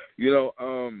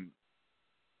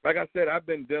like I said, I've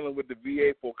been dealing with the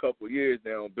VA for a couple of years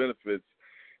now on benefits,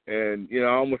 and I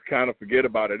almost kind of forget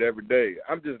about it every day.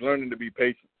 I'm just learning to be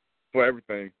patient for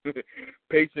everything,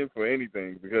 patient for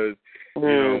anything, because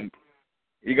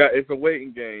it's a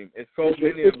waiting game. It's so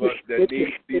many of us that need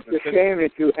these. It's a shame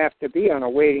that you have to be on a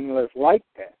waiting list like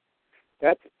that.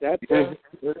 That's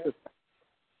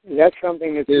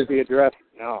something that should be addressed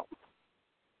now.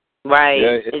 Right.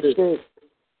 Yeah, it should.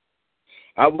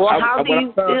 How do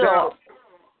you feel?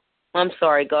 I'm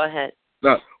sorry. Go ahead.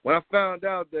 No, when I found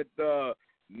out that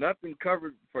nothing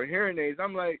covered for hearing aids,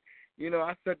 I'm like,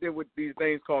 I sat there with these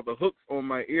things called the hooks on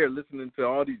my ear, listening to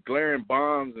all these glaring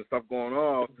bombs and stuff going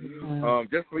off,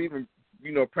 just for even,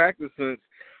 practice sense.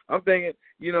 I'm thinking,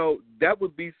 that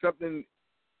would be something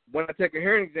when I take a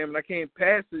hearing exam and I can't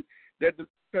pass it, that the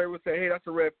doctor would say, hey, that's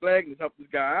a red flag, and help this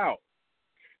guy out.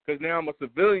 Because now I'm a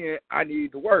civilian, I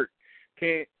need to work.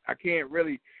 I can't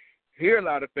really hear a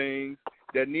lot of things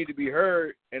that need to be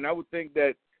heard, and I would think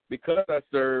that because I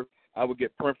serve, I would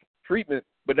get preferential treatment,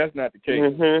 but that's not the case.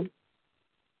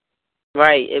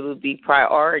 Right, it would be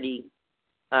priority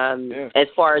as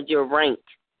far as your rank.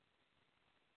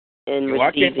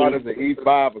 I came out as an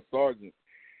E5, a sergeant,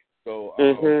 so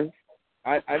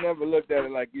I never looked at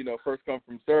it like, first come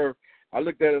from serve. I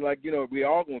looked at it like, we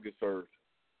all going to get served.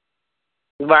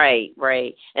 Right.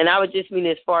 And I would just mean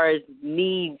as far as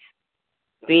needs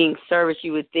being serviced,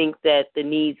 you would think that the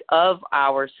needs of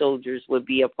our soldiers would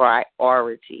be a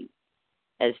priority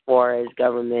as far as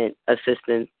government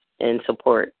assistance and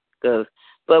support goes.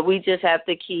 But we just have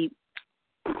to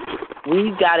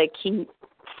we've got to keep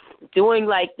doing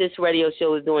like this radio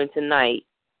show is doing tonight,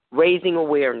 raising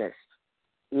awareness.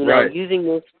 Using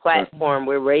this platform,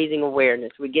 we're raising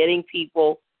awareness. We're getting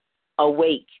people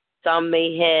awake. Some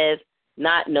may have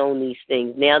not known these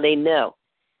things. Now they know.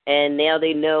 And now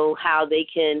they know how they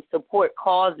can support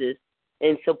causes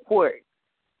in support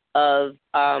of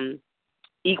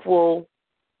equal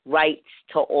rights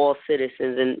to all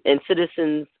citizens and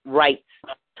citizens' rights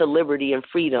to liberty and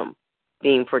freedom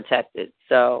being protected.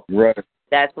 So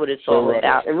that's what it's all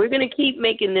about. And we're going to keep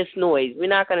making this noise. We're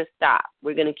not going to stop.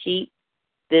 We're going to keep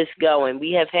this going.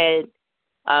 We have had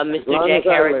Mr. Jack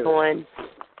Harris on.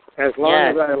 As long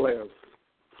as I live.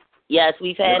 Yes,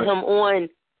 we've had him on.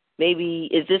 Maybe,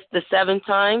 is this the 7th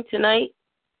time tonight?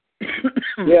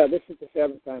 Yeah, this is the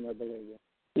 7th time, I believe.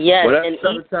 Yes. Well, that's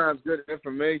 7 times good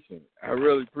information. I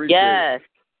really appreciate it.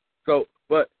 So,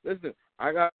 but listen,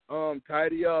 I got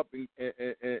tidy up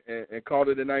and called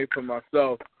it a night for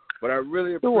myself. But I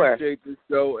really appreciate this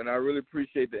show, and I really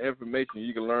appreciate the information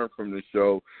you can learn from this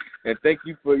show. And thank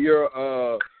you for your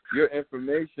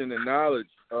information and knowledge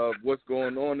of what's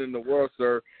going on in the world,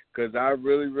 sir, because I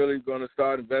really going to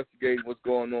start investigating what's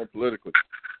going on politically.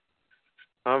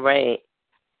 All right.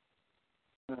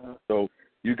 So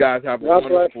you guys have a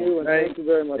wonderful day. Thank you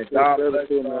very much. God bless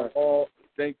you all.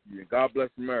 Thank you. God bless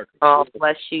America. Oh,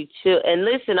 bless you, too. And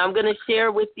listen, I'm going to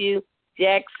share with you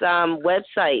Jack's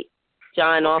website,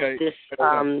 John, off this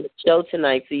show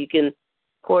tonight, so you can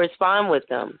correspond with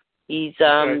him. He's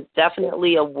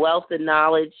definitely a wealth of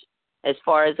knowledge as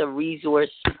far as a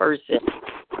resource person.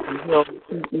 He'll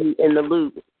keep you in the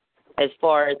loop as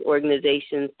far as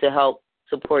organizations to help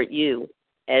support you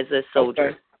as a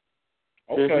soldier.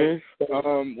 Okay.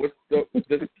 What's the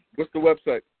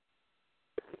website?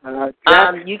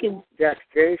 You can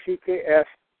JCKS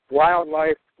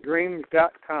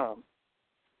WildlifeDreams.com.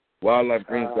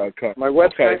 WildlifeDreams.com. My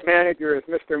website manager is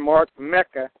Mr. Mark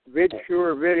Mecca,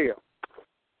 VidSure Video.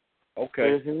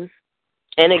 Okay.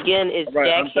 And again, it's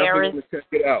Jack Harris. Going to check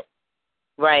it out.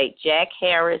 Right, Jack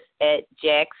Harris at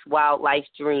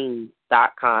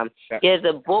jackswildlifedreams.com. He has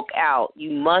a book out.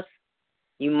 You must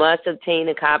obtain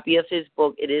a copy of his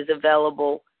book. It is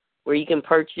available where you can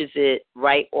purchase it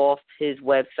right off his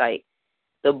website.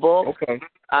 The book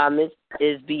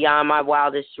is Beyond My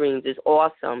Wildest Dreams. It's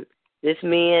awesome. This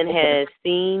man has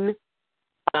seen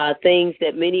things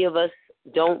that many of us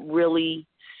don't really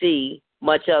see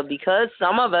much of because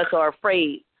some of us are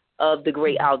afraid of the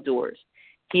great outdoors.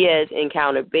 He has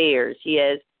encountered bears. He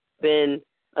has been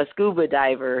a scuba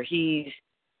diver. He's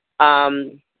a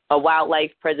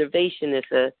wildlife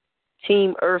preservationist, a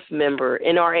Team Earth member,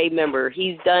 NRA member.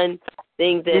 He's done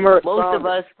things that most of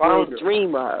us would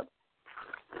dream of.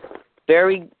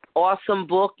 Very awesome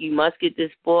book. You must get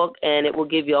this book, and it will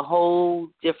give you a whole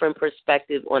different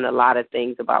perspective on a lot of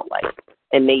things about life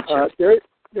and nature.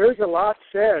 There's a lot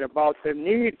said about the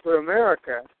need for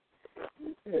America.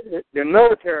 The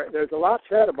military. There's a lot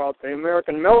said about the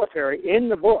American military in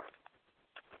the book.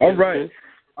 All right.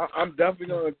 I'm definitely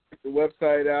going to check the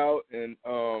website out, and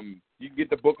you can get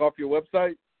the book off your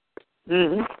website?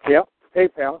 Yep,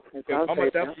 PayPal. I'm going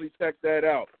to definitely check that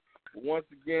out. Once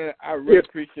again, I really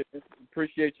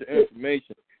appreciate your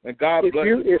information, and God bless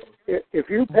you. If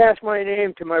you pass my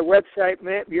name to my website,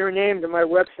 your name to my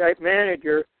website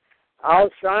manager,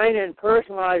 I'll sign and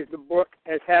personalize the book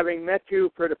as having met you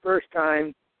for the first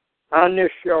time on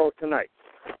this show tonight.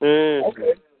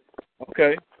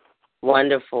 Okay.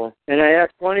 Wonderful. And I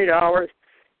ask $20,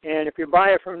 and if you buy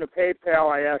it from the PayPal,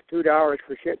 I ask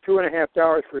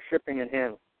 $2.50 for shipping and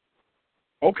handling.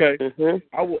 Okay.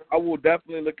 I will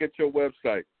definitely look at your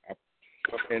website.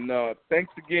 And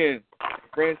thanks again.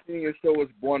 Francine, your show was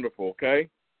wonderful, okay?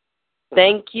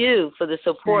 Thank you for the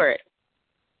support.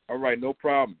 All right, no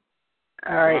problem.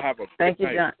 All right. Thank you,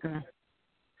 John.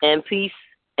 And peace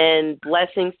and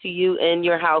blessings to you and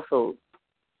your household.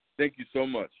 Thank you so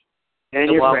much. And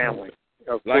You're your welcome. family.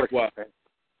 Likewise.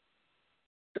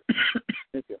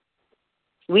 Thank you.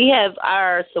 We have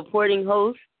our supporting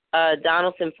host,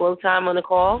 Donaldson Flowtime, on the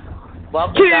call.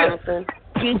 Welcome, Donaldson.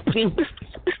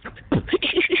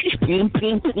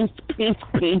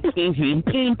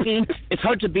 It's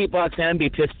hard to beatbox and be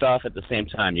pissed off at the same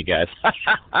time, you guys.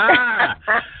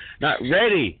 Not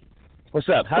ready. What's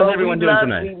up? How's everyone doing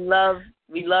tonight?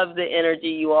 We love the energy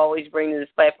you always bring to this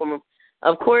platform.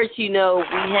 Of course, you know,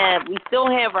 we still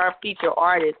have our feature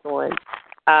artists on.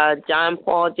 John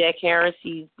Paul Jack Harris,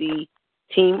 he's the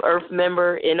Team Earth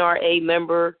member, NRA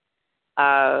member,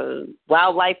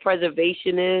 wildlife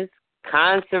preservationist,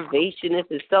 conservationist.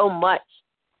 There's so much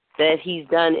that he's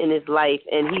done in his life,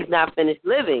 and he's not finished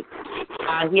living.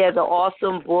 He has an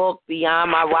awesome book,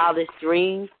 Beyond My Wildest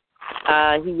Dreams.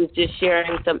 He was just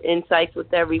sharing some insights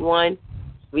with everyone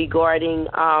regarding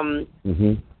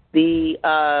the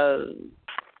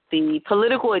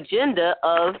political agenda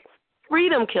of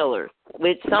freedom killers,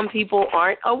 which some people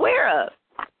aren't aware of.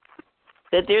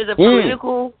 That there's a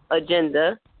political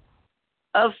agenda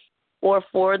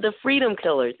for the freedom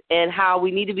killers, and how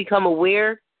we need to become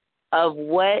aware of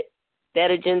what that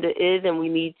agenda is, and we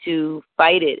need to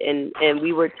fight it. And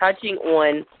we were touching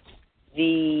on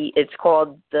it's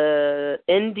called the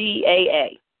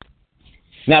NDAA.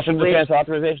 National Defense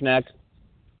Authorization Act.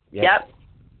 Yep.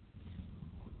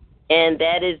 And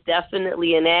that is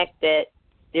definitely an act that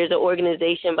there's an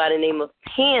organization by the name of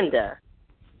PANDA.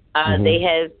 They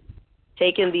have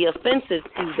taken the offenses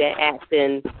to that act,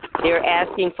 and they're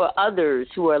asking for others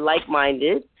who are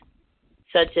like-minded,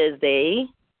 such as they,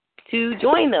 to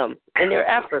join them in their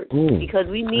efforts, because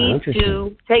we need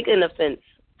to take an offense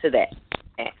to that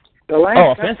act.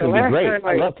 Offense would be great.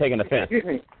 I love taking offense. Excuse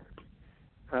me.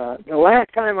 The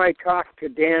last time I talked to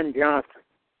Dan Johnson,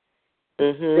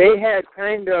 they had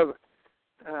kind of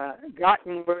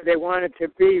gotten where they wanted to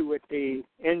be with the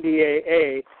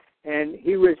NDAA, and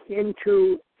he was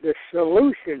into the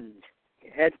solutions. He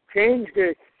had changed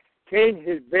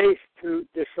his base to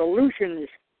the solutions.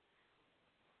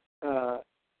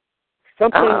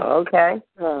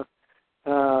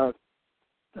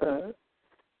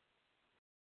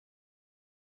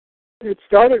 It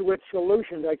started with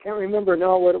solutions. I can't remember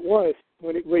now what it was,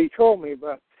 what he told me,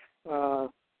 but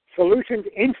Solutions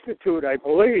Institute, I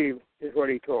believe, is what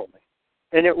he told me.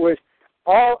 And it was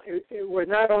it was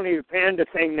not only the panda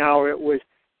thing now, it was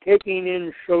taking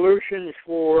in solutions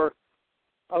for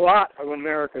a lot of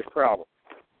America's problems.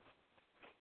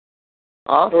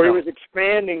 Awesome. So he was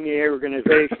expanding the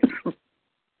organization.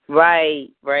 Right.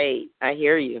 I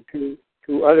hear you.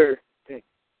 To other things.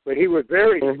 But he was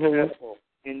very successful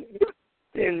in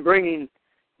bringing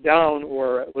down,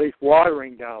 or at least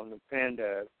watering down, the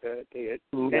panda.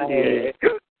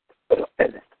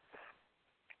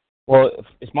 Well,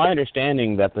 it's my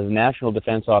understanding that the National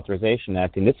Defense Authorization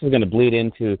Act, and this is going to bleed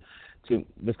into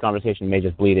this conversation may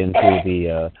just bleed into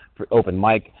the open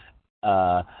mic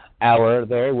hour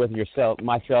there with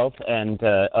myself, and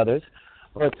others.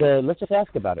 But let's just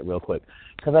ask about it real quick,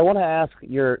 because I want to ask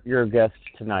your guest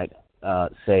tonight,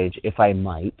 Sage, if I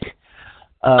might,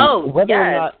 whether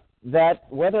or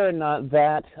not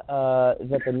that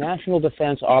the National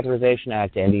Defense Authorization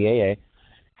Act, NDAA,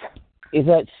 is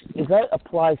that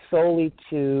applies solely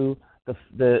to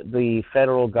the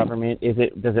federal government?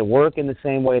 Does it work in the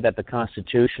same way that the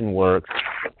Constitution works?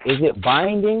 Is it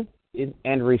binding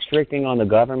and restricting on the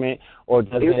government, or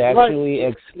does it actually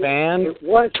expand? It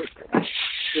was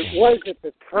at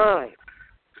the time.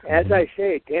 As I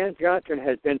say, Dan Johnson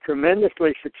has been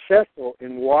tremendously successful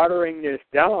in watering this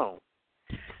down,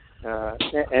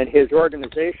 and his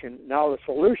organization, now the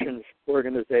Solutions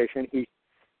Organization, he's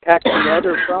tackling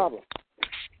other problems.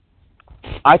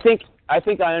 I think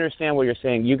I understand what you're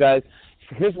saying. You guys,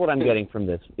 here's what I'm getting from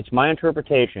this. It's my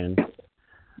interpretation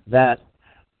that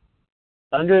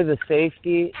under the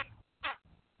safety,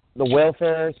 the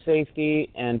welfare, safety,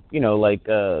 and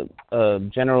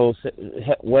general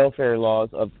welfare laws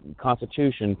of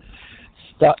Constitution,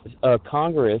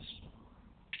 Congress,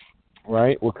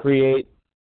 right, will creates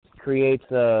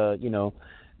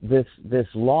this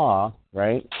law,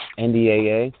 right,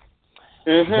 NDAA,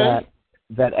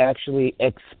 that actually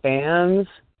expands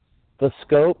the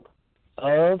scope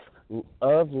of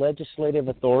legislative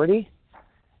authority,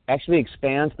 actually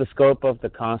expands the scope of the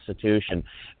Constitution.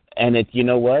 And you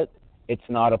know what? It's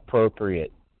not appropriate,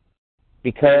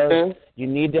 because you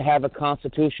need to have a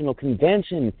constitutional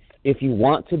convention if you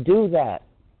want to do that.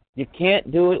 You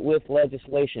can't do it with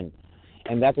legislation.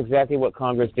 And that's exactly what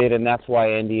Congress did, and that's why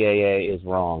NDAA is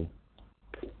wrong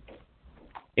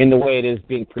in the way it is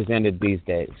being presented these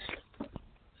days.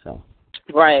 So.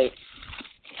 Right.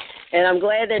 And I'm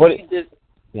glad that you just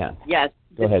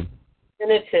go ahead.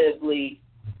 definitively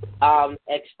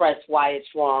express why it's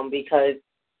wrong, because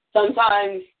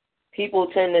sometimes people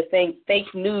tend to think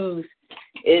fake news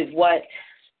is what,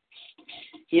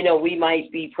 we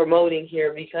might be promoting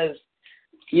here, because,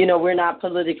 we're not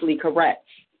politically correct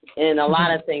in a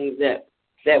lot of things that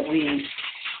we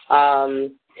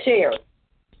share,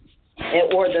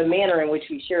 or the manner in which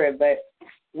we share it. But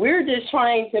we're just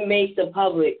trying to make the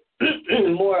public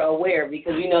more aware,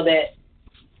 because we know that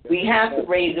we have to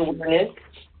raise awareness,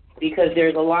 because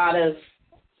there's a lot of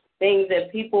things that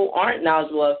people aren't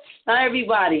knowledgeable of. Not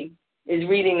everybody is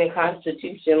reading the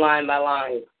Constitution line by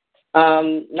line.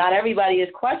 Not everybody is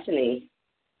questioning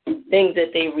things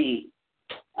that they read.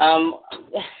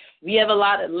 We have a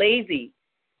lot of lazy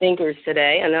thinkers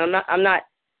today, and I'm not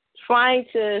trying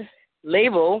to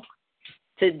label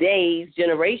today's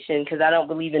generation, because I don't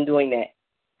believe in doing that.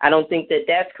 I don't think that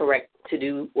that's correct to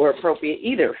do or appropriate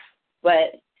either.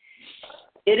 But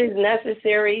it is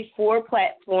necessary for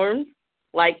platforms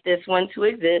like this one to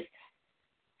exist,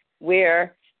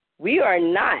 where we are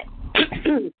not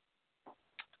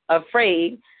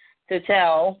afraid to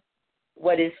tell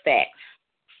what is facts.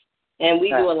 And we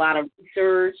do a lot of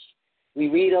research, we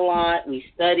read a lot, we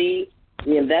study,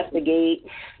 we investigate,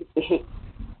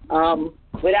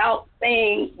 without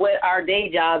saying what our day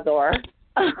jobs are.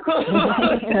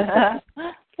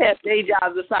 Have day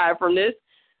jobs aside from this.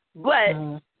 But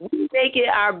we make it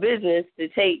our business to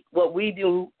take what we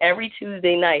do every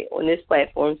Tuesday night on this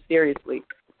platform seriously,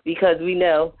 because we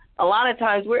know a lot of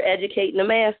times we're educating the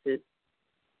masses.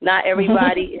 Not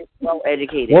everybody is well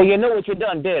educated. Well, you know what you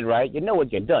done did, right? You know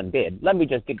what you done did. Let me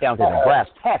just get down to the brass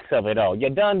tacks of it all.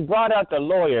 You done brought out the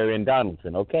lawyer in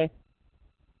Donaldson, okay?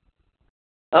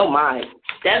 Oh, my.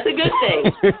 That's a good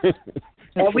thing.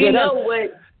 And we know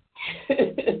what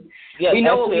we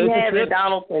know what we have in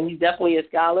Donaldson. He's definitely a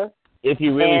scholar. If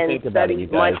you really think about it, you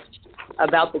guys. Much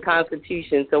about the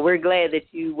Constitution. So we're glad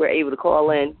that you were able to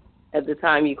call in at the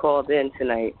time you called in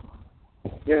tonight.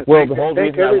 Yeah, well, the whole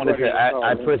reason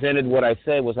I presented what I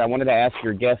said was I wanted to ask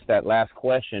your guest that last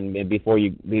question before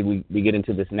we get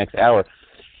into this next hour,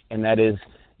 and that is,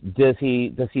 does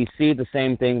he see the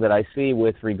same thing that I see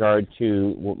with regard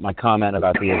to my comment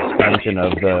about the expansion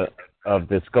of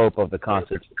the scope of the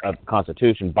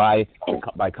Constitution by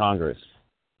Congress?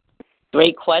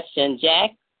 Great question.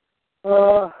 Jack?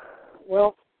 Well,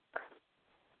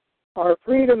 our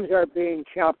freedoms are being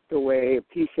chopped away a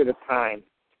piece at a time,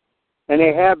 and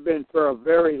they have been for a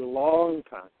very long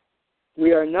time.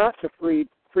 We are not the free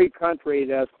country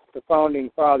that the Founding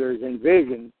Fathers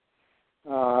envisioned.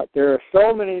 There are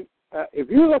so many. If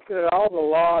you look at all the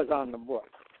laws on the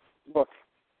books,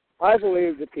 I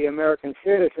believe that the American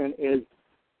citizen is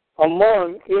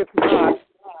among, if not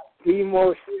the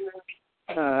most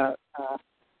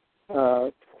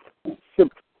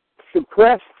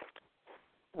suppressed.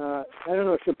 I don't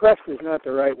know. Suppressed is not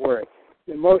the right word.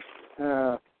 The most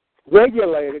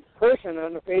regulated person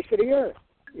on the face of the earth.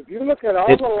 If you look at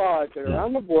all the laws that are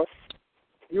on the books,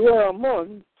 you are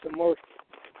among the most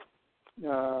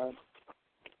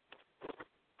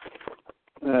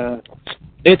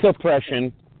it's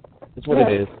oppression. That's what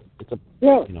it is. It's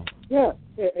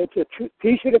it's a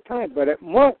piece at a time. But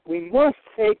we must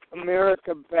take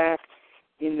America back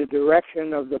in the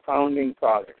direction of the Founding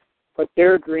Fathers. What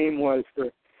their dream was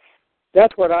for.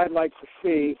 That's what I'd like to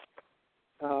see,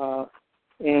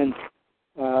 and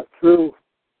through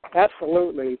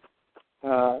absolutely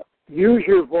use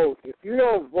your vote. If you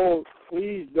don't vote,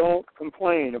 please don't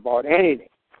complain about anything.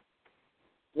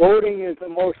 Voting is the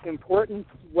most important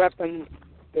weapon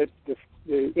that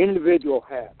the individual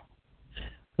has.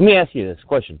 Let me ask you this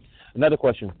question. Another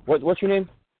question. What's your name?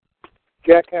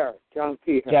 Jack Harris. John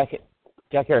P. Harris.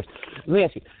 Jack Harris. Let me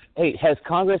ask you. Hey, has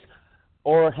Congress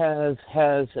or has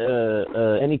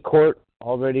any court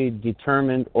already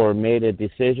determined or made a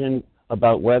decision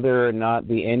about whether or not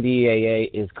the NDAA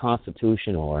is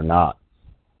constitutional or not?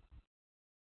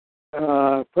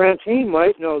 Francine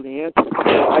might know the answer.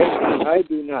 I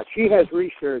do not. She has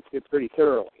researched it pretty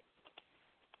thoroughly.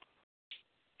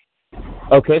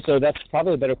 Okay, so that's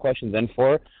probably a better question then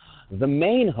for the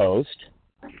main host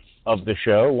of the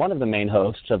show, one of the main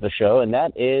hosts of the show, and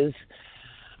that is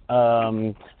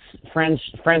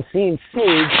Francine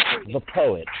Sage, the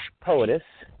poetess,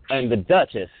 and the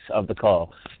Duchess of the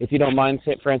call. If you don't mind,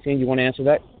 Francine, you want to answer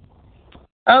that?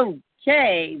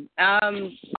 Okay.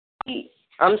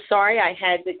 I'm sorry I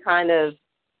had to kind of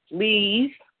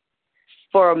leave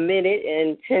for a minute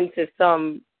and tend to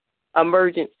some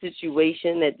emergent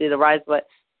situation that did arise. But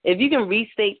if you can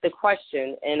restate the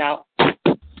question, and I'll...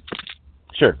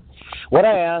 Sure. What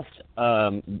I asked,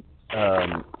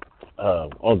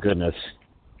 oh goodness,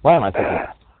 why am I thinking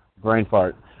brain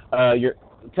fart?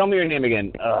 Tell me your name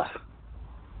again.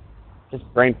 Just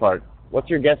brain fart. What's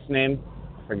your guest's name?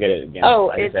 Forget it again.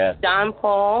 It's John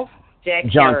Paul. Jack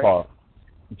John Paul.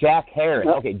 Jack Harris.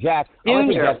 Okay, Jack.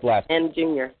 Junior and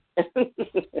Junior.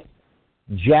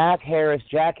 Jack Harris,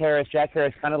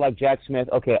 kind of like Jack Smith.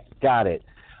 Okay, got it.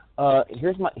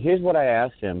 Here's what I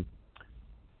asked him.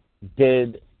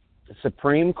 Did the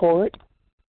Supreme Court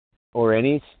or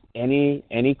any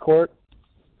court,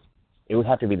 it would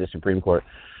have to be the Supreme Court,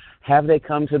 have they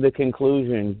come to the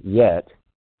conclusion yet,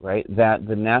 right, that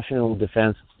the National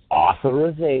Defense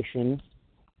Authorization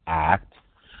Act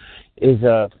is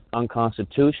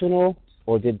unconstitutional,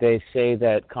 or did they say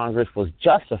that Congress was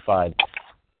justified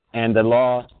and the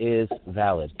law is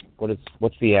valid?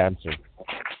 What's the answer?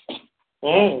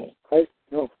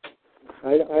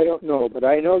 I don't know, but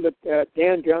I know that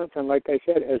Dan Johnson, like I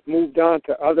said, has moved on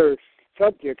to other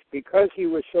subjects because he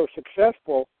was so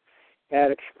successful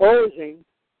at exposing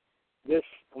this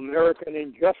American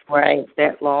injustice. Right,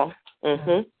 that law.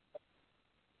 Mm-hmm.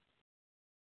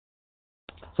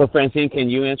 So, Francine, can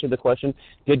you answer the question?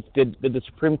 Did the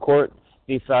Supreme Court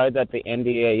decide that the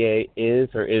NDAA is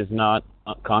or is not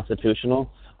constitutional?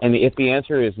 And if the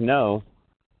answer is no,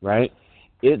 right,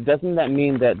 doesn't that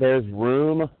mean that there's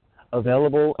room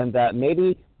available and that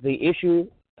maybe the issue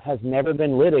has never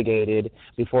been litigated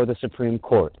before the Supreme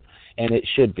Court, and it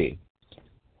should be?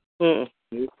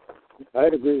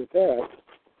 I'd agree with that.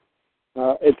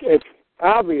 It's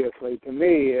obviously, to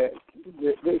me,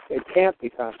 it can't be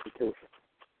constitutional.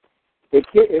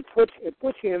 It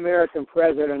puts the American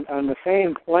president on the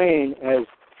same plane as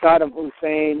Saddam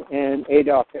Hussein and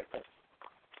Adolf Hitler.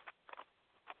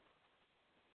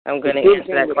 I'm going to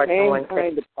answer that question one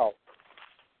kind of power.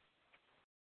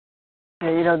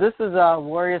 Yeah, this is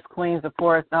Warriors Queens of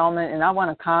Forest Element, and I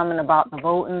want to comment about the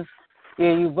voting.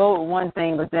 Yeah, you vote one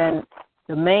thing, but then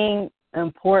the main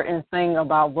important thing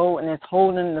about voting is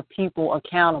holding the people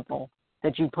accountable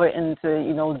that you put into,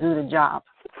 do the job.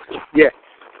 Yes.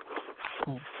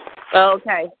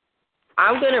 Okay.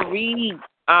 I'm going to read,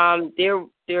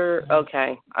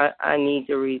 okay, I need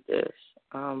to read this.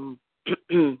 And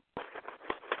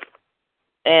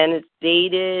it's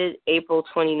dated April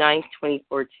 29th,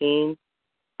 2014.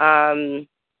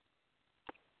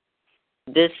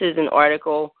 This is an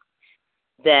article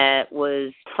that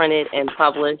was printed and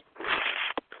published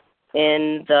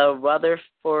in the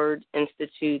Rutherford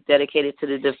Institute dedicated to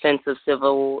the defense of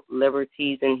civil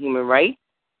liberties and human rights.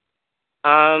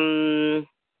 And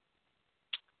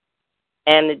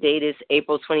the date is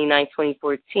April 29,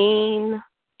 2014.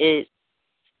 It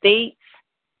states,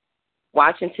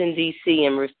 Washington, D.C.,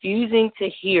 in refusing to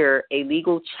hear a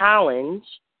legal challenge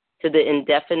to the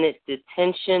indefinite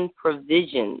detention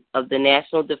provision of the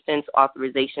National Defense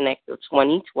Authorization Act of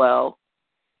 2012,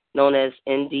 known as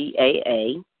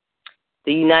NDAA,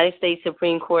 the United States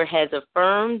Supreme Court has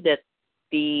affirmed that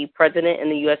the President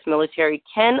and the U.S. military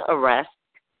can arrest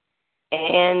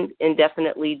and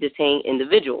indefinitely detain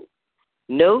individuals.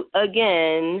 Note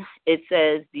again, it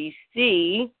says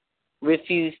D.C.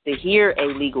 refused to hear a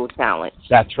legal challenge.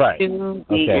 That's right. To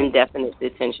the indefinite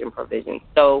detention provision.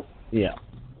 So, yeah,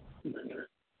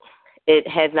 it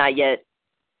has not yet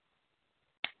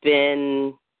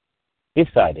been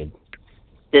decided.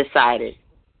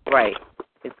 Right.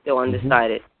 It's still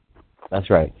undecided. That's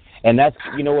right. And that's,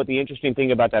 what the interesting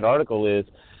thing about that article is,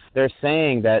 they're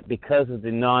saying that because of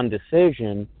the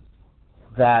non-decision,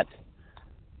 that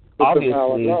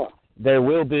obviously there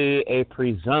will be a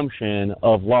presumption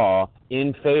of law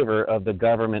in favor of the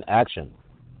government action.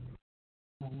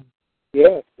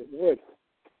 Yes, it would.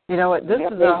 You know what? This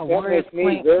is Warriors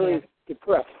Queen. Very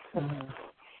depressed.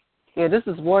 Yeah, this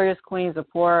is Warriors Queens of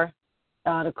Poor,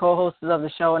 the co-hosts of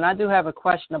the show, and I do have a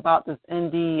question about this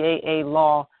NDAA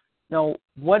law.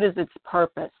 What is its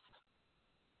purpose?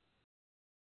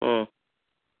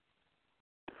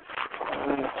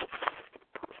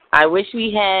 I wish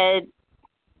we had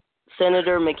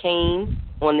Senator McCain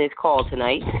on this call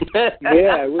tonight.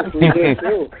 Yeah, I wish we did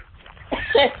too.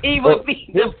 He would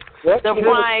be the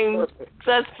prime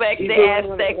suspect to ask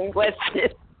that question.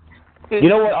 You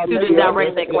know what? I'll to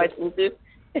direct that question to.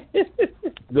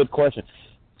 Good question.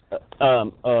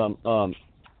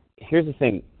 Here's the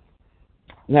thing.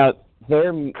 Now,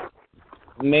 there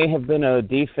may have been a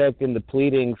defect in the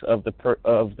pleadings of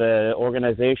the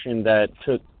organization that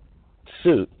took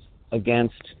suit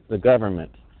against the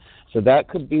government. So that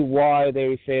could be why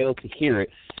they failed to hear it.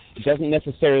 It doesn't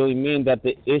necessarily mean that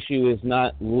the issue is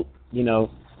not,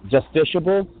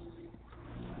 justiciable.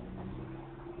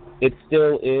 It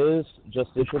still is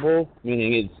justiciable,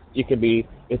 meaning it's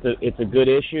a good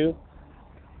issue.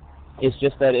 It's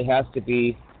just that it has to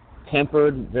be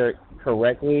tempered very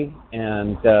correctly,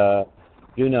 and it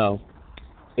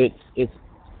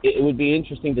would be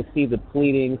interesting to see the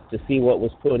pleadings, to see what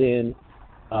was put in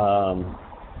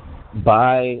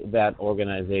by that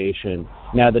organization.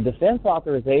 Now, the Defense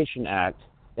Authorization Act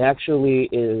actually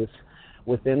is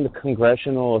within the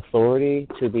congressional authority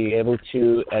to be able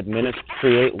to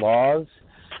create laws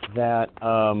that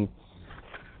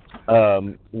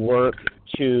work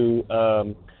to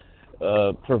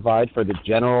provide for the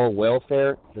general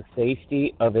welfare, the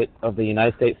safety of the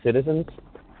United States citizens.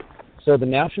 So the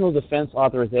National Defense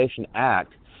Authorization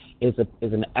Act is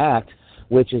an act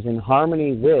which is in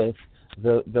harmony with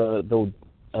the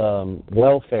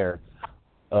welfare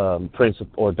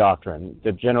principle or doctrine,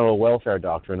 the general welfare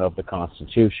doctrine of the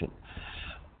Constitution.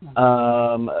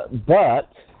 But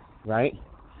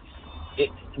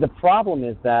the problem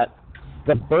is that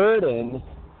the burden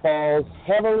falls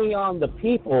heavily on the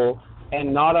people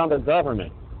and not on the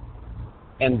government,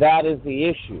 and that is the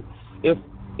issue. If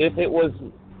it was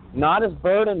not as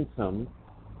burdensome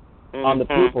on the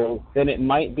people, then it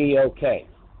might be okay.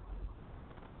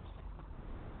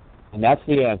 And that's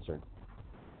the answer.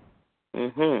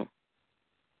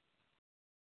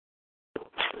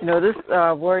 This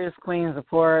Warriors Queens of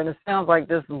Poor, and it sounds like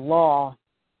this law,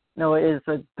 is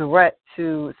a threat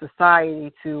to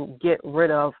society to get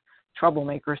rid of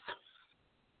troublemakers.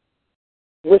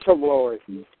 Whistleblowers,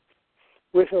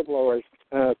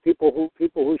 people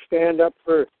who stand up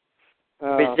for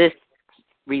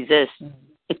resist.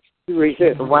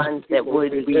 The ones that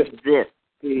would resist.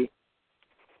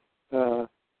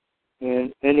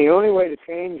 And the only way to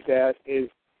change that is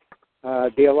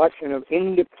the election of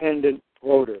independent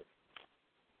voters,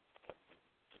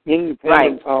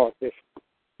 independent politicians.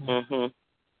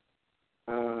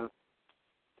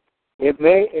 It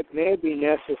may be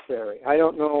necessary. I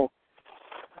don't know.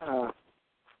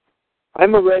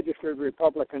 I'm a registered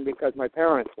Republican because my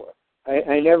parents were.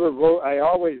 I never vote. I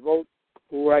always vote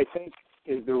who I think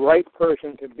is the right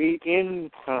person to be in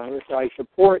Congress. I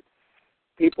support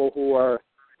people who are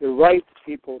the right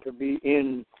people to be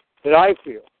in, that I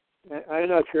feel. I'm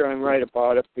not sure I'm right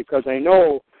about it because I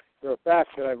know for a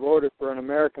fact that I voted for an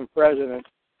American president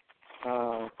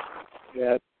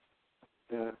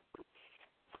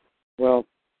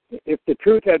if the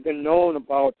truth had been known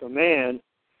about the man,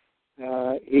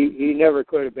 he never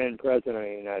could have been president of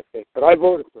the United States. But I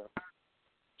voted for him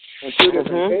on two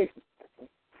different occasions,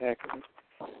 actually.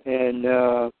 And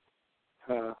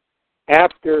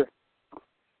after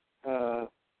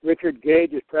Richard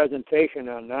Gage's presentation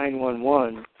on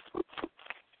 911,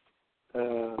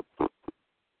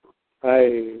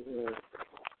 I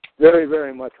very,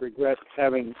 very much regret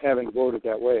having voted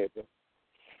that way. But,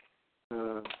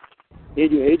 he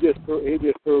just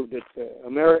proved that the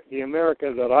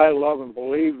America that I love and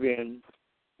believe in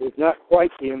is not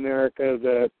quite the America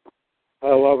that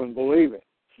I love and believe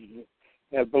in.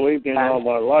 Have believed in all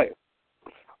my life.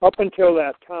 Up until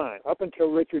that time, up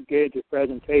until Richard Gage's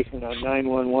presentation on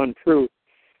 911 Truth,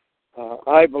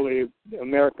 I believed the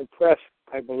American press,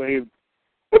 I believed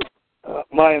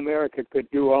my America could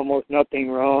do almost nothing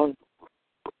wrong.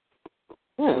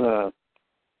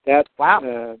 That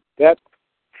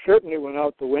certainly went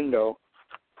out the window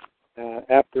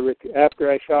after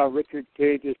I saw Richard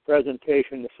Gage's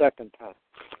presentation the second time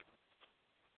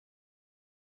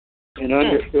and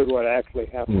understood what actually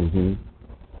happened.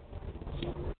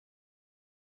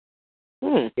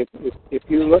 If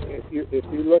you look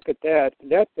at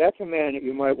that's a man that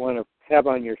you might want to have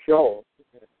on your show.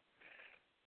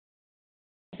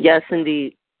 Yes,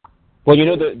 indeed. Well, you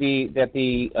know the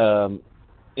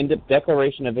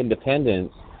Declaration of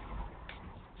Independence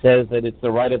says that it's the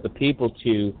right of the people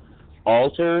to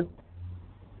alter,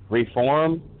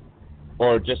 reform,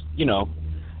 or just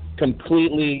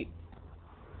completely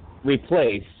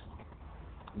replace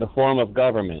the form of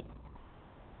government.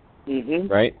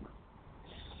 Right?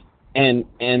 And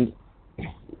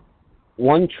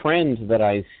one trend that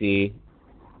I see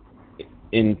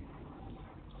in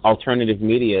alternative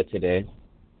media today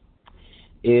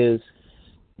is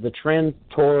the trend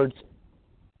towards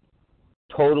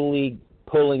totally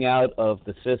pulling out of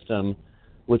the system,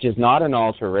 which is not an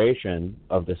alteration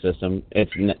of the system.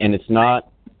 It's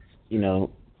not,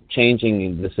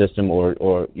 changing the system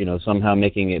or somehow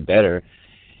making it better.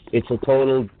 It's a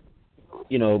total,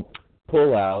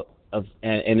 pull out of,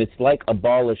 and it's like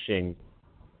abolishing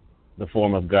the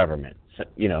form of government. So,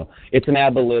 it's an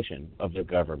abolition of the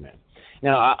government.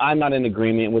 Now, I'm not in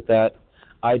agreement with that.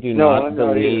 I do not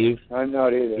believe. I'm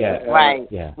not either. Yeah. Right.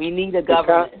 Yeah. We need a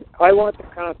government. I want the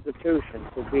Constitution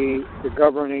to be the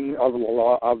governing of the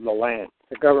law of the land,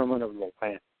 the government of the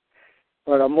land.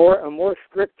 But a more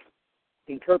strict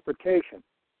interpretation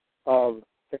of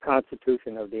the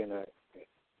Constitution of the United States.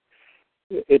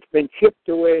 It's been chipped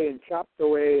away and chopped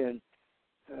away, and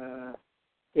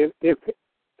if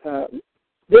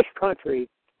this country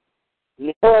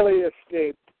narrowly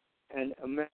escaped an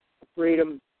American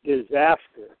freedom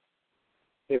disaster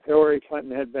if Hillary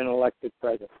Clinton had been elected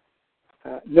president.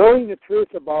 Knowing the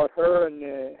truth about her and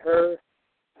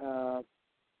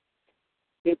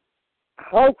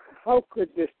how could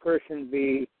this person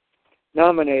be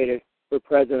nominated for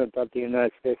president of the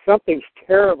United States? Something's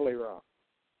terribly wrong.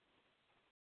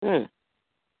 Now,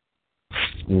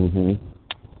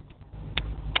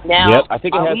 yep, I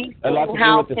think it has a lot to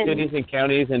do with the cities and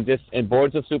counties and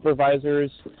boards of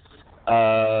supervisors,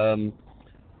 and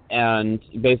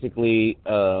basically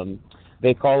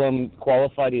they call them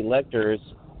qualified electors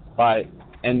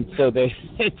and so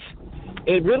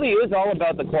it really is all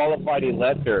about the qualified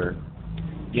elector,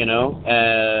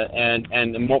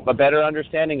 and a better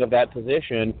understanding of that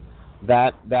position,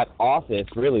 that office.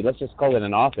 Really, let's just call it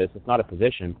an office. It's not a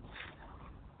position.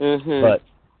 But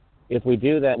if we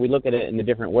do that, we look at it in a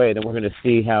different way, then we're going to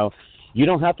see how you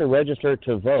don't have to register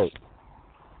to vote.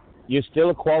 You're still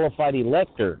a qualified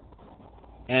elector.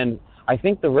 And I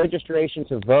think the registration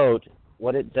to vote,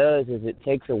 what it does is it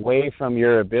takes away from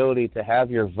your ability to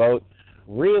have your vote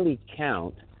really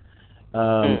count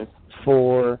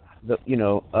for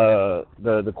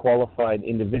the qualified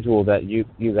individual that you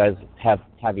guys have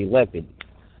elected.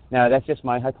 Now, that's just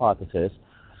my hypothesis,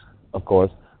 of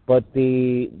course. But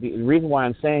the reason why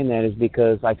I'm saying that is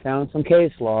because I found some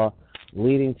case law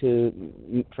leading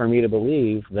for me to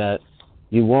believe that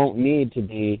you won't need to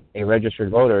be a registered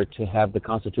voter to have the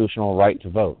constitutional right to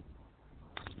vote.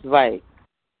 Right.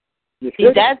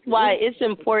 See, that's why it's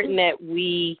important that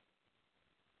we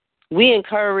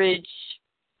encourage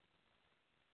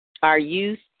our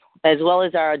youth as well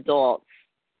as our adults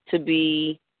to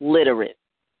be literate,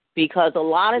 because a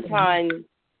lot of times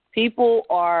people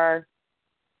are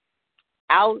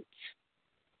out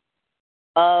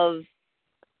of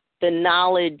the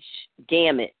knowledge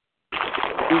gamut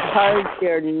because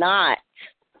they're not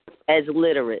as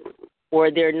literate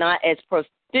or they're not as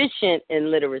proficient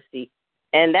in literacy.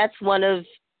 And that's one of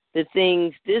the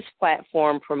things this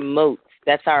platform promotes,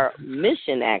 That's our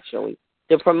mission, actually,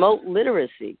 to promote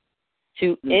literacy,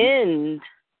 to end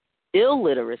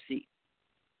illiteracy.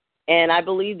 And I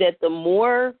believe that the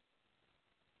more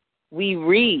we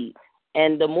read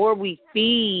and the more we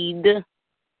feed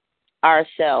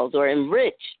ourselves or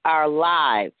enrich our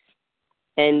lives,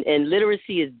 and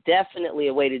literacy is definitely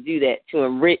a way to do that, to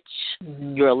enrich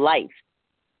your life,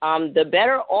 the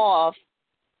better off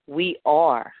we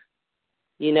are.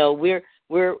 You know,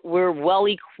 we're well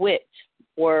equipped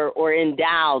or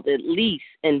endowed, at least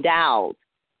endowed,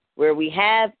 where we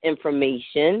have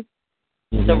information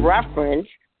to reference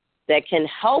that can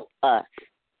help us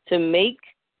to make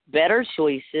better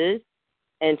choices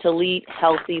and to lead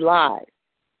healthy lives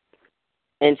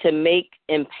and to make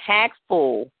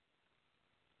impactful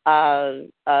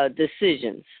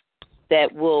decisions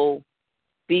that will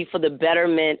be for the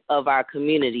betterment of our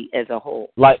community as a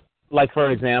whole. Like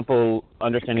for example,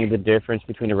 understanding the difference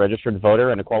between a registered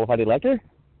voter and a qualified elector?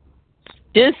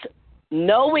 Just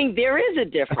knowing there is a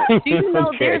difference. You know,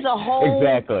 Okay. there's a whole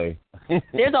exactly.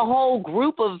 there's a whole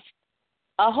group of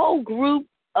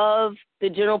the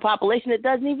general population that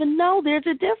doesn't even know there's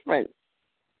a difference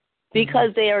because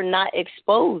they are not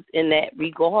exposed in that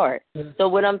regard. So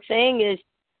what I'm saying is,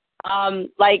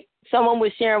 like someone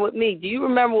was sharing with me, do you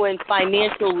remember when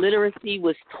financial literacy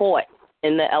was taught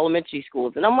in the elementary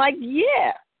schools? And I'm like,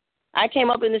 yeah. I came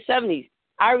up in the 70s.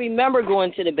 I remember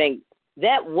going to the bank.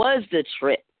 That was the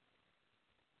trip.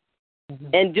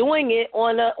 And doing it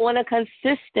on a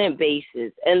consistent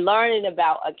basis and learning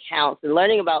about accounts and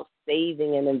learning about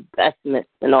saving and investments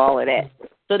and all of that.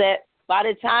 So that by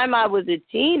the time I was a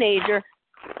teenager,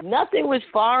 nothing was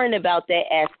foreign about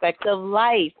that aspect of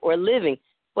life or living.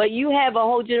 But you have a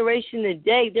whole generation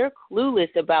today, they're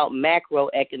clueless about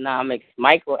macroeconomics,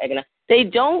 microeconomics. They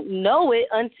don't know it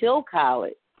until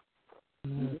college.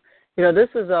 You know, this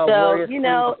is a so, you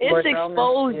know, it's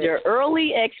exposure,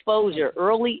 early exposure,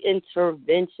 early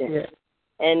intervention. Yeah.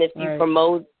 And if you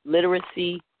promote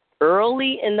literacy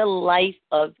early in the life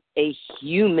of a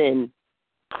human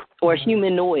or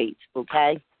humanoids,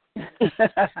 okay,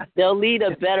 they'll lead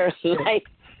a better life.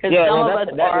 Because some of us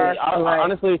are,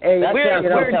 honestly,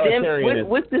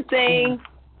 what's the saying?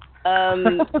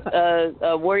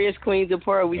 Warriors, queens, and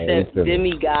poor. We said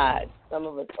demigods. Some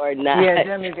of us are not. Yeah,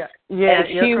 demigod. Yeah, as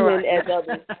human as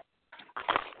others.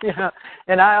 Yeah,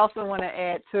 and I also want to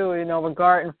add too, you know,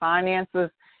 regarding finances,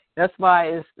 that's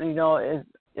why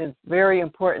it's very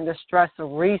important to stress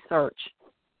research.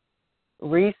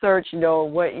 Research, you know,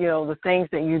 what the things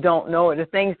that you don't know, the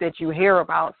things that you hear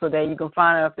about, so that you can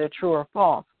find out if they're true or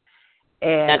false.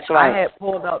 And that's right. I had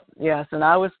pulled up, yes, and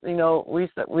I was,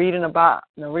 reading about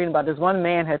this. One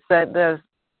man had said this,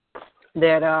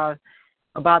 that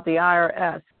about the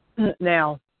IRS.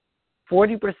 Now,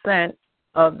 40%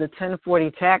 of the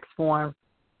 1040 tax form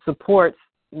supports,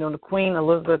 the Queen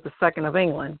Elizabeth II of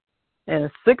England,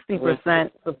 and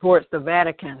 60% supports the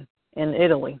Vatican in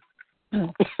Italy.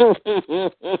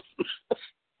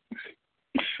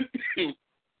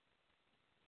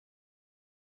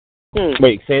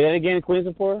 Wait, say that again, Queen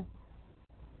of Four?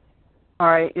 All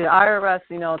right, the IRS,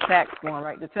 tax form,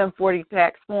 right? The 1040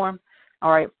 tax form.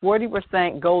 All right,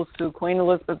 40% goes to Queen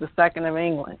Elizabeth II of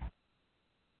England,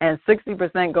 and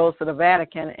 60% goes to the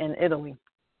Vatican in Italy.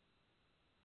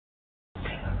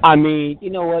 I mean, you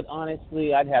know what?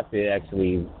 Honestly,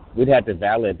 we'd have to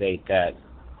validate that.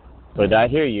 But I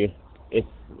hear you. It's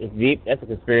deep. That's a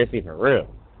conspiracy for real.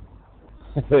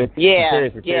 Yeah,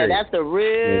 that's a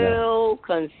real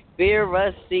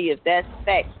conspiracy if that's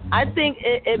fact. I think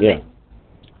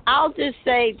I'll just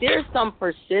say there's some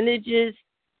percentages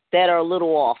that are a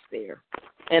little off there.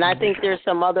 And I think there's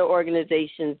some other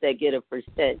organizations that get a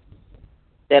percent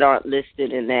that aren't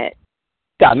listed in that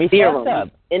got me theorem. Up.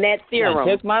 In that theorem.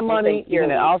 Take my money. You're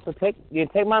gonna also take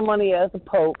my money as a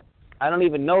pope. I don't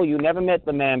even know you. Never met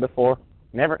the man before.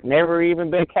 Never even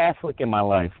been Catholic in my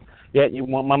life. Yet you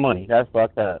want my money. That's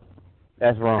fucked up.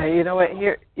 That's wrong. Hey, you know what?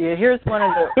 Here's one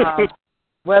of the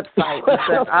websites. It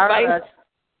says IRS.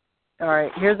 All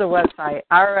right, here's a website.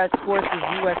 IRS forces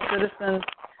U.S. citizens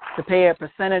to pay a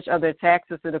percentage of their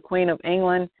taxes to the Queen of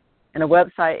England, and the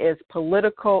website is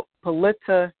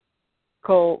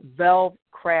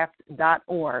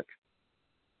politicalvelvecraft.org.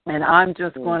 And I'm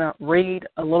just going to read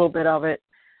a little bit of it.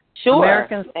 Sure.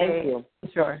 Thank you.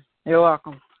 Sure. You're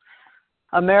welcome.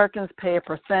 Americans pay a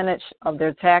percentage of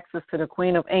their taxes to the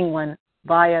Queen of England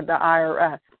via the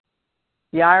IRS.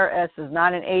 The IRS is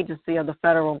not an agency of the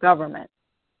federal government.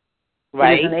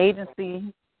 Right. It is an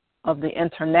agency of the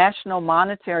International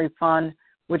Monetary Fund,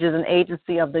 which is an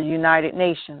agency of the United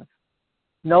Nations.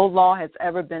 No law has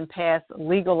ever been passed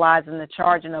legalizing the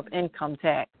charging of income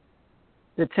tax.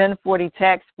 The 1040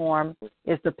 tax form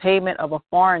is the payment of a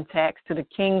foreign tax to the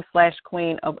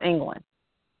King/Queen of England.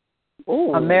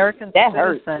 Ooh, American that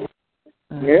citizen.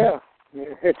 hurts. Yeah,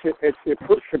 it's a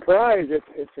surprise.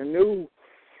 It's a new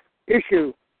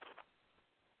issue.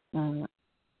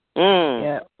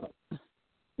 Yeah.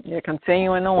 Yeah,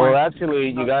 continuing on. Well, actually,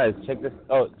 you guys, check this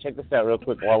out real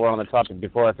quick while we're on the topic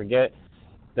before I forget.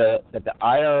 That the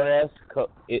IRS,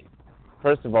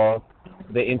 first of all,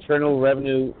 the Internal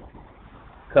Revenue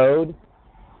Code,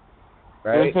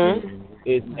 right,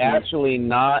 is actually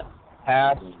not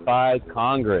passed by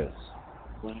Congress.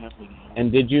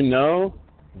 And did you know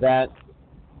that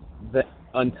the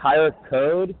entire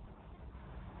code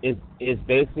is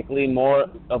basically more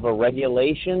of a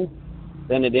regulation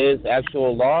than it is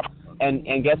actual law?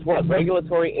 And guess what?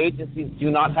 Regulatory agencies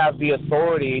do not have the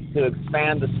authority to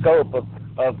expand the scope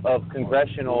of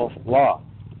congressional law.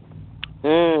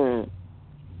 Now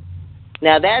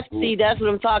that's what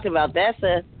I'm talking about. That's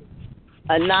a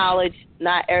knowledge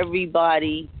not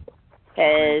everybody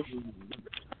has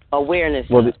awareness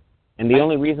of. And the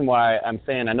only reason why I'm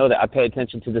saying I know that I pay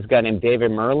attention to this guy named David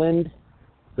Merland.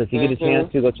 So if you get a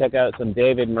chance to go check out some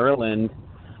David Merland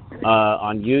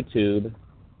on YouTube,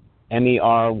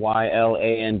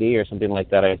 Merland or something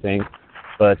like that, I think.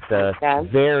 But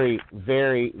very,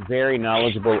 very, very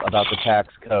knowledgeable about the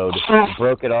tax code.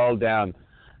 Broke it all down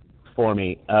for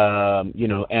me,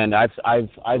 and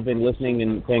I've been listening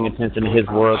and paying attention to his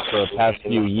work for the past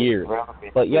few years.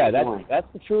 But yeah, that's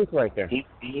the truth right there.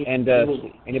 And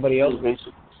anybody else?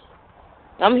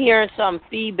 I'm hearing some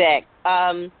feedback.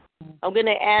 I'm going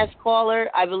to ask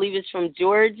caller, I believe it's from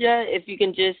Georgia, if you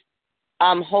can just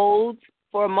hold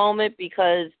for a moment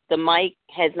because the mic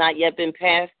has not yet been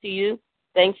passed to you.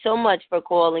 Thanks so much for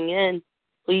calling in.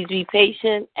 Please be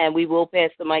patient, and we will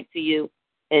pass the mic to you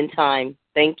in time.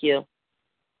 Thank you.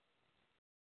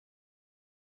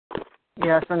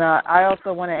 Yes, and I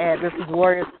also want to add, this is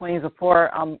Warriors Queens of Four.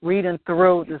 I'm reading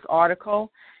through this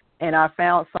article, and I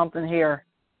found something here.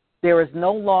 There is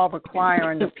no law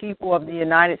requiring the people of the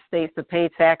United States to pay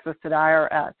taxes to the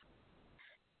IRS.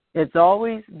 It's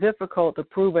always difficult to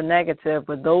prove a negative,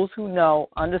 but those who know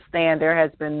understand there has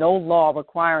been no law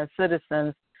requiring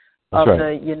citizens of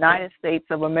the United States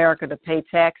of America to pay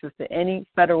taxes to any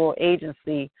federal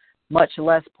agency, much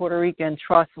less Puerto Rican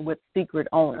trusts with secret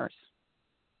owners.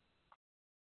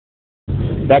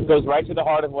 That goes right to the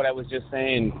heart of what I was just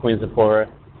saying, Queen Zipporah,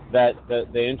 that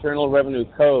the Internal Revenue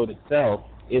Code itself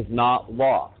is not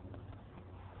law.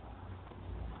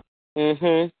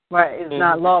 Right, it's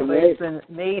not law, but it's been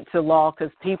made to law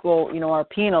because people, are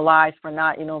penalized for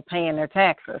not, paying their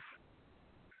taxes.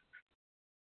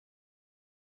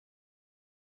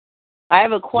 I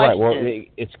have a question. Right, well,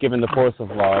 it's given the force of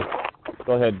law.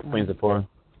 Go ahead, Queen Zipporah.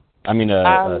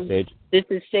 Sage. This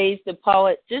is Sage the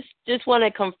Poet. Just want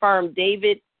to confirm,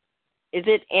 David, is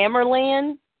it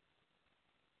Merland?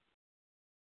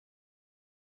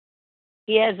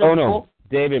 He has a no,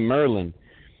 David Merland.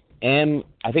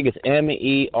 I think it's Meryland.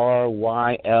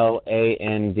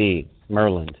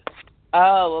 Merland.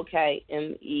 Oh, okay.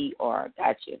 MER.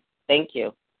 Got you. Thank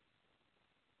you.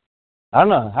 I don't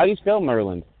know. How do you spell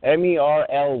Merland?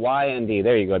 Merlynd.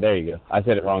 There you go. I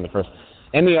said it wrong the first.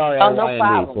 Merlynd.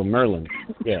 No So Merland.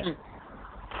 Yeah.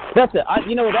 That's it.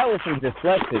 That was some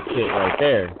dyslexic shit right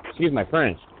there. Excuse my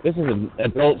French. This is an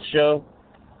adult show,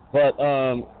 but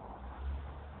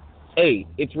hey,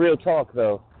 it's real talk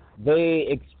though.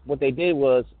 What they did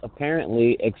was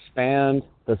apparently expand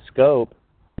the scope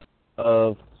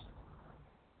of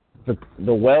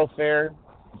the welfare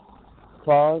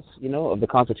clause, of the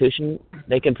Constitution.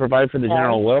 They can provide for the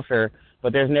general welfare,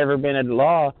 but there's never been a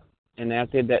law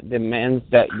enacted that demands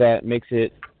that makes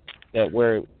it that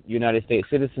where United States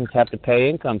citizens have to pay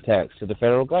income tax to the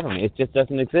federal government. It just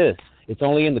doesn't exist. It's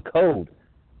only in the code.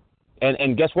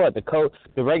 And guess what? The code,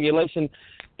 the regulation,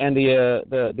 and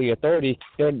the authority,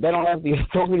 they don't have the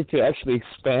authority to actually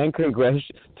expand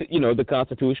the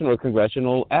Constitution or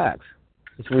congressional acts.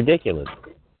 It's ridiculous.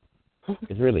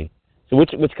 It's really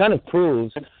which kind of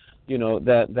proves,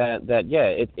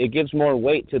 it gives more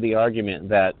weight to the argument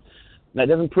that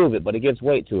doesn't prove it, but it gives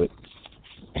weight to it.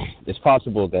 It's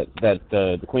possible that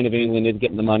the Queen of England is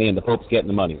getting the money and the Pope's getting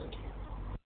the money.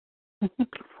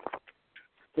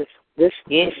 This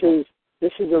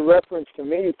is a reference to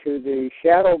me to the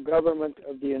shadow government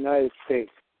of the United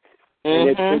States,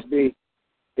 and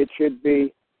it should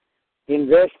be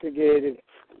investigated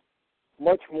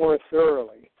much more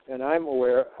thoroughly than I'm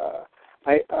aware.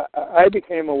 I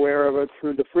became aware of it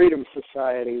through the Freedom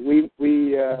Society. We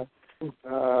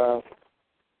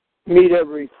meet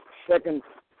every second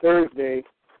Thursday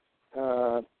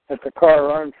at the Carr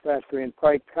Arms Factory in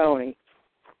Pike County,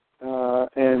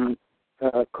 and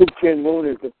Kook Jin Moon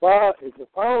is the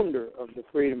founder of the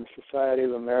Freedom Society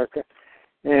of America,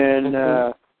 and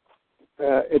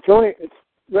it's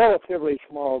relatively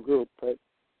small group, but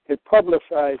it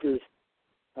publicizes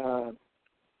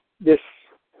this.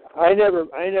 I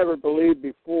never believed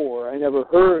before. I never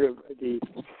heard of the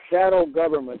shadow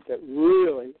government that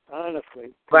really,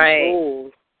 honestly,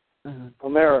 controls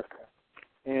America,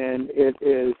 and it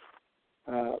is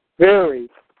very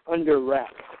under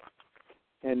wraps.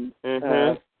 And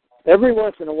every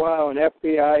once in a while, an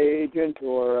FBI agent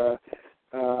or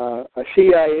a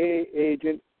CIA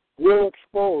agent will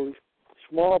expose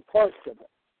small parts of it.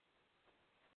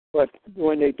 But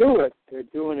when they do it, they're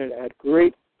doing it at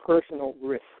great personal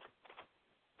risk.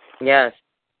 Yes.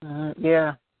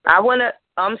 Yeah.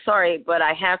 I'm sorry, but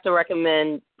I have to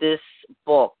recommend this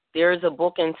book. There's a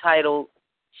book entitled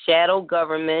Shadow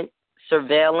Government,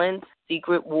 Surveillance,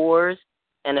 Secret Wars,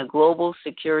 and a Global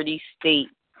Security State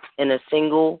in a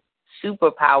Single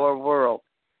Superpower World.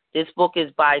 This book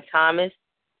is by Thomas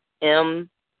M.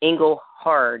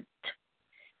 Engelhardt,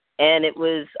 and it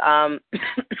was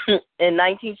in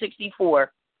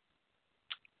 1964.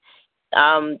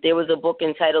 There was a book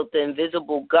entitled The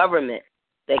Invisible Government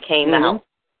that came out,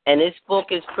 and this book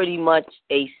is pretty much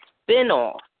a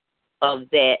spin-off of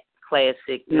that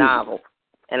classic novel,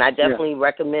 and I definitely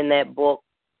recommend that book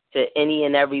to any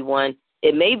and everyone.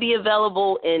 It may be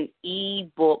available in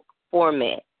e-book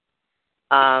format,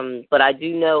 but I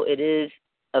do know it is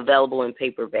available in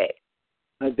paperback.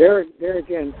 There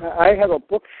again, I have a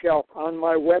bookshelf on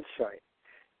my website,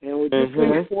 and would you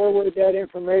please forward that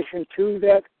information to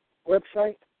that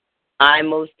website? I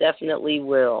most definitely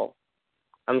will.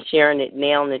 I'm sharing it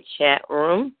now in the chat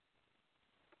room.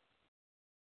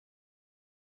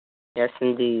 Yes,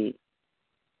 indeed.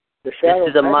 The shadow.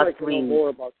 This is a I'd like to must-read. know more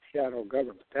about the shadow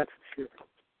government. That's for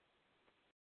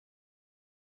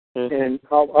sure. And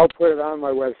I'll put it on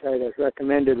my website as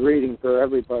recommended reading for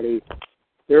everybody.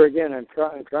 There again, I'm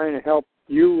trying to help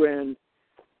you and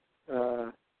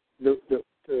the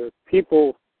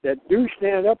people that do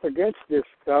stand up against this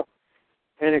stuff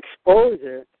and expose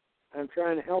it. I'm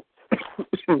trying to help.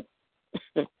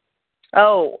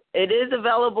 Oh, it is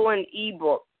available in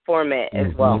ebook format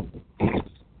as well.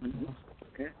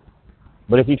 Okay.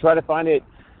 But if you try to find it,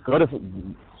 go to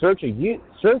search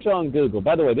on Google.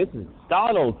 By the way, this is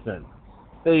Donaldson,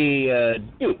 the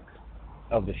Duke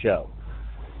of the show.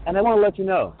 And I want to let you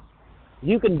know,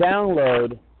 you can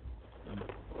download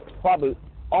probably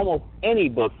almost any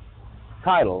book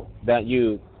title that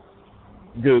you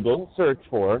Google, search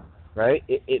for, right?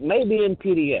 It may be in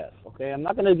PDF, okay? I'm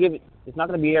not going to give it, it's not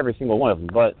going to be every single one of them,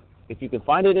 but if you can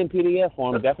find it in PDF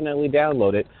form, definitely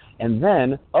download it, and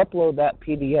then upload that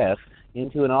PDF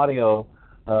into an audio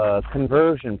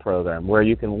conversion program where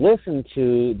you can listen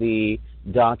to the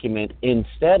document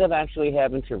instead of actually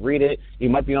having to read it. You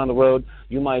might be on the road,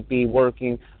 you might be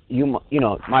working, you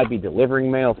might be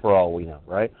delivering mail for all we know,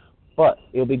 right? But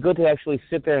it'll be good to actually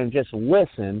sit there and just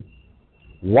listen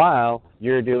while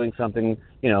you're doing something,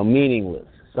 meaningless,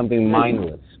 something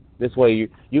mindless. This way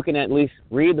you can at least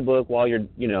read the book while you're,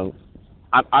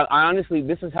 I honestly,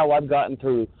 this is how I've gotten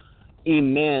through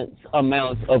immense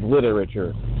amounts of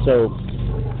literature. So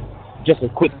just a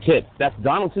quick tip. That's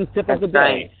Donaldson's tip of the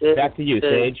day. Right. Back to you,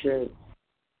 Sage. Good.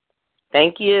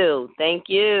 Thank you.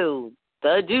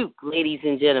 The Duke, ladies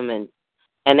and gentlemen.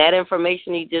 And that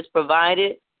information he just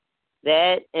provided,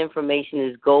 that information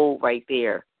is gold right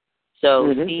there.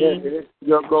 So seize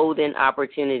your golden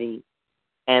opportunity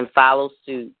and follow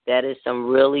suit. That is some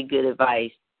really good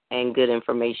advice and good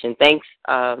information. Thanks,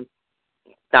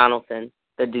 Donaldson,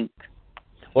 the Duke.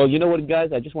 Well, you know what, guys?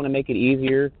 I just want to make it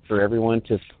easier for everyone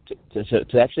to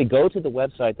actually go to the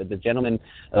website that the gentleman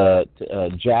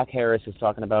Jack Harris is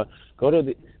talking about. Go to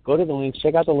the links.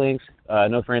 Check out the links. I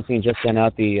know Francine just sent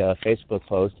out the Facebook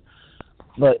post,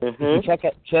 but if you check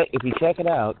it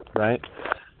out, right,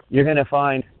 you're going to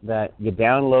find that you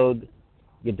download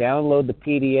the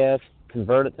PDF,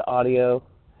 convert it to audio.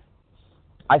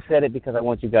 I said it because I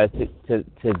want you guys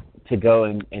to go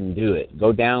and do it.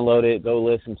 Go download it, go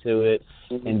listen to it,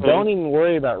 and don't even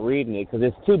worry about reading it because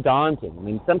it's too daunting. I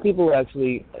mean, some people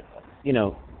actually,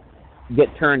 get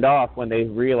turned off when they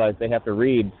realize they have to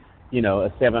read, a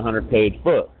 700-page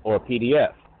book or a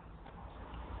PDF.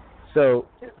 So,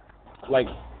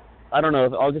 I don't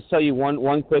know. I'll just tell you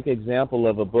one quick example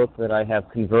of a book that I have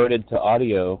converted to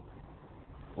audio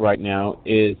right now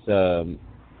is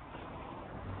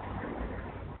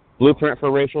Blueprint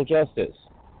for Racial Justice.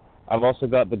 I've also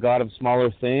got The God of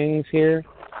Smaller Things here.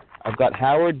 I've got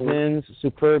Howard Zinn's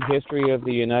Superb History of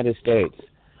the United States.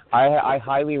 I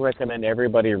highly recommend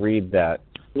everybody read that.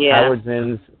 Yeah. Howard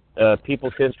Zinn's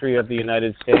People's History of the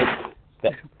United States.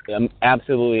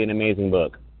 Absolutely an amazing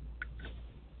book.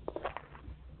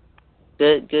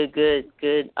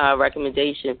 Good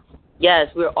recommendation. Yes,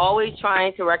 we're always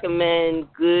trying to recommend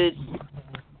good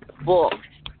books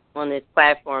on this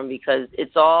platform because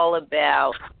it's all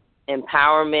about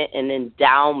empowerment and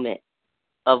endowment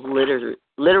of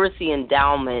literacy.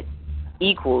 Endowment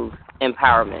equals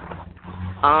empowerment.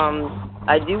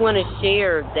 I do want to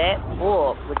share that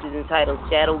book, which is entitled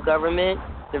Shadow Government,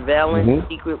 Surveillance,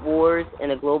 Secret Wars,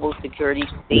 and a Global Security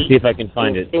State. Let's see if I can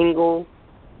find it. Single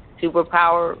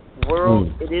Superpower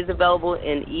World. It is available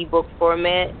in ebook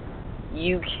format.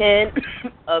 You can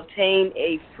obtain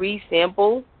a free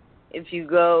sample if you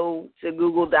go to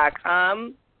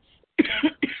google.com.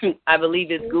 I believe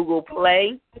it's Google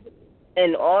Play.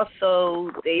 And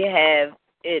also they have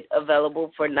it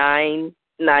available for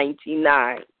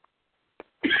 $9.99.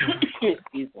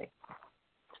 Excuse me.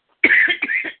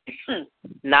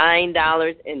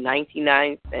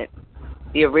 $9.99.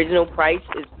 The original price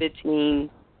is $15.99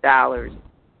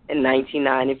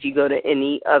 if you go to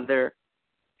any other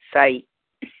site.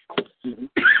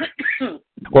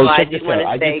 Well, so I check just this want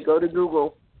out. to say, go to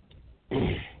Google.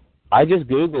 I just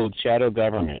Googled Shadow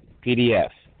Government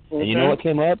PDF, and you know what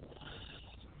came up?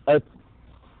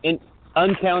 An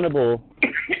uncountable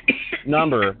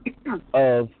number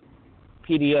of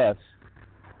PDFs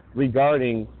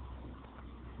regarding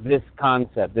this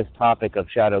concept, this topic of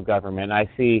shadow government. I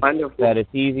see that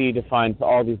it's easy to find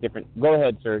all these different... Go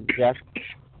ahead, sir. Jack?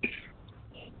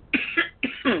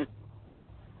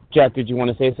 Jack, did you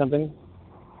want to say something?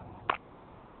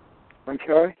 I'm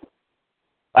sorry?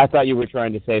 I thought you were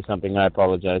trying to say something. I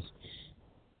apologize.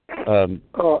 I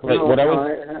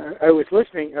was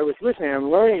listening.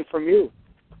 I'm learning from you.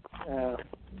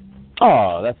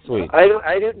 Oh, that's sweet.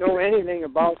 I didn't know anything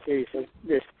about this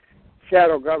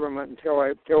shadow government until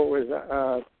it was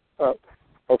a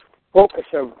focus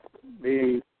of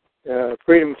the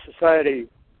Freedom Society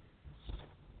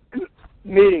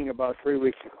meeting about 3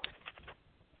 weeks ago.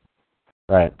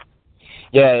 Right.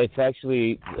 Yeah, it's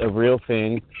actually a real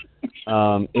thing.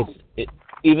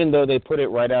 Even though they put it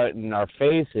right out in our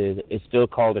faces, it's still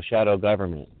called a shadow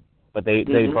government. But they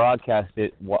broadcast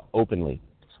it openly.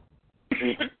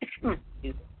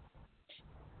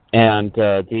 And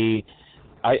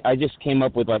I just came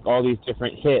up with like all these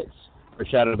different hits for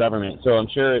shadow government. So I'm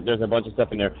sure there's a bunch of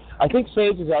stuff in there. I think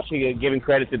Sage is actually giving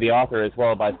credit to the author as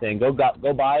well by saying go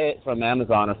buy it from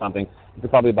Amazon or something. You could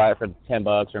probably buy it for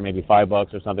 $10 or maybe $5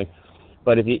 or something.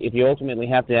 But if you ultimately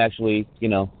have to actually,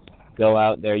 go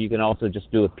out there, you can also just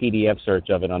do a PDF search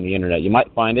of it on the internet. You might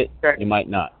find it, you might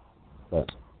not. But.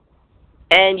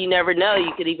 And you never know,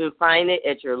 you could even find it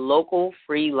at your local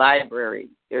free library.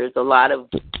 There's a lot of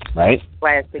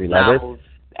classic novels.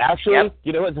 Actually,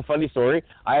 you know what's a funny story?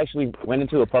 I actually went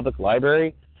into a public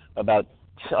library about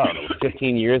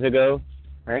 15 years ago,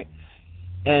 right?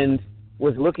 And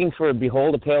was looking for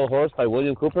Behold a Pale Horse by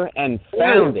William Cooper and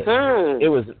found it.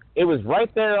 It was right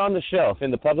there on the shelf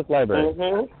in the public library.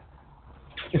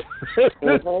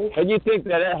 And you think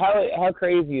that how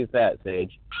crazy is that,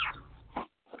 Sage?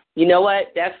 You know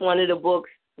what? That's one of the books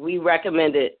we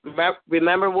recommended.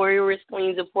 Remember Warriors,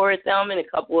 Queens of Forest Elm a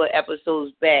couple of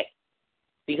episodes back,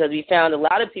 because we found a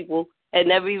lot of people had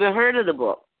never even heard of the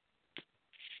book.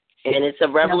 And it's a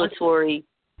revelatory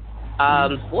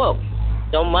book.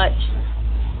 So much.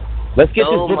 Let's get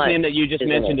this book in that you just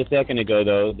mentioned a second ago,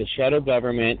 though, The Shadow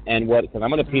Government and what, because I'm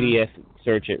going to PDF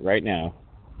search it right now.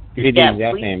 Give me the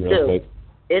exact name real quick.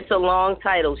 It's a long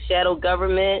title, Shadow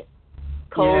Government,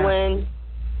 Surveillance,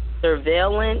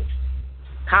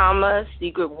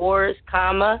 Secret Wars,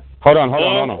 Hold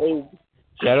on.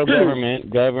 Shadow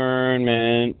Government.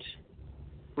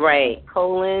 Right,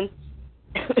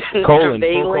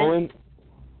 Surveillance,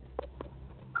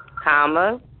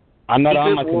 I'm not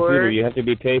on my computer. You have to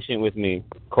be patient with me.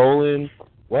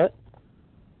 What?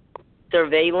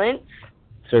 Surveillance.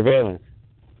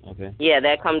 Okay. Yeah,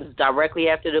 that comes directly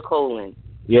after the colon.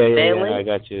 Yeah, I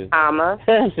got you.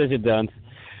 Such a dunce.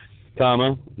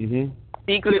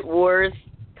 Secret Wars,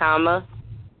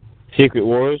 Secret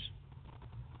Wars?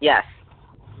 Yes.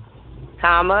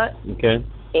 Okay.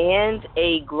 And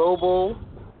a global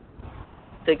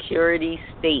security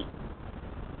state.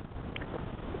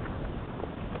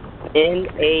 In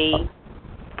a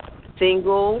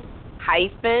single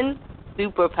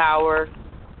superpower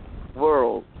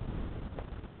world.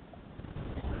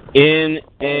 In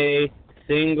a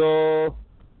single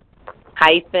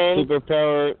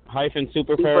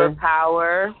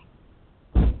superpower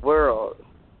world.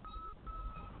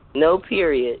 No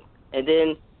period. And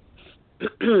then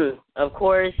of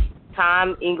course,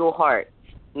 Tom Englehart's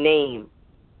name.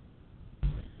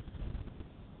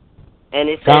 And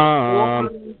it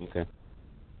says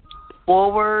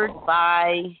forward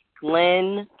by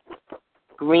Glenn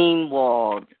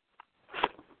Greenwald.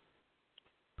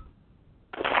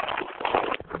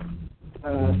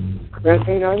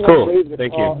 Francine, I'm going to leave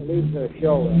the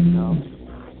show right now.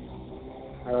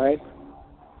 All right?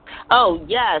 Oh,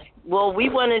 yes. Well, we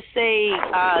want to say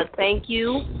thank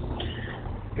you.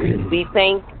 We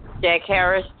thank Jack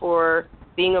Harris for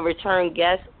being a return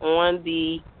guest on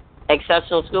the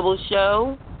Exceptional Scribble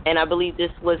Show, and I believe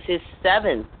this was his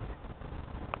 7th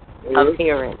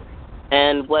appearance.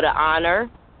 And what an honor.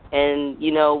 And,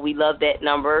 you know, we love that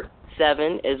number,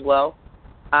 7, as well.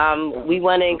 We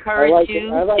want to encourage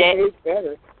you. I like 8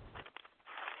 better.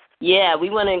 Yeah, we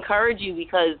want to encourage you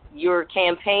because your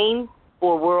campaign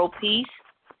for world peace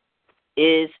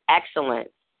is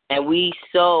excellent, and we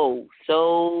so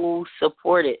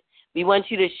support it. We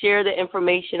want you to share the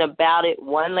information about it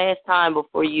one last time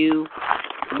before you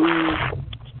leave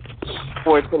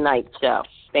for tonight's show.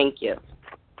 Thank you.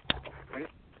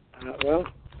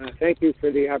 Thank you for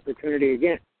the opportunity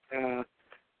again.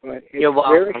 But You're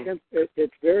welcome.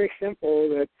 It's very simple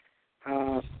that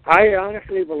I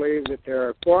honestly believe that there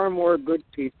are far more good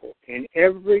people in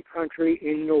every country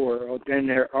in the world than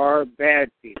there are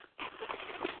bad people.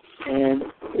 And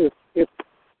if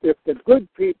the good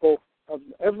people of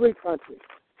every country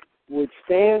would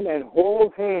stand and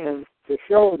hold hands to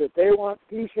show that they want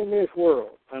peace in this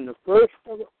world on the 1st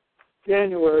of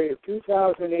January of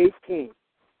 2018,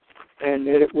 and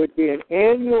that it would be an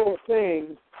annual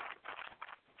thing,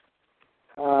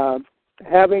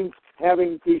 having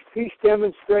these peace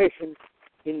demonstrations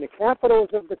in the capitals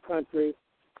of the country,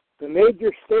 the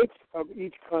major states of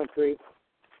each country,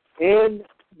 and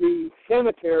the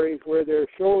cemeteries where their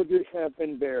soldiers have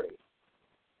been buried.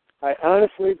 I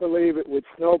honestly believe it would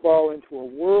snowball into a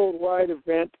worldwide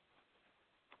event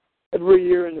every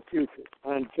year in the future,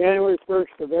 on January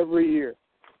 1st of every year.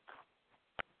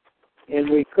 And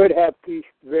we could have peace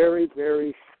very,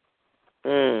 very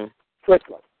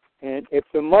quickly. And if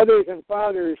the mothers and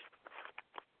fathers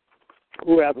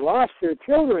who have lost their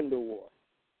children to war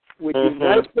would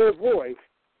unite their voice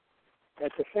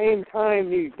at the same time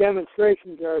these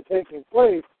demonstrations are taking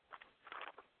place,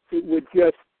 it would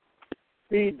just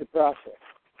speed the process.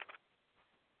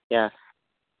 Yes.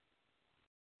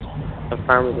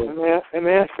 Affirmative. I'm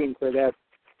asking for that.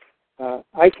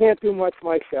 I can't do much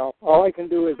myself. All I can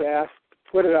do is ask,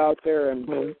 put it out there, and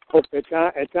hope it's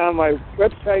on my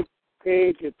website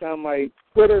page, it's on my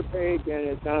Twitter page, and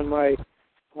it's on my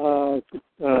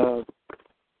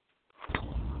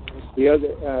the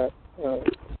other.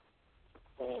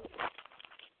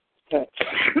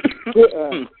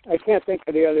 I can't think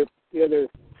of the other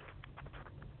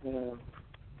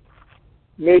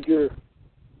major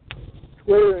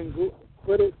Twitter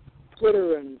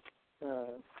and.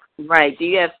 Right. Do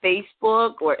you have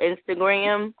Facebook or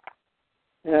Instagram?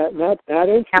 Not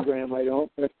Instagram. I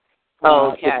don't. But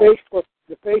okay.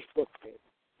 The Facebook page,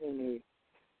 and the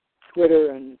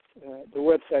Twitter and the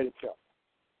website itself.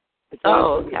 It's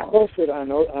posted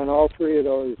on all 3 of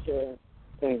those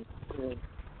things.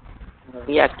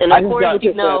 Yes, and of course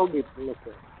you know.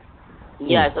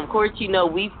 Yes, of course you know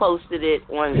we posted it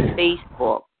on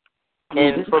Facebook.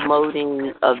 In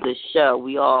promoting of the show,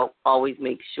 we always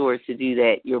make sure to do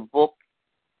that. Your book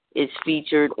is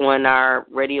featured on our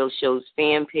radio show's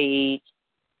fan page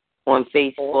on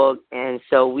Facebook, and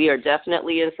so we are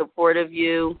definitely in support of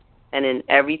you and in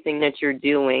everything that you're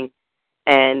doing.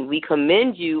 And we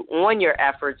commend you on your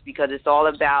efforts because it's all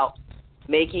about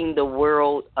making the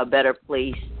world a better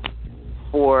place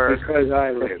for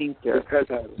the future.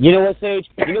 You know what, Sage?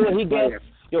 You know what he gets?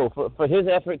 Yo, for his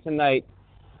effort tonight,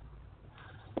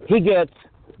 he gets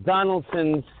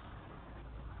Donaldson's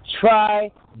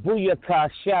Try Booyaka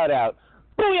shout out.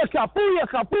 Booyaka,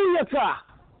 booyaka, booyaka!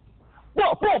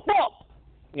 Whoa, whoa, whoa!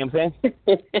 You know what I'm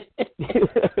saying?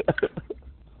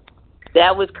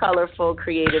 That was colorful,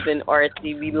 creative, and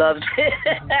artsy. We loved it.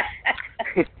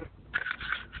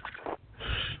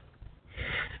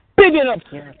 Big it up.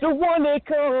 The one they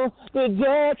call the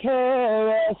Jack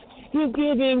Harris. He's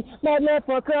giving that love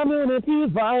for community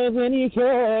vibes and he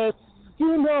cares.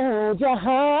 You know,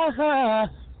 Jaha,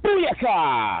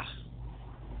 booyaka!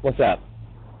 What's up?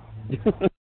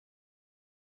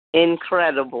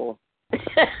 Incredible.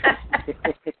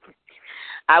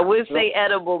 I would say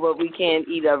edible, but we can't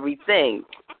eat everything.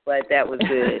 But that was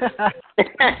good.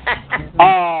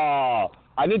 Oh,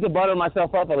 I need to butter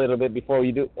myself up a little bit before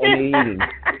you do any eating.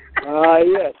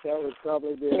 Yes, that would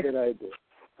probably be a good idea.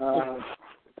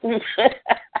 All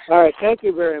right. Thank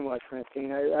you very much,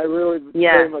 Francine. I really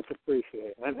very much appreciate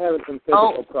it. I'm having some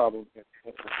physical problems here.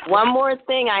 One more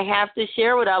thing I have to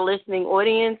share with our listening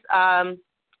audience.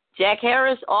 Jack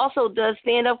Harris also does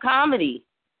stand-up comedy.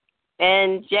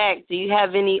 And, Jack, do you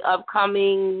have any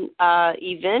upcoming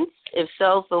events? If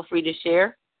so, feel free to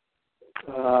share.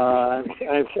 I'm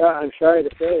sorry to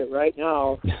say it right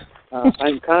now.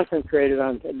 I'm concentrated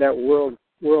on that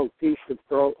World Peace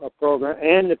program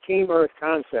and the Team Earth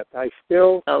concept. I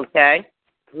still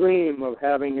dream of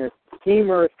having a Team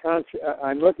Earth concept.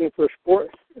 I'm looking for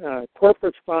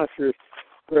corporate sponsors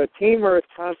for a Team Earth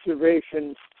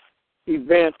conservation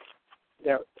event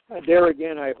that, there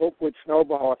again, I hope would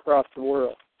snowball across the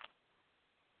world.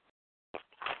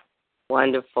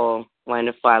 Wonderful.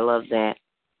 Wonderful. I love that.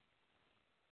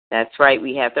 That's right.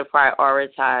 We have to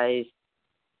prioritize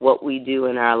what we do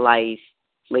in our life,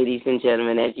 ladies and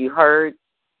gentlemen. As you heard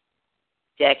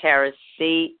Jack Harris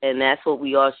state, and that's what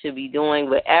we all should be doing.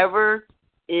 Whatever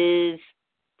is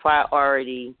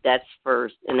priority, that's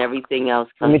first, and everything else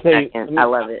comes second. I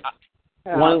love it.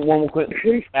 One quick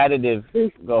additive.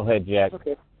 Go ahead, Jack.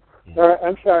 Okay.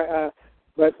 I'm sorry,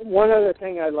 but one other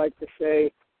thing I'd like to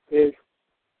say is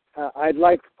I'd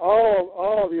like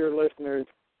all of your listeners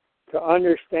to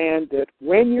understand that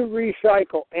when you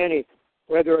recycle anything,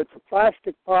 whether it's a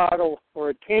plastic bottle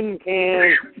or a tin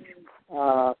can,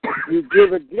 you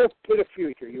give a gift to the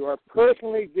future. You are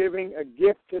personally giving a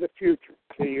gift to the future,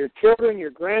 to your children,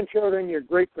 your grandchildren, your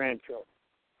great-grandchildren.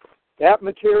 That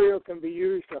material can be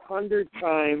used 100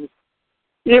 times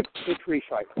if it's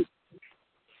recycled.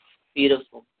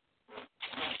 Beautiful.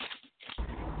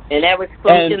 And that was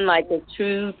spoken like a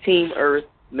true Team Earth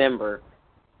member.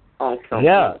 Awesome.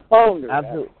 Yeah,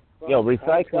 absolutely. Yo,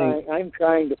 recycling. I'm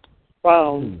trying to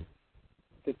found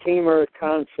the Team Earth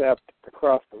concept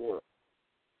across the world.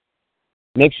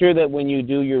 Make sure that when you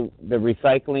do the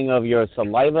recycling of your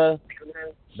saliva,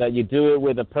 that you do it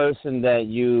with a person that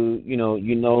you know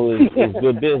is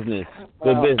good business.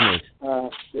 Good business.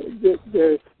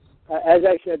 As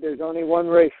I said, there's only one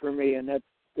race for me, and that's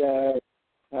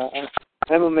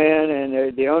I'm a man,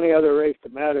 and the only other race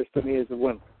that matters to me is the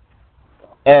women.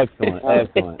 Excellent.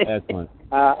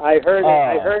 I heard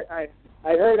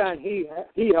on Hee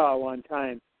Haw one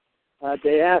time.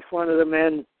 They asked one of the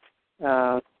men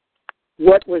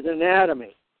what was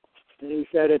anatomy, and he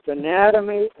said it's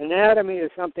anatomy. Anatomy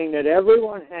is something that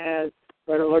everyone has,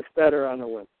 but it looks better on the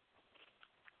women.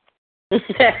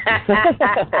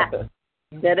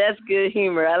 Now that's good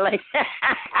humor. I like that.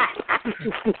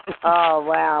 Oh,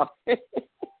 wow.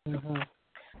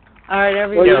 All right,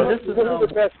 everybody. Well, the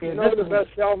best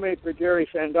cellmate for Jerry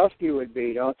Sandusky would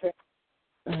be, don't they?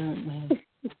 The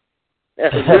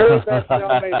very best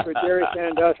cellmate for Jerry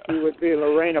Sandusky would be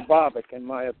Lorena Bobbitt, in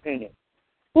my opinion.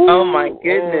 Oh, my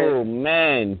goodness. Oh,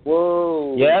 man.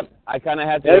 Whoa. Yep, I kind of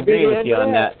have to agree with you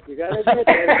on that. You got to admit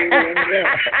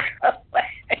that.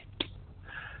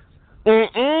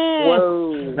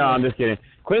 Whoa. No, I'm just kidding.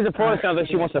 Queen Zipporah sounds like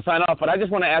she wants to sign off, but I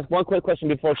just want to ask one quick question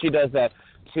before she does that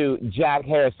to Jack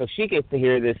Harris, so she gets to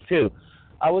hear this too.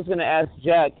 I was going to ask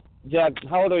Jack,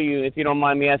 how old are you, if you don't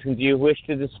mind me asking? Do you wish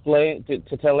to display,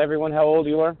 to tell everyone how old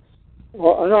you are?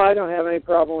 Well, no, I don't have any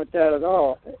problem with that at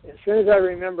all. As soon as I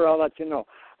remember, I'll let you know.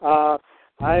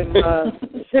 I'm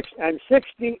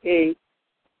 68.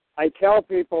 I tell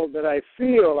people that I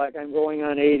feel like I'm going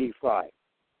on 85.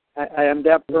 I am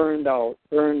that burned,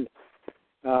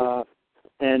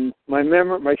 and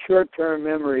my short-term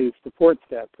memory supports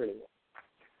that pretty well.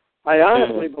 I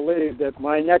honestly believe that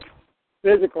my next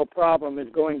physical problem is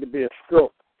going to be a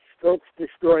stroke. Strokes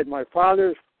destroyed my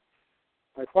father,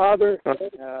 and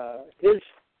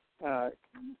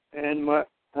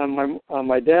on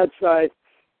my dad's side,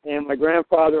 and my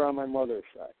grandfather on my mother's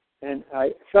side. And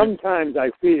sometimes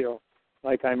I feel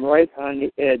like I'm right on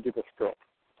the edge of a stroke.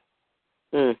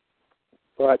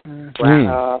 But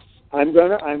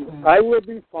I will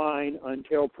be fine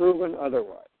until proven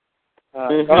otherwise.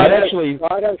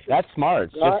 That's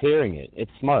smart. Just hearing it,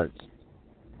 it's smart.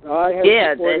 God has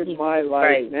supported my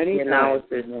life many times.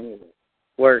 I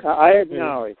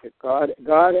acknowledge it. God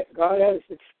has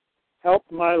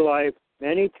helped my life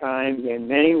many times in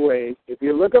many ways. If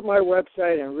you look at my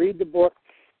website and read the book,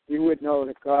 you would know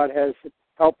that God has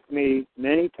helped me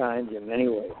many times in many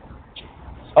ways.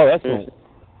 Oh, excellent.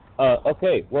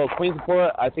 Okay, well, Queen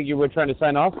Zipporah, I think you were trying to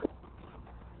sign off?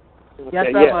 Yes,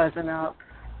 I was. And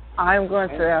I'm going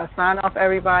to sign off,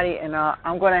 everybody, and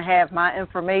I'm going to have my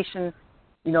information,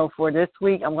 for this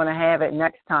week. I'm going to have it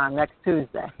next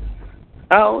Tuesday.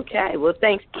 Oh, okay. Well,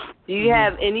 thanks. Do you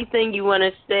have anything you want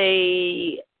to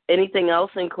say, anything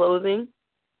else in closing?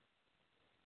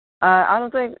 I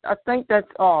think that's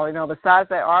all. Besides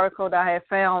that article that I had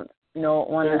found,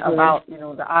 about,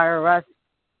 the IRS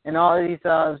and all of these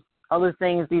other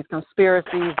things, these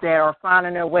conspiracies that are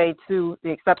finding their way to the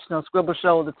Exceptional Scribble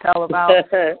Show to tell about.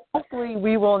 Hopefully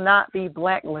we will not be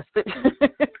blacklisted.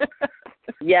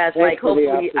 Yes, hopefully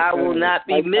I will not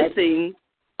be missing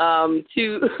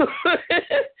 2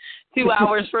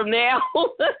 hours from now.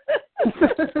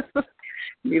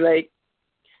 Be like,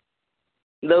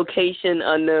 location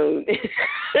unknown.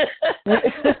 Now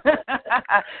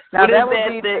what that is would that,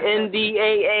 be the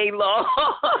NDAA law?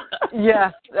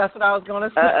 Yes, that's what I was going to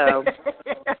say. Uh-oh.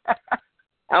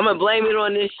 I'm going to blame it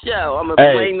on this show.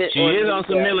 She is on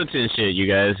some militant shit, you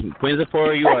guys. Queen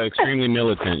Zipporah, you are extremely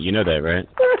militant. You know that, right?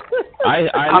 I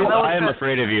am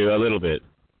afraid of you a little bit.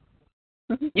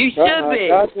 You should be.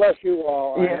 God bless you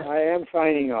all. Yeah. I am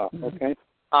signing off, okay?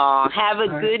 Have a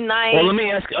good night. Well, let me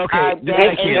ask. Okay, I can't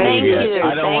leave yet.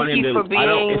 I don't want him to.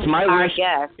 It's my wish.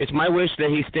 It's my wish that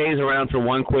he stays around for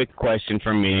one quick question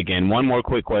from me again. One more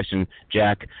quick question,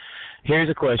 Jack. Here's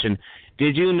a question.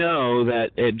 Did you know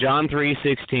that at John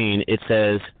 3:16 it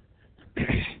says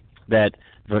that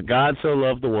for God so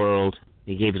loved the world,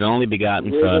 He gave His only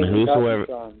begotten Son,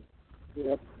 whosoever.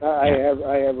 Yep, I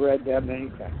have read that many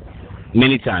times.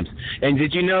 Many times. And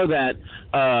did you know that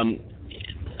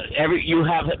you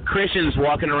have Christians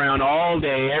walking around all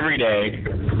day, every day,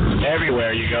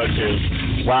 everywhere you go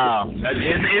to? Wow. Isn't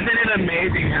it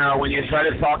amazing how when you try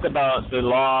to talk about the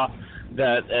law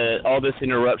that all this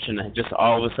interruption just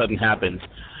all of a sudden happens?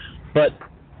 But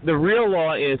the real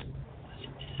law is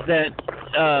that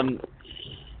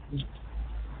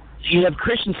you have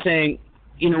Christians saying,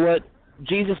 you know what,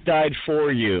 Jesus died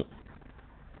for you.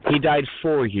 He died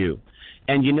for you.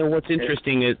 And you know what's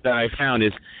interesting is that I found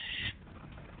is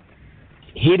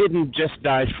He didn't just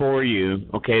die for you,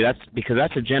 okay, that's because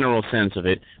that's a general sense of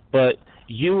it, but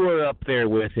you were up there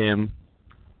with Him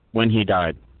when He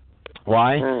died.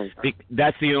 Why?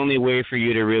 That's the only way for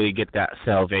you to really get that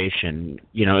salvation,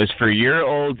 is for your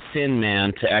old sin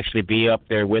man to actually be up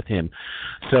there with Him.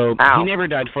 So He never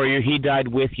died for you, He died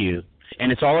with you. And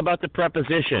it's all about the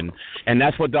preposition, and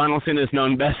that's what Donaldson is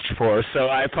known best for, so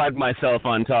I pride myself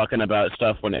on talking about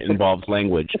stuff when it involves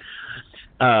language.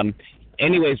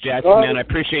 Anyways, Jack, man, I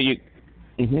appreciate you.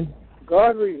 Mm-hmm.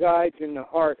 God resides in the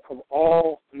heart of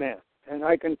all men, and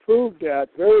I can prove that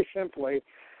very simply.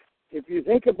 If you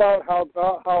think about how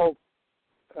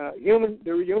the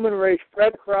human race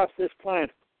spread across this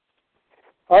planet,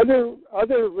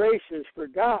 other races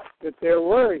forgot that there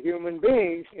were human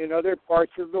beings in other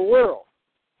parts of the world,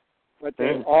 but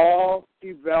they all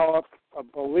developed a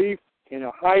belief in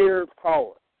a higher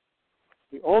power.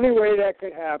 The only way that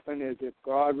could happen is if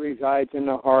God resides in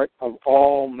the heart of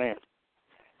all men.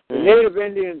 The Native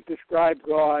Indians describe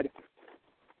God,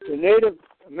 the Native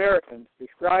Americans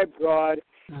describe God,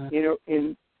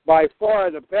 in by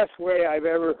far the best way I've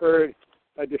ever heard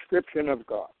a description of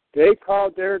God. They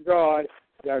called their God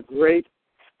the Great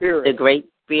Spirit. The Great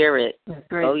Spirit.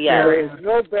 Oh, yeah. There is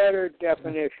no better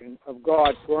definition of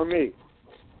God for me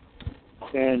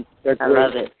than the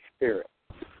Great Spirit.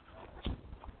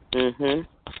 Mm-hmm.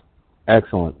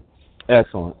 Excellent.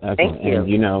 Thank you. And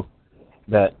you know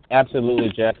that absolutely,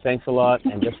 Jeff. Thanks a lot.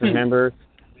 And just remember,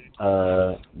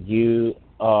 you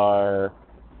are,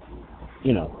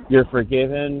 you're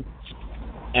forgiven.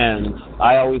 And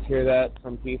I always hear that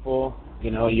from people.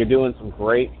 You're doing some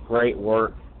great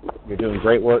work. You're doing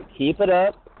great work. Keep it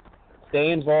up.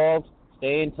 Stay involved.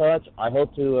 Stay in touch. I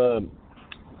hope to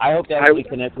actually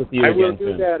connect with you again soon. I will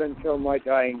do that until my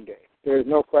dying day. There's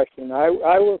no question. I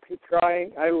will keep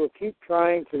trying. I will keep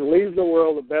trying to leave the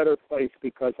world a better place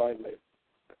because I live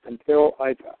until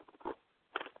I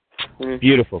die.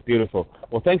 Beautiful.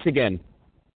 Well, thanks again.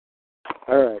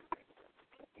 All right.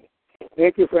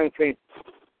 Thank you, Francine.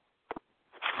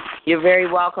 You're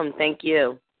very welcome. Thank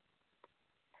you.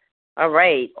 All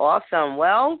right. Awesome.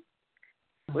 Well,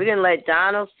 we're going to let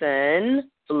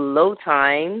Donaldson Blow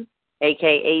Time,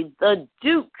 a.k.a. the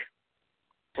Duke,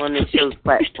 on the show's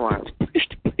platform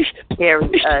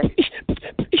carry us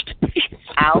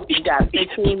out. You got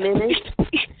 15 minutes.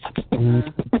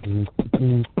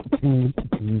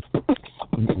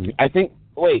 I think,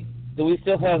 wait, do we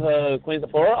still have Queen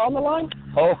Zipporah on the line?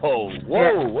 Whoa,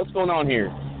 yeah. What's going on here?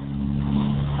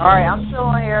 All right, I'm still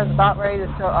on here. I was about ready to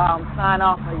sign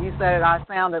off, but you said I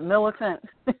sounded militant.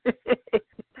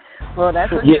 Well,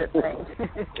 that's a good thing.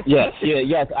 Yes.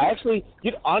 I actually,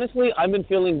 honestly, I've been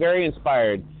feeling very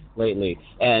inspired lately,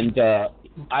 and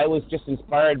I was just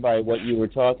inspired by what you were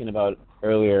talking about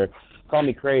earlier. Call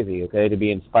me crazy, okay, to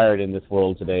be inspired in this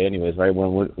world today, anyways, right?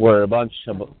 When we're a bunch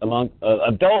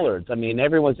of dullards. I mean,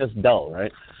 everyone's just dull,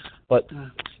 right? But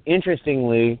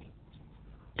interestingly,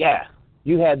 yeah,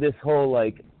 you had this whole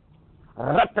like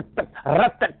type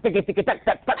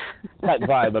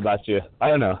vibe about you. I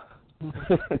don't know.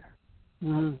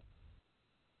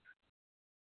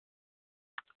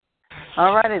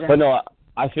 All righty then. But no,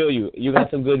 I feel you. You got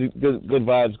some good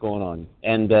vibes going on,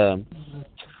 and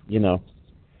you know,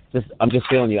 I'm just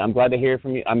feeling you. I'm glad to hear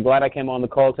from you. I'm glad I came on the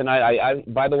call tonight. I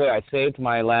by the way, I saved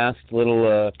my last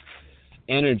little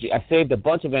energy. I saved a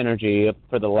bunch of energy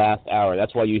for the last hour.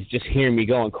 That's why you just hear me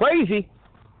going crazy.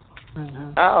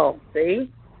 Oh, see,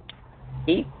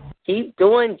 keep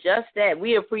doing just that.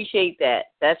 We appreciate that.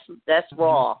 That's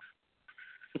raw.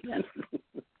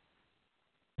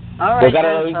 All right. I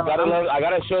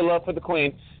gotta show love for the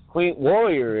Queen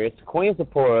Warrior. It's Queen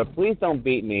Zipporah. Please don't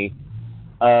beat me.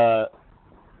 Or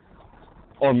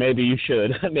maybe you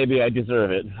should. Maybe I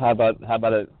deserve it. How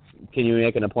about it? Can you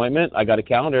make an appointment? I got a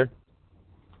calendar.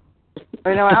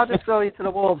 You know, I'll just throw you to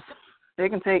the wolves. They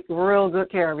can take real good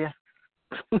care of you.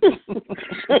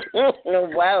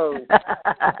 Wow,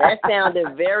 that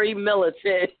sounded very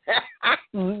militant.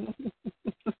 Well,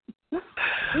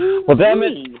 damn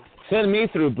it, send me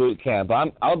through boot camp.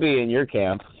 I'll be in your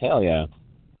camp. Hell yeah.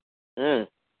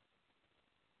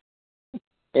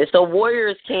 It's a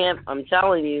warriors camp, I'm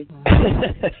telling you.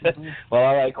 Well,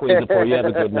 all right, Queen Zipporah, you have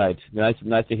a good night.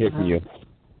 Nice to hear from you.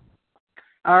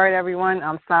 All right, everyone.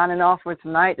 I'm signing off for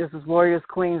tonight. This is Warriors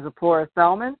Queen Zipporah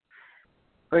Thelman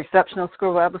for Exceptional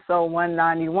Scribble episode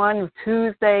 191,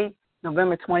 Tuesday,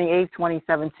 November 28,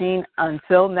 2017.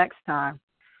 Until next time,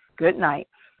 good night.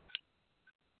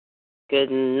 Good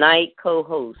night,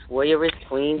 co-host, Warriors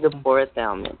Queen Zipporah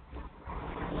Thelman.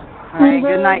 All right,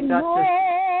 good night, Duchess.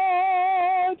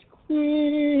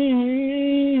 Queen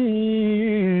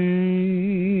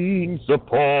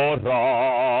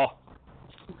Zipporah.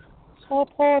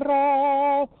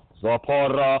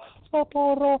 Zipporah.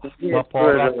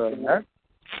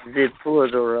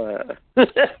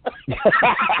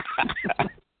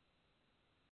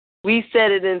 We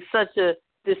said it in such a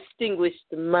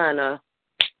distinguished manner.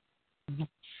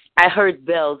 I heard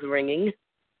bells ringing.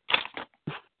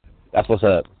 That's what's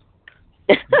up.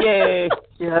 Yay!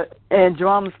 Yeah, and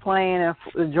drums playing,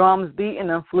 and drums beating,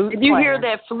 and flute Did you playing. hear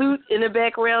that flute in the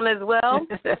background as well?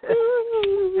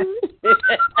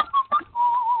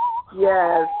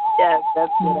 Yes,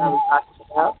 that's what I was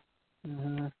talking about.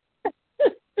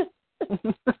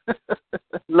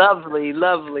 Lovely.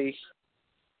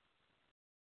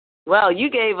 Well, you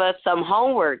gave us some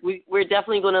homework. We're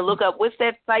definitely going to look up, what's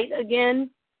that site again?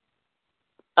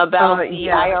 About the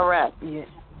IRS.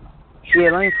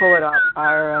 Yeah, let me pull it up.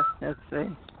 IRS, let's see.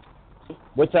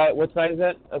 What site is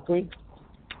that, Queen?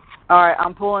 All right,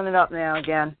 I'm pulling it up now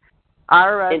again.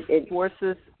 IRS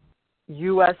forces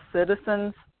U.S.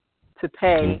 citizens to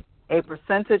pay a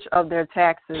percentage of their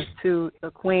taxes to the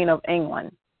Queen of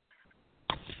England.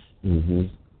 Mm-hmm.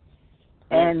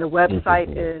 And the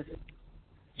website is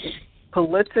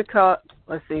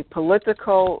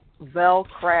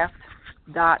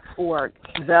politicalvelcraft.org.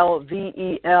 Vel,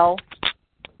 V-E-L,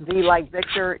 V like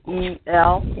Victor,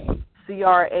 E-L,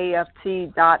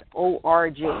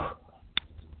 CRAFT.org.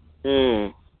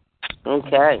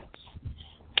 Okay.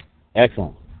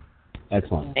 Excellent.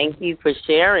 Thank you for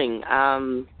sharing.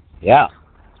 Yeah.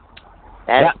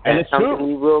 That's it's something true.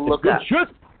 we will look up.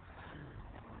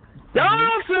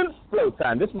 Dolphin flow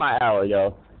time. This is my hour,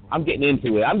 yo. I'm getting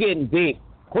into it. I'm getting deep.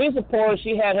 Queen Zipporah,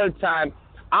 she had her time.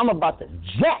 I'm about to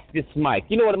jack this mic.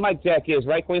 You know what a mic jack is,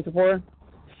 right, Queen Zipporah?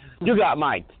 You got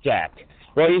mic jacked.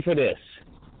 Ready for this.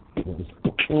 Up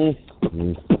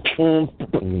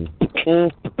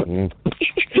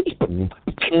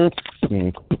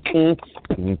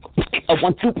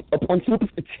one,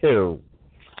 two.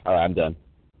 All right, I'm done.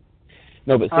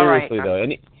 No, but seriously, though,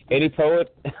 any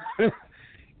poet?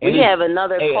 We have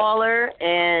another caller,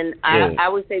 and I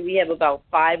would say we have about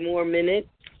 5 more minutes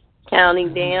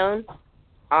counting down.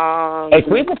 Hey,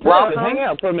 Queen Zipporah, hang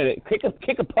out for a minute. Kick a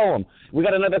poem. We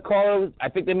got another caller. I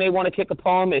think they may want to kick a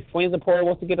poem. If Queen Zipporah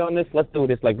wants to get on this, let's do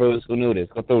this like brothers who knew this.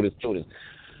 Go through this. You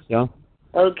know?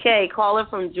 Okay, caller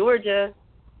from Georgia.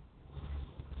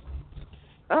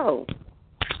 Oh,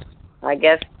 I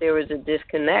guess there was a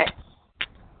disconnect.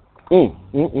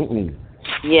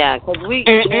 Yeah, because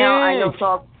now I know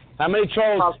talk. How many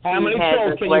trolls can you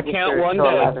count one day?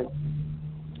 11.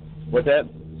 What's that?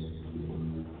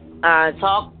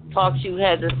 Talk Shoe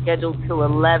has it scheduled to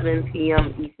 11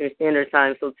 p.m. Eastern Standard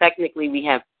Time, so technically we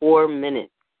have 4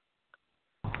 minutes.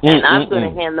 And I'm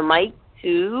going to hand the mic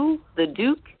to the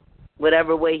Duke,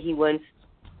 whatever way he wants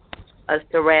us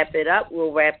to wrap it up.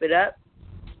 We'll wrap it up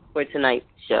for tonight's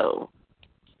show.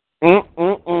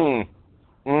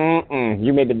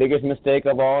 You made the biggest mistake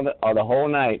of the whole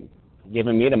night,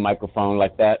 giving me the microphone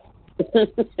like that.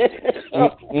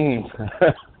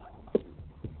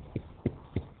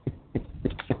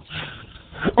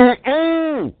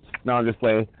 No, I'm just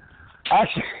playing.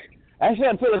 Actually,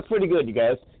 I'm feeling pretty good, you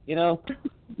guys. You know,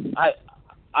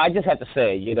 I just have to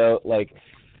say, you know, like,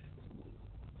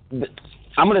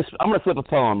 I'm gonna flip a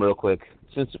poem real quick.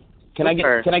 Can I get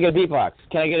a beatbox?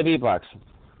 Can I get a beatbox?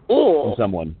 Ooh. From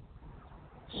someone.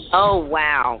 Oh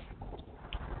wow.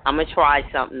 I'm gonna try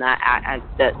something. I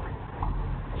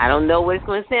don't know what it's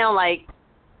gonna sound like.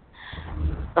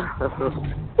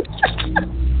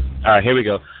 All right, here we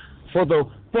go. For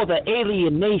the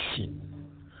alienation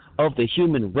of the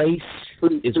human race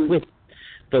is with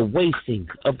the wasting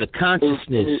of the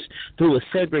consciousness through a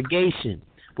segregation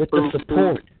with the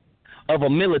support of a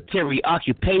military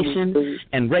occupation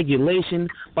and regulation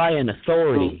by an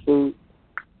authority.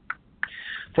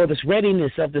 For this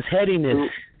readiness of this headiness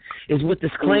is with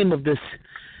this claim of this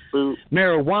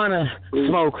marijuana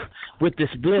smoke with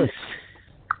this bliss.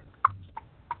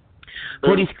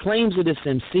 For these claims of this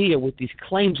MC are with these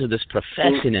claims of this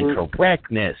profession and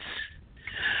correctness.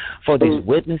 For these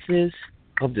witnesses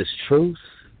of this truth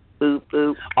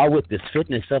are with this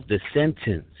fitness of this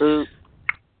sentence.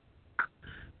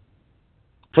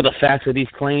 For the facts of these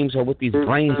claims are with these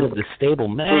brains of the stable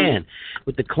man,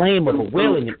 with the claim of a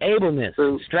willing and ableness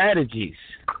and strategies,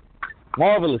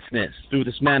 marvelousness through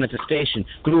this manifestation,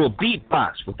 through a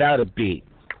beatbox without a beat.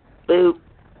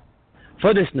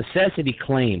 For this necessity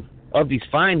claim of these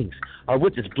findings are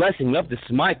with this blessing of this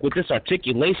mic, with this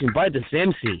articulation by this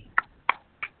MC.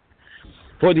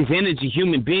 For these energy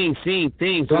human beings seeing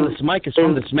things on this mic is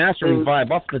from this mastering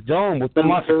vibe off the dome with the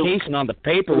modification on the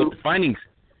paper with the findings.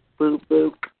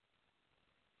 You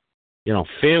don't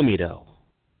feel me though.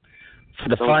 For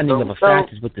the finding of a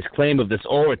fact is with this claim of this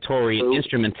oratory and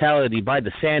instrumentality by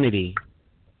the sanity.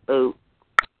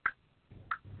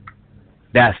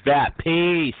 That's that.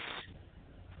 Peace.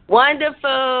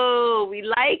 Wonderful. We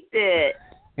liked it.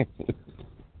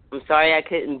 I'm sorry I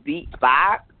couldn't beat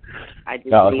back. I just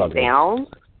made sounds.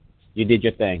 You did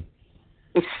your thing.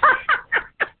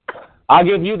 I'll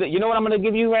give you you know what I'm going to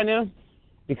give you right now?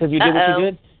 Because you did what you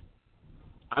did?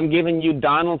 I'm giving you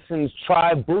Donaldson's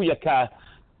Tribe Booyaka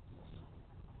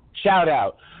shout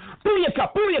out. Booyaka,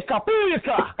 booyaka,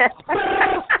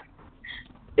 booyaka.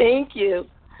 Thank you.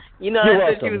 You know,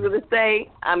 that's what you was going to say.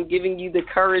 I'm giving you the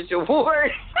Courage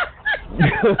Award.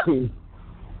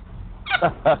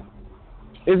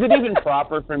 Is it even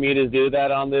proper for me to do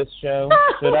that on this show?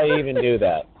 Should I even do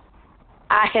that?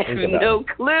 I have no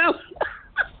clue.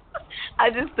 I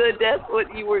just thought that's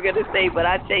what you were going to say, but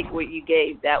I take what you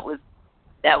gave. That was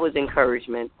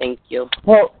encouragement. Thank you.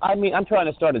 Well, I mean, I'm trying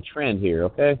to start a trend here,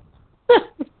 okay?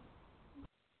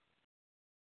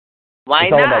 Why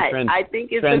not? I think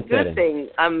it's a good thing.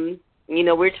 You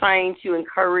know, we're trying to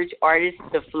encourage artists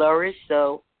to flourish,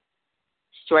 so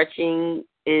stretching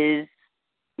is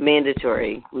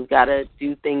mandatory. We've got to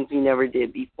do things we never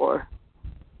did before.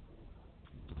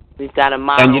 We've got to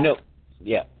model. And you know,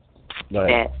 yeah. Go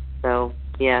ahead. That. So,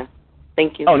 yeah.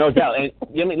 Thank you. Oh, no doubt. And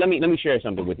let me share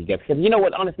something with you guys. Because you know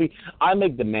what? Honestly, I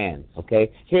make demands,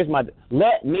 okay?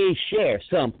 Let me share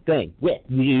something with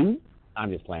you.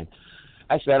 I'm just playing.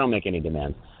 Actually, I don't make any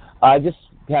demands. I just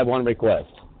have one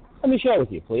request. Let me share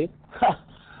with you, please.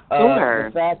 Sure.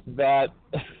 The fact that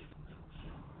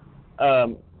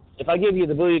if I give you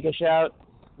the Booyaka shout,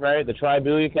 right, the Tribe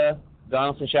Booyaka,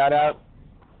 Donaldson shout out,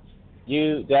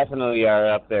 you definitely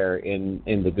are up there in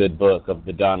the good book of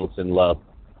the Donaldson Love.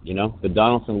 You know, the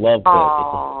Donaldson Love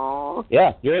book.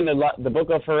 Yeah, you're in the book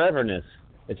of foreverness.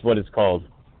 It's what it's called.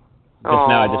 Just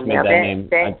now I just made that name.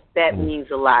 That means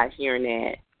a lot, hearing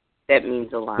that. That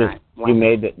means a lot. You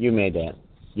made that. You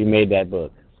made that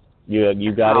book.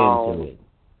 You got into it.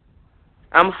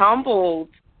 I'm humbled.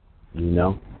 You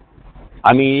know?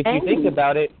 I mean, if you think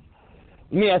about it,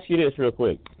 let me ask you this real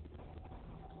quick.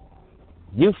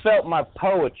 You felt my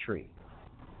poetry,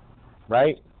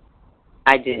 right?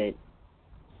 I did.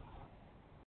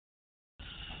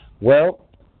 Well,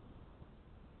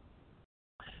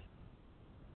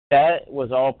 that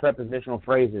was all prepositional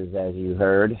phrases, as you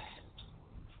heard.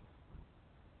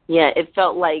 Yeah, it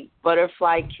felt like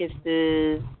butterfly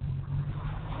kisses,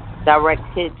 direct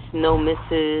hits, no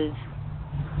misses.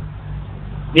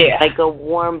 Yeah. Like a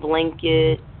warm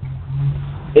blanket.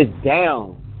 It's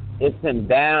down. It's some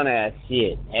down-ass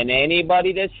shit. And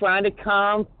anybody that's trying to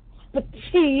competition,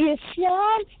 if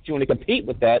you want to compete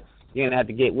with that, you're going to have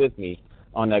to get with me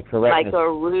on that correctness. Like a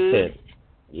roof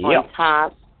on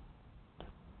top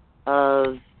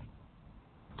of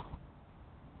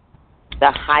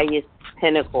the highest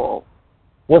pinnacle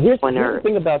Well, here's on the Earth.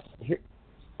 thing about here.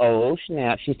 Oh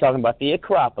snap! She's talking about the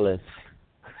Acropolis.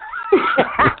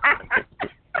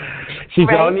 She's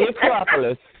Right. on the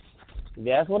Acropolis.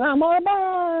 That's what I'm all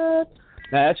about.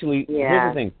 Now, actually,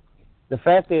 here's the thing. The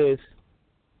fact is,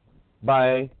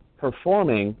 by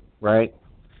performing, right,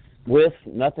 with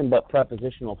nothing but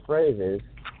prepositional phrases,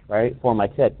 right, for my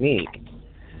technique,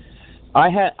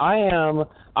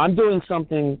 I'm doing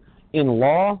something in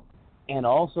law and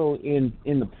also in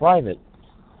the private.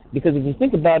 Because if you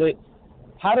think about it,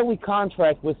 how do we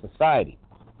contract with society?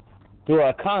 Through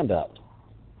our conduct,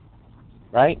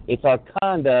 right? It's our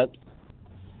conduct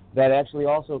that actually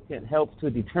also can help to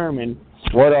determine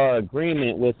what our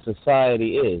agreement with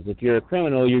society is. If you're a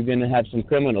criminal, you're going to have some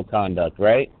criminal conduct,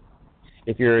 right?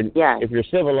 If you're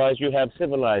civilized, you have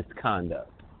civilized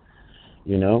conduct,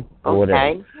 you know, or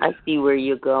whatever. I see where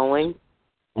you're going.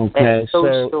 Okay, that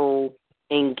social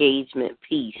engagement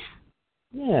piece.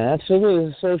 Yeah,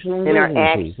 absolutely, social Interaction.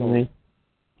 engagement piece. I mean,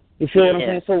 you feel what I'm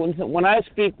saying? So when I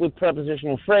speak with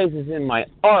prepositional phrases in my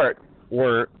art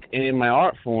work and in my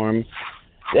art form,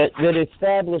 that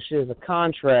establishes a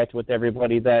contract with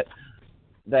everybody that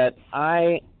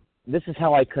this is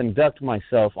how I conduct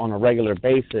myself on a regular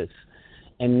basis.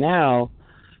 And now,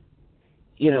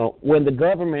 you know, when the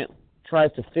government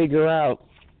tries to figure out,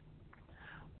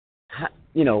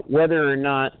 you know, whether or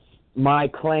not my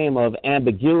claim of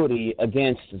ambiguity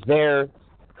against their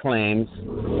claims,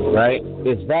 right,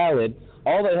 is valid,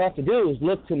 all they have to do is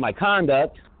look to my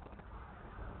conduct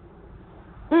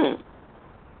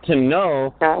to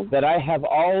know that I have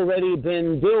already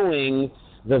been doing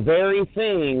the very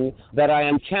thing that I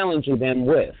am challenging them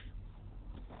with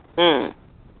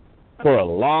for a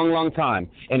long, long time.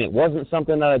 And it wasn't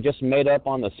something that I just made up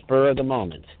on the spur of the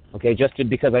moment, okay, just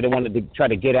because I didn't want to try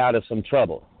to get out of some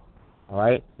trouble, all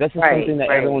right? This is something that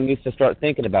everyone needs to start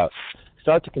thinking about.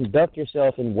 Start to conduct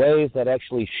yourself in ways that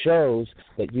actually shows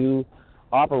that you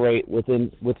operate with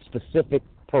specific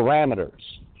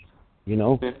parameters. You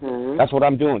know, that's what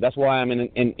I'm doing. That's why I'm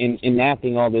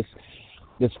enacting all this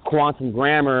quantum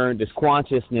grammar, this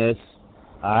consciousness.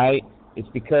 All right, it's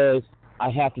because I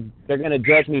have to. They're going to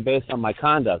judge me based on my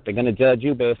conduct. They're going to judge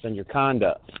you based on your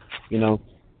conduct. You know,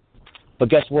 but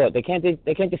guess what? They can't just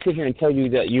sit here and tell you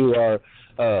that you are,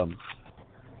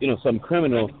 you know, some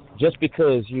criminal just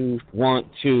because you want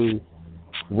to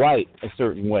write a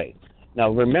certain way. Now,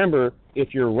 remember,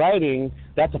 if you're writing,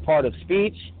 that's a part of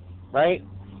speech, right?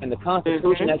 And the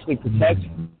Constitution actually protects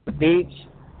speech.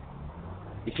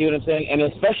 You see what I'm saying? And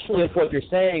especially if what you're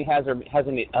saying has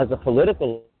a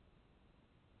political,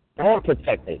 don't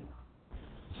protect it.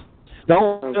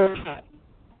 Don't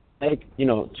make, you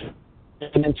know,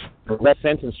 less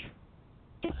sentence.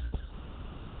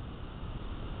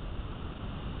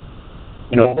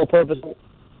 You know, the whole purpose.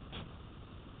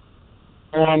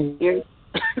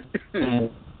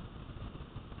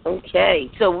 Okay,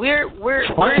 so we're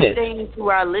saying to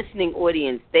our listening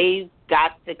audience, they've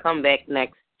got to come back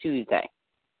next Tuesday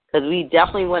because we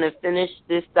definitely want to finish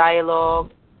this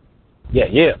dialogue.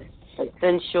 Yeah.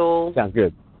 Essential. Sounds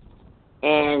good.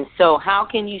 And so, how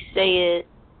can you say it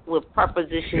with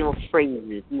prepositional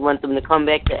phrases? You want them to come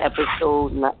back to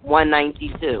episode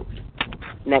 192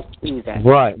 next Tuesday.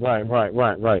 Right.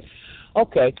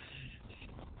 Okay.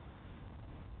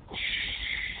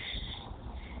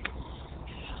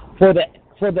 For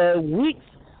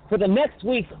the next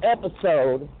week's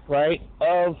episode, right,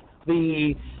 of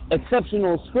the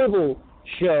Exceptional Scribble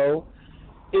Show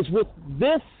is with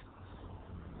this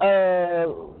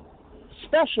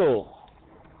special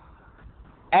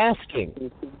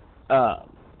asking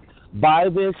by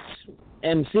this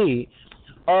MC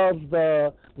of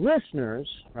the listeners,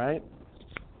 right?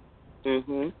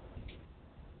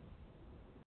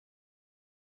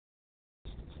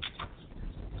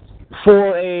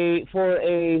 For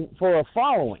a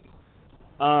following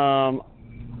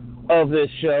of this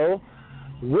show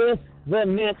with the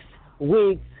next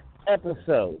week's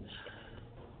episodes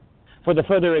for the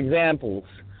further examples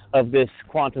of this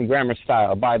quantum grammar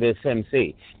style by this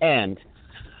MC and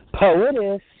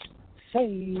poetess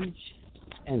Sage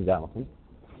and Jonathan.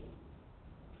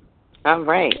 All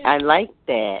right, I like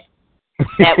that.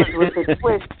 That was with a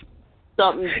twist,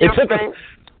 something different.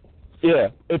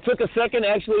 It took a second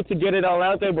actually to get it all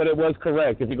out there, but it was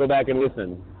correct if you go back and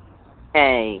listen.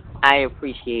 Hey, I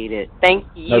appreciate it. Thank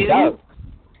you. No doubt.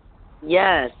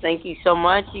 Yes, thank you so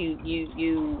much.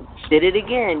 You did it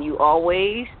again. You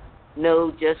always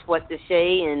know just what to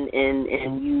say, and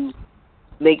you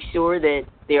make sure that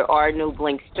there are no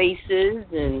blank spaces,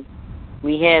 and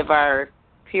we have our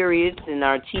periods and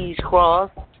our T's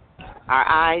crossed, our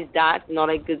I's dots, and all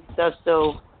that good stuff.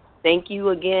 So thank you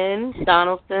again,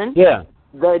 Donaldson. Yeah.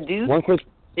 The Duke. One quick.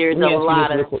 There's a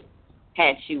lot of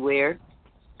hats you wear.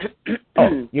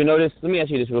 Oh, you notice? Let me ask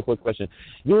you this real quick question.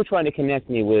 You were trying to connect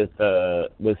me with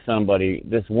somebody,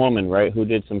 this woman, right, who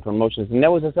did some promotions, and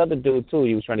there was this other dude too.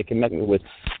 You was trying to connect me with.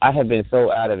 I have been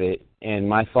so out of it, and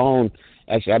my phone.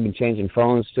 Actually, I've been changing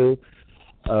phones too.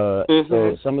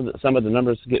 So some of the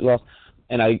numbers get lost,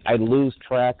 and I lose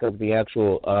track of the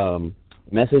actual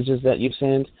messages that you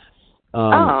send.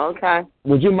 Okay.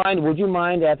 Would you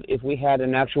mind if we had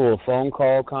an actual phone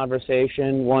call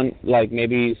conversation, one like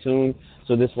maybe soon,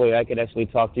 so this way I could actually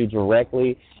talk to you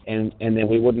directly, and then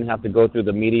we wouldn't have to go through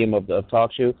the medium of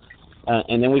talk show,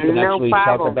 and then we can actually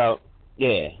talk about.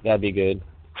 Yeah, that'd be good.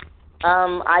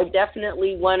 I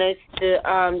definitely want us to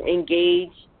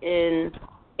engage in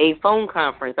a phone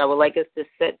conference. I would like us to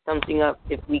set something up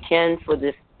if we can for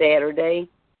this Saturday.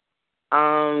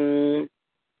 And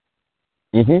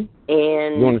you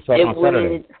want to talk on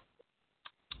Saturday?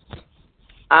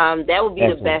 That would be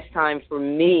the best time for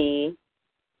me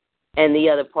and the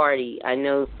other party. I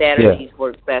know Saturdays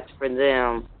work best for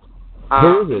them.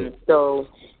 Who is it? So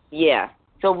yeah.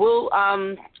 So we'll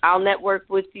I'll network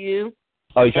with you.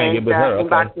 Oh, you're trying to get with her? Okay.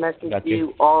 Inbox message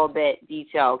you all that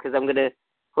detail because I'm going to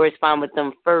correspond with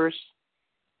them first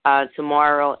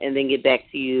tomorrow and then get back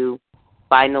to you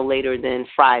by no later than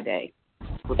Friday.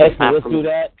 Excellent. Let's do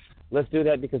that. Let's do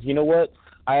that because you know what?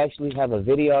 I actually have a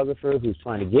videographer who's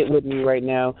trying to get with me right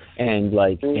now and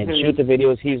and shoot the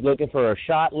videos. He's looking for a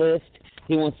shot list.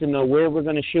 He wants to know where we're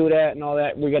going to shoot at and all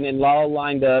that. We're going to all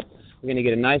lined up. We're going to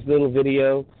get a nice little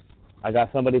video. I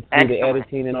got somebody to do the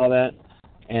editing and all that.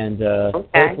 And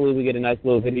hopefully we get a nice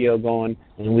little video going,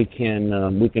 and we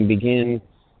can begin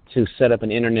to set up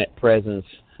an internet presence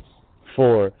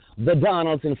for the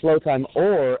Donaldson Flow Time,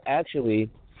 or actually,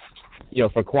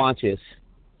 for Qantas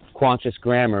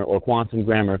Grammar or Quantum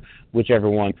Grammar, whichever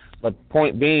one. But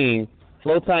point being,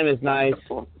 Flow Time is nice.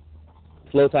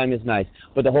 Flow Time is nice.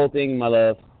 But the whole thing, my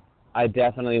love, I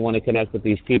definitely want to connect with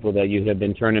these people that you have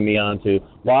been turning me on to.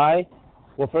 Why?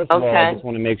 Well, first of all, I just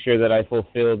want to make sure that I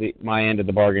fulfill my end of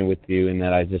the bargain with you and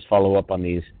that I just follow up on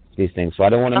these things. So I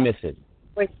don't want to miss it.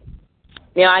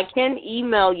 Now, I can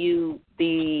email you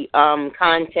the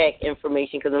contact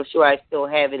information because I'm sure I still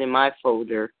have it in my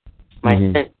folder, my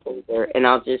sent folder, and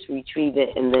I'll just retrieve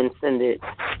it and then send it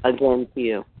again to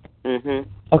you.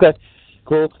 Okay,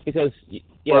 cool. Because,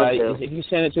 if you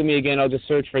send it to me again, I'll just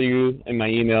search for you in my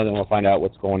email, and we'll find out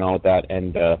what's going on with that,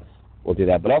 and we'll do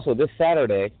that. But also, this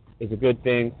Saturday is a good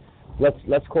thing.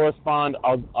 Let's correspond.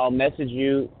 I'll message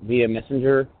you via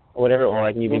Messenger or whatever, or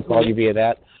I can even call you via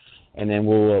that, and then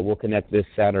we'll connect this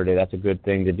Saturday. That's a good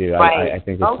thing to do. Right. I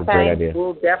think it's a great idea.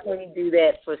 We'll definitely do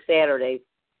that for Saturday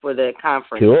for the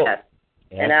conference. Cool. Yes.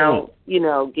 And I'll,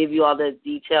 give you all the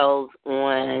details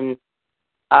on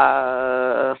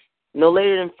no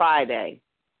later than Friday.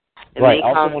 It may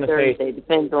come Thursday.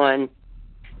 Depends on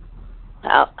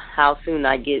how soon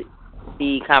I get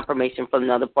the confirmation from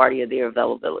the other party of their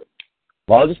availability.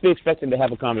 Well, I'll just be expecting to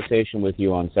have a conversation with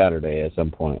you on Saturday at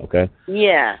some point, okay?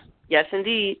 Yeah. Yes,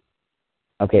 indeed.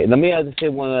 Okay, let me just say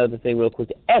one other thing real quick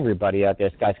to everybody out there,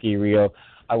 Skyski Rio.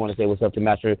 I want to say what's up to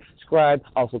Master Scribe,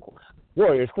 also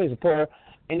Warriors, Queens of Power,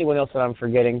 anyone else that I'm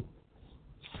forgetting.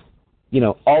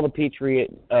 All the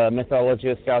Patriot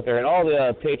mythologists out there and all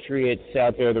the Patriots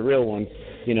out there, the real ones,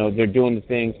 they're doing the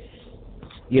thing.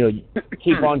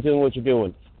 Keep on doing what you're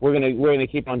doing. We're gonna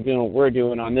keep on doing what we're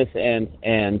doing on this end,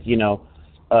 and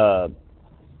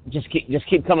just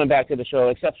keep coming back to the show.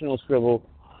 Exceptional Scribble,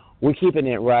 we're keeping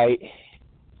it right,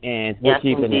 and we're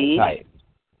keeping it tight.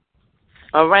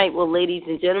 All right, well, ladies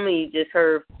and gentlemen, you just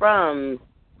heard from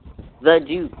the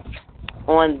Duke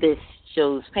on this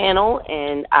show's panel,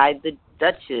 and I, the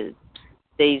Duchess,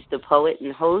 Sage the poet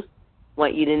and host,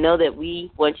 want you to know that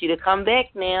we want you to come back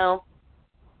now.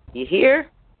 You hear?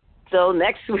 So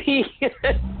next week,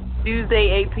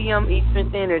 Tuesday, 8 p.m. Eastern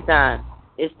Standard Time,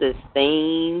 it's the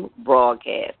same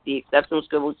broadcast. The Exceptional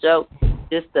Scribble Show,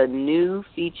 just a new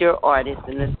feature artist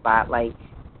in the spotlight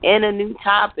and a new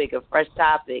topic, a fresh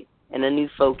topic, and a new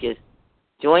focus.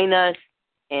 Join us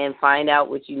and find out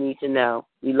what you need to know.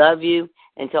 We love you.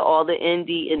 And to all the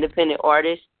indie independent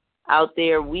artists out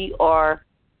there, we are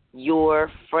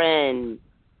your friend.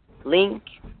 Link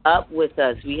up with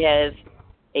us. We have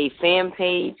a fan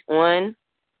page on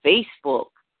Facebook.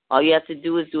 All you have to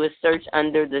do is do a search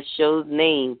under the show's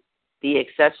name, The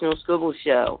Exceptional Scribble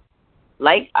Show.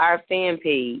 Like our fan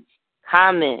page,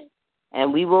 comment,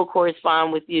 and we will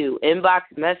correspond with you. Inbox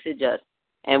message us,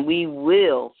 and we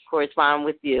will correspond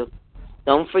with you.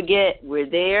 Don't forget, we're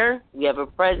there. We have a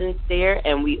presence there,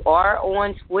 and we are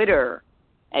on Twitter.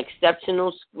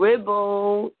 Exceptional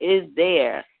Scribble is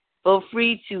there. Feel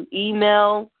free to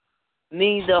email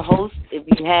me, the host, if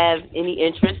you have any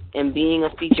interest in being a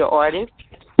feature artist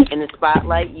in the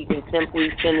spotlight. You can simply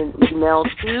send an email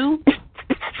to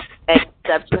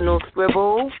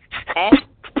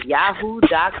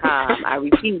exceptionalscribble@yahoo.com. I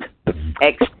repeat,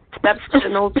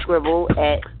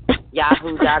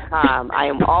 exceptionalscribble@yahoo.com. I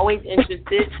am always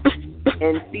interested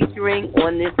in featuring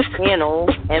on this panel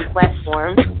and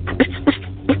platform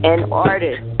an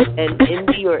artist, an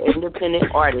indie or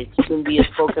independent artist. You can be a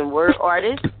spoken word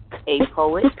artist, a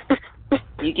poet,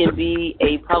 you can be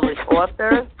a published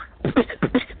author,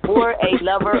 or a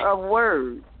lover of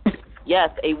words.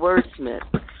 Yes, a wordsmith.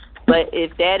 But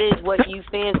if that is what you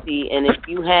fancy, and if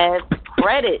you have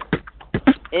credit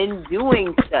in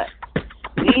doing such,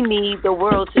 we need the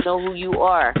world to know who you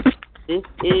are. This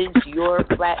is your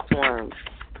platform.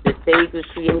 The stage was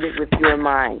created with you in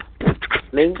mind.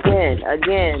 LinkedIn,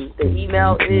 again, the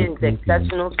email is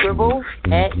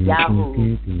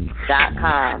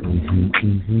exceptionalscribble@yahoo.com.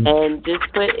 And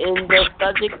just put in the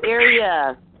subject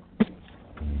area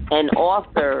an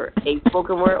author, a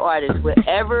spoken word artist,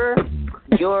 whatever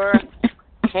your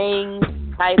paying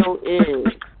title is,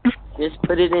 just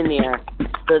put it in there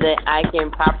so that I can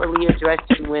properly address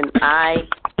you when I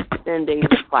send a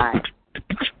reply.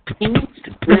 Peace,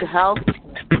 good health,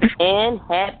 and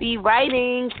happy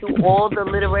writing to all the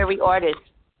literary artists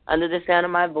under the sound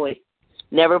of my voice.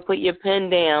 Never put your pen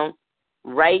down.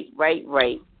 Write, write,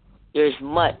 write. There's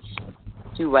much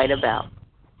to write about.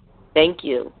 Thank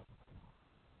you.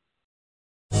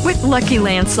 With Lucky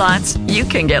Land Slots, you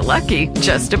can get lucky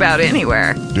just about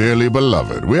anywhere. Dearly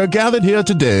beloved, we are gathered here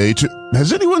today to...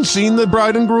 Has anyone seen the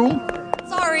bride and groom?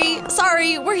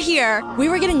 Sorry, we're here. We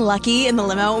were getting lucky in the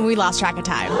limo and we lost track of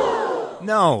time.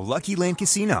 No, Lucky Land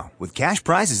Casino, with cash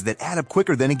prizes that add up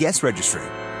quicker than a guest registry.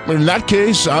 In that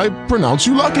case, I pronounce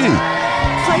you lucky.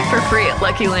 Play for free at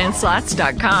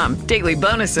LuckyLandSlots.com. Daily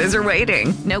bonuses are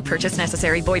waiting. No purchase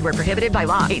necessary. Void where prohibited by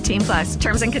law. 18+.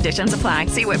 Terms and conditions apply.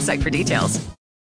 See website for details.